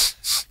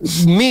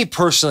 me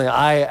personally,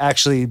 I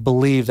actually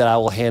believe that I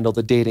will handle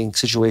the dating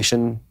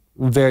situation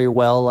very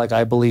well. Like,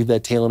 I believe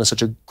that Taylor is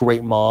such a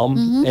great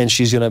mom and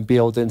she's going to be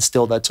able to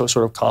instill that sort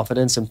of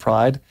confidence and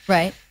pride.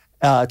 Right.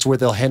 To where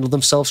they'll handle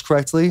themselves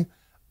correctly.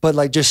 But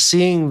like just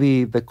seeing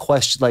the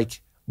question,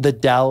 like the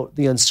doubt,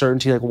 the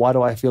uncertainty, like why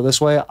do I feel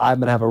this way? I'm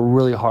going to have a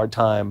really hard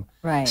time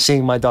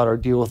seeing my daughter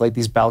deal with like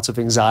these bouts of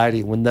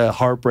anxiety when the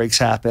heartbreaks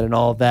happen and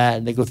all of that.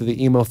 And they go through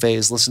the emo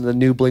phase, listen to the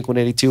new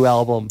Blink-182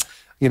 album,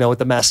 with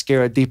the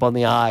mascara deep on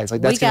the eyes.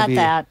 Like that's going to be. We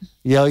got that.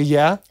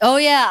 Yeah? Oh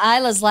yeah.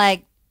 Isla's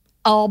like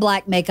all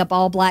black makeup,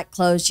 all black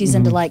clothes. She's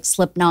into like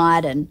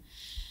Slipknot and.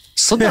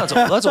 Slipknot's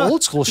that's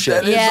old school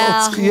shit.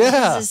 Yeah. Old school.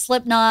 Yeah. This is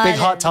Slipknot. Big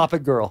Hot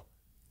Topic girl.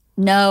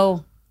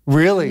 No.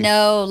 Really?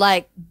 No,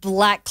 like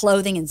black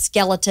clothing and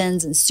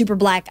skeletons and super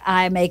black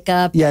eye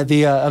makeup. Yeah,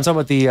 I'm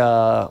talking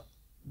about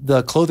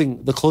the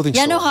clothing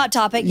Yeah, store. no Hot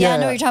Topic. Yeah, I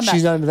know what you're talking about.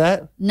 She's not into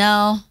that?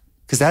 No.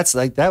 Because that's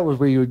like, that was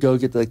where you would go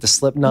get the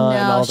Slipknot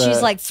and all that. No,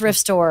 she's like thrift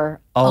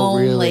store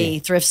only. Really?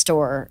 Thrift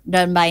store.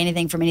 Doesn't buy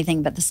anything from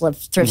anything but the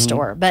thrift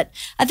store. But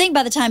I think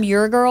by the time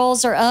your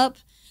girls are up,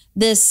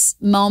 this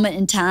moment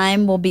in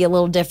time will be a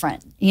little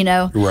different, you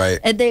know? Right.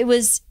 It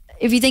was,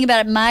 if you think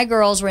about it, my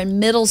girls were in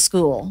middle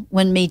school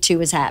when Me Too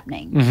was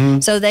happening.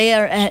 So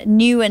they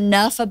knew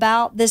enough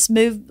about this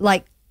move,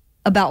 like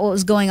about what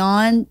was going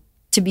on,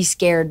 to be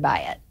scared by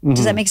it.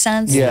 Does that make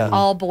sense? Yeah.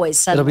 All boys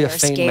suddenly It'll be a are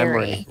faint scary.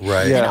 memory.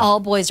 Right. And all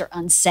boys are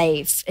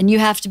unsafe. And you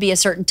have to be a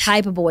certain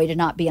type of boy to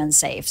not be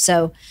unsafe.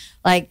 So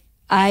like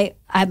my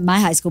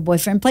high school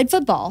boyfriend played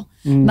football.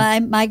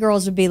 My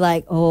girls would be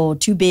like, oh,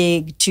 too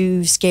big,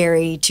 too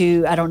scary,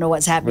 I don't know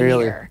what's happening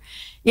here.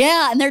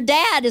 Yeah, and their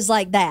dad is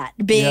like that.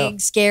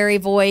 Big, scary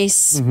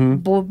voice,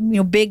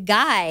 big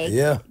guy.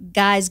 Yeah.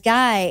 Guy's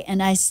guy.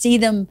 And I see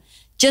them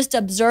just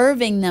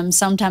observing them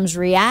sometimes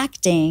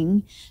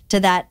reacting to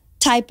that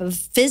type of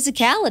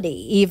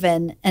physicality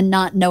even, and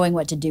not knowing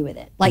what to do with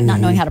it, like not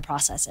knowing how to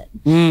process it.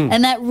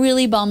 And that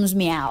really bums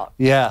me out.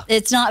 Yeah.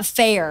 It's not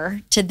fair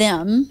to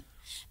them,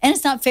 and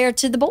it's not fair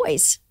to the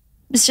boys.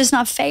 It's just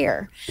not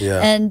fair. Yeah.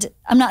 And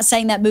I'm not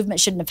saying that movement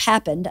shouldn't have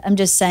happened. I'm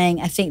just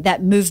saying I think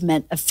that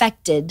movement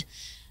affected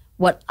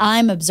what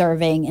I'm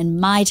observing in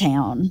my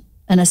town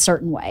in a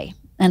certain way,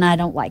 and I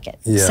don't like it.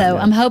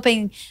 I'm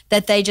hoping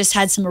that they just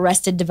had some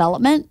arrested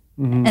development.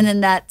 And then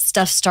that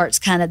stuff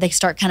they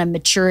start kind of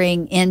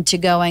maturing into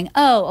going,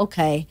 oh,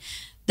 okay,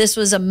 this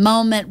was a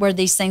moment where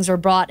these things were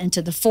brought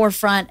into the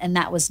forefront and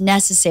that was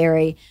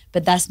necessary,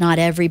 but that's not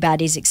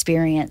everybody's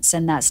experience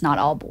and that's not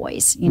all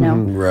boys, you know?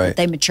 Right.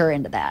 They mature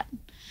into that.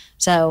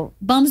 So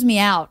bums me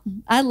out.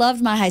 I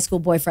loved my high school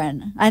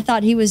boyfriend. I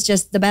thought he was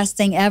just the best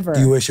thing ever. Do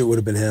you wish it would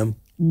have been him?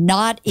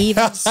 Not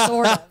even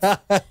sort of.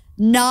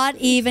 Not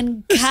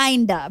even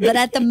kinda. But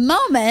at the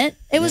moment,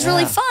 it was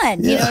really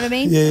fun. You know what I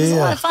mean? It was a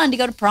lot of fun to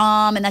go to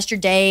prom and that's your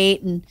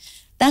date. And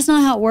that's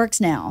not how it works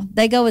now.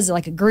 They go as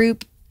like a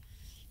group.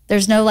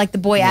 There's no like the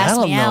boy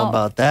asked me out. I don't know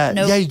about that.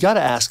 No, yeah, you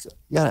gotta ask him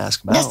out.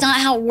 That's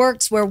not how it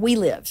works where we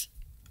live.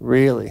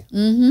 Really?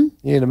 You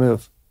need to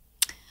move.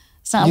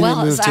 It's not,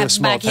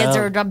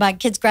 my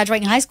kids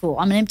graduating high school.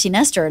 I'm an empty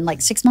nester in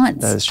like 6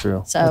 months. That is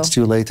true. So it's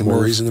too late to move.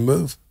 More reason to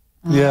move.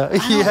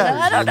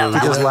 I don't know.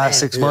 Get those last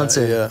 6 months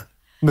in. Yeah.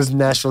 Moved to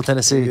Nashville,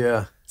 Tennessee.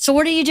 Yeah. So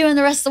what are you doing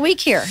the rest of the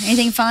week here?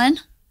 Anything fun?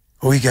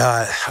 We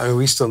got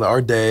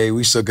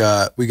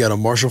a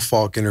Marshall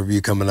Falk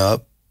interview coming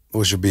up,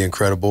 which will be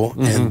incredible.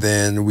 And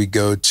then we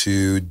go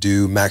to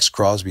do Max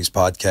Crosby's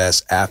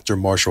podcast after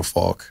Marshall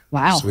Falk.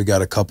 Wow. So we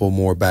got a couple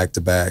more back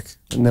to back.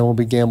 And then we'll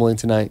be gambling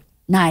tonight.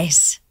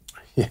 Nice.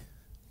 Yeah.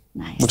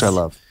 Nice. Which I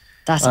love.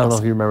 That's I don't know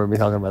if you remember me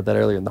talking about that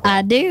earlier in the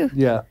I do.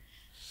 Yeah.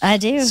 I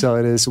do. So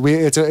it is.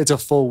 It's a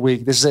full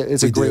week. It's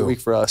a great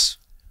week for us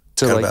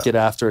to Got get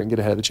after it and get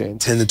ahead of the chain.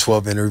 10 to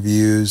 12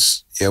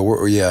 interviews.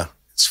 Yeah,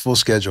 it's full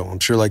schedule. I'm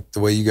sure like the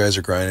way you guys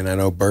are grinding. I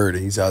know Bert,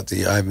 I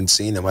haven't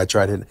seen him. I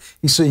tried hitting.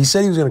 He said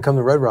he was going to come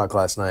to Red Rock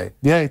last night.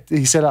 Yeah,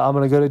 he said I'm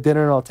going to go to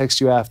dinner and I'll text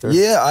you after.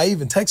 Yeah, I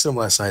even texted him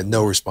last night.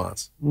 No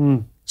response.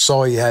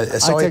 Saw he had. I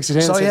texted him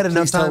and said, enough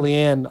please tell time.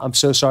 LeeAnn, I'm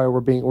so sorry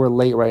we're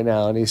late right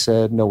now. And he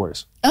said, no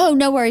worries. Oh,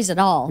 no worries at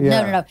all.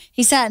 Yeah. No.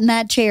 He sat in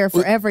that chair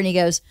forever and he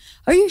goes,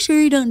 are you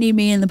sure you don't need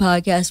me in the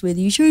podcast with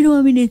you? Are you sure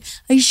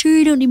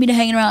you don't need me to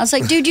hang around? I was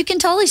like, dude, you can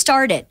totally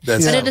start it.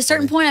 That's but so at a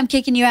certain funny. point, I'm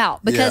kicking you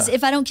out because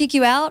if I don't kick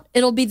you out,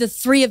 it'll be the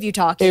three of you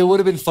talking. It would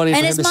have been funny for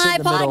and him it's to sit my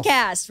in the middle.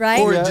 podcast,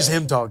 right? Or just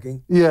him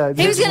talking. Yeah.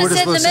 He was going to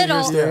sit in the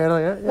middle.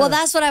 Yeah. Well,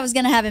 that's what I was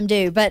going to have him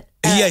do. But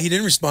He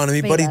didn't respond to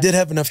me, but he yeah. did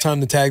have enough time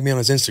to tag me on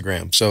his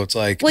Instagram. So it's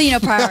like, well,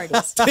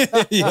 priorities.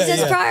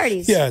 It's his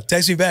priorities. Yeah,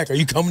 text me back. Are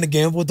you coming to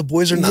gamble with the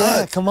boys or not?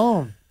 Yeah, come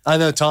on. I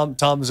know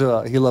Tom's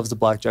he loves the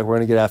blackjack. We're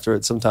gonna get after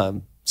it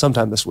sometime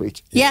this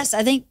week. Yes,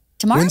 I think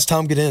tomorrow. When's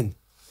Tom get in?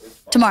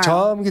 Tomorrow.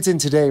 Tom gets in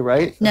today,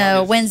 right?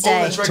 No, Wednesday.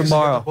 That's right, 'cause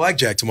Tomorrow. we got the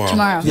blackjack tomorrow.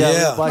 Tomorrow. Yeah,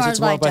 Yeah. blackjack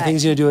tomorrow. But I think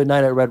he's gonna do it at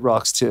night at Red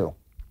Rocks too.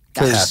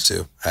 Have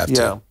to.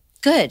 Yeah,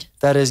 Good.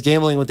 that is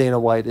gambling with Dana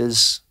White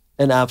is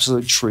an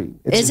absolute treat.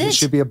 Is it? It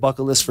should be a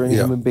bucket list for any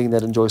human being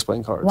that enjoys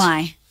playing cards.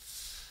 Why?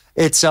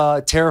 It's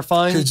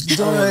terrifying.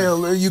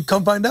 You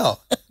come find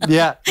out.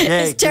 Yeah.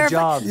 Hey, It's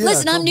terrifying. good job.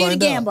 Listen, I'm come new to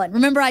find out. gambling.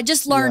 Remember, I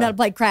just learned how to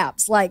play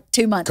craps like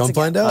 2 months Come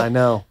ago. find out. I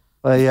know.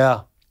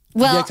 Yeah.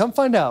 Well, Yeah, come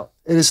find out.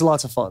 It is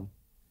lots of fun.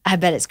 I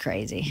bet it's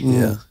crazy.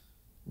 Yeah.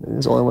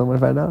 There's only one way to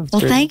find out. It's Well,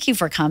 great. thank you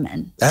for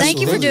coming. Thank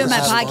you for Absolutely. doing my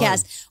This is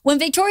podcast. When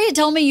Victoria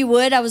told me you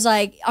would, I was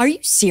like, are you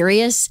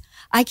serious?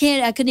 I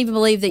couldn't even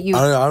believe that you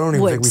I don't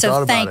even would. think we so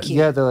thought about thank it. you.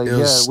 Yeah, they're like, It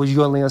was- would you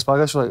go on LeeAnn's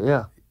podcast? We're like,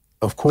 yeah.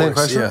 Of LeeAnn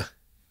course. Kreischer? Yeah.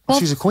 Well-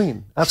 She's a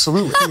queen.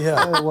 Absolutely.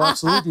 Yeah. We'll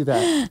absolutely do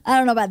that. I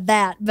don't know about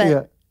that, but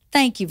Yeah.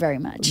 thank you very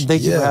much.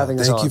 Thank you for having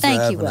us thank on. you for Thank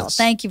you, having Will. us.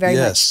 Thank you very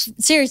Yes. much.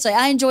 Seriously,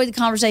 I enjoyed the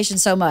conversation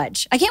so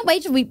much. I can't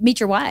wait till we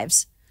meet your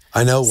wives.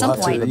 I know. Some We'll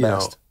have point. to, The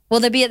best. Will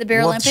they be at the Beer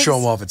we'll have Olympics? to show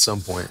them off at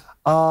some point.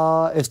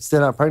 If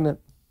they're not pregnant.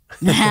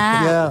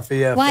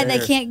 Yeah. Why they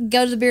can't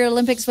go to the Beer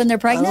Olympics when they're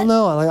I pregnant? don't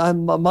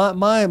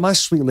know. My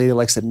sweet lady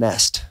likes to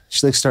nest.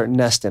 She likes to start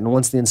nesting.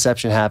 Once the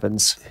inception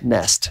happens,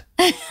 nest.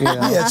 You know,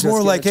 Yeah, it's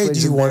more like, hey, do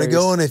you want to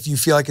go? And if you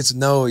feel like it's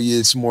no,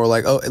 it's more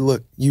like, oh,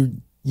 look, you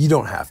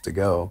don't have to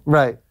go.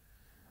 Right.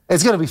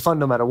 It's going to be fun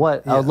no matter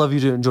what. I would love you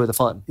to enjoy the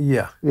fun.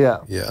 Yeah. Yeah.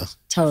 Yeah.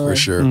 Totally. For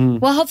sure.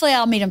 Well, hopefully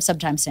I'll meet him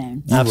sometime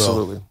soon. You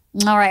Absolutely.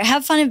 will. All right.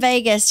 Have fun in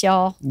Vegas,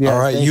 y'all. Yeah, All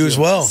right, thank you as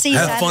well. See you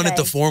Have fun at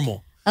Saturday. the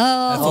formal.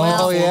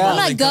 Oh, yeah. I'm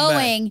not And then come back.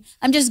 going.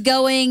 I'm just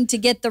going to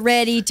get the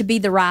ready to be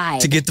the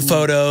ride. To get the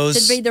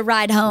photos. To be the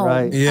ride home.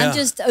 Right. Yeah. I'm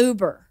just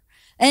Uber.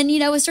 And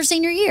it's her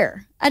senior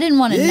year. I didn't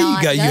want to Yeah,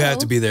 not you go. have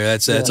to be there.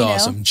 That's You know?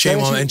 awesome.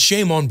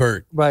 Shame on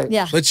Bert. Right.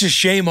 Yeah. Let's just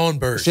shame on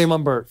Bert. Shame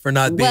on Bert. for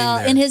not being Well,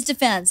 there. in his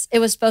defense, it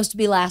was supposed to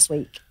be last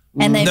week.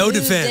 And they No moved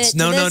defense. it to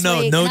No, this no,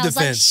 week, no and I was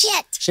like, defense.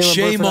 shit.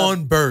 Shame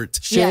on Bert.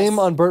 Shame Yes.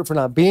 on Bert for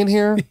not being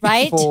here.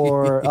 Right.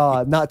 For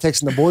not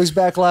texting the boys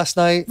back last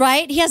night.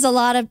 Right? He has a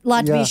lot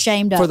to be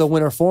ashamed of. For the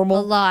winter formal.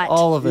 A lot.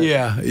 All of it.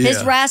 Yeah.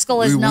 His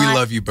rascal is we not- We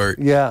love you, Bert.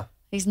 Yeah.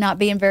 He's not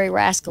being very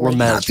rascally. We're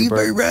mad Not at you, be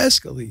very Bert.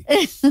 rascally.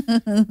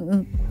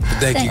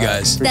 Thank you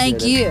guys. Thank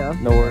Appreciate it.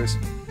 you. No worries.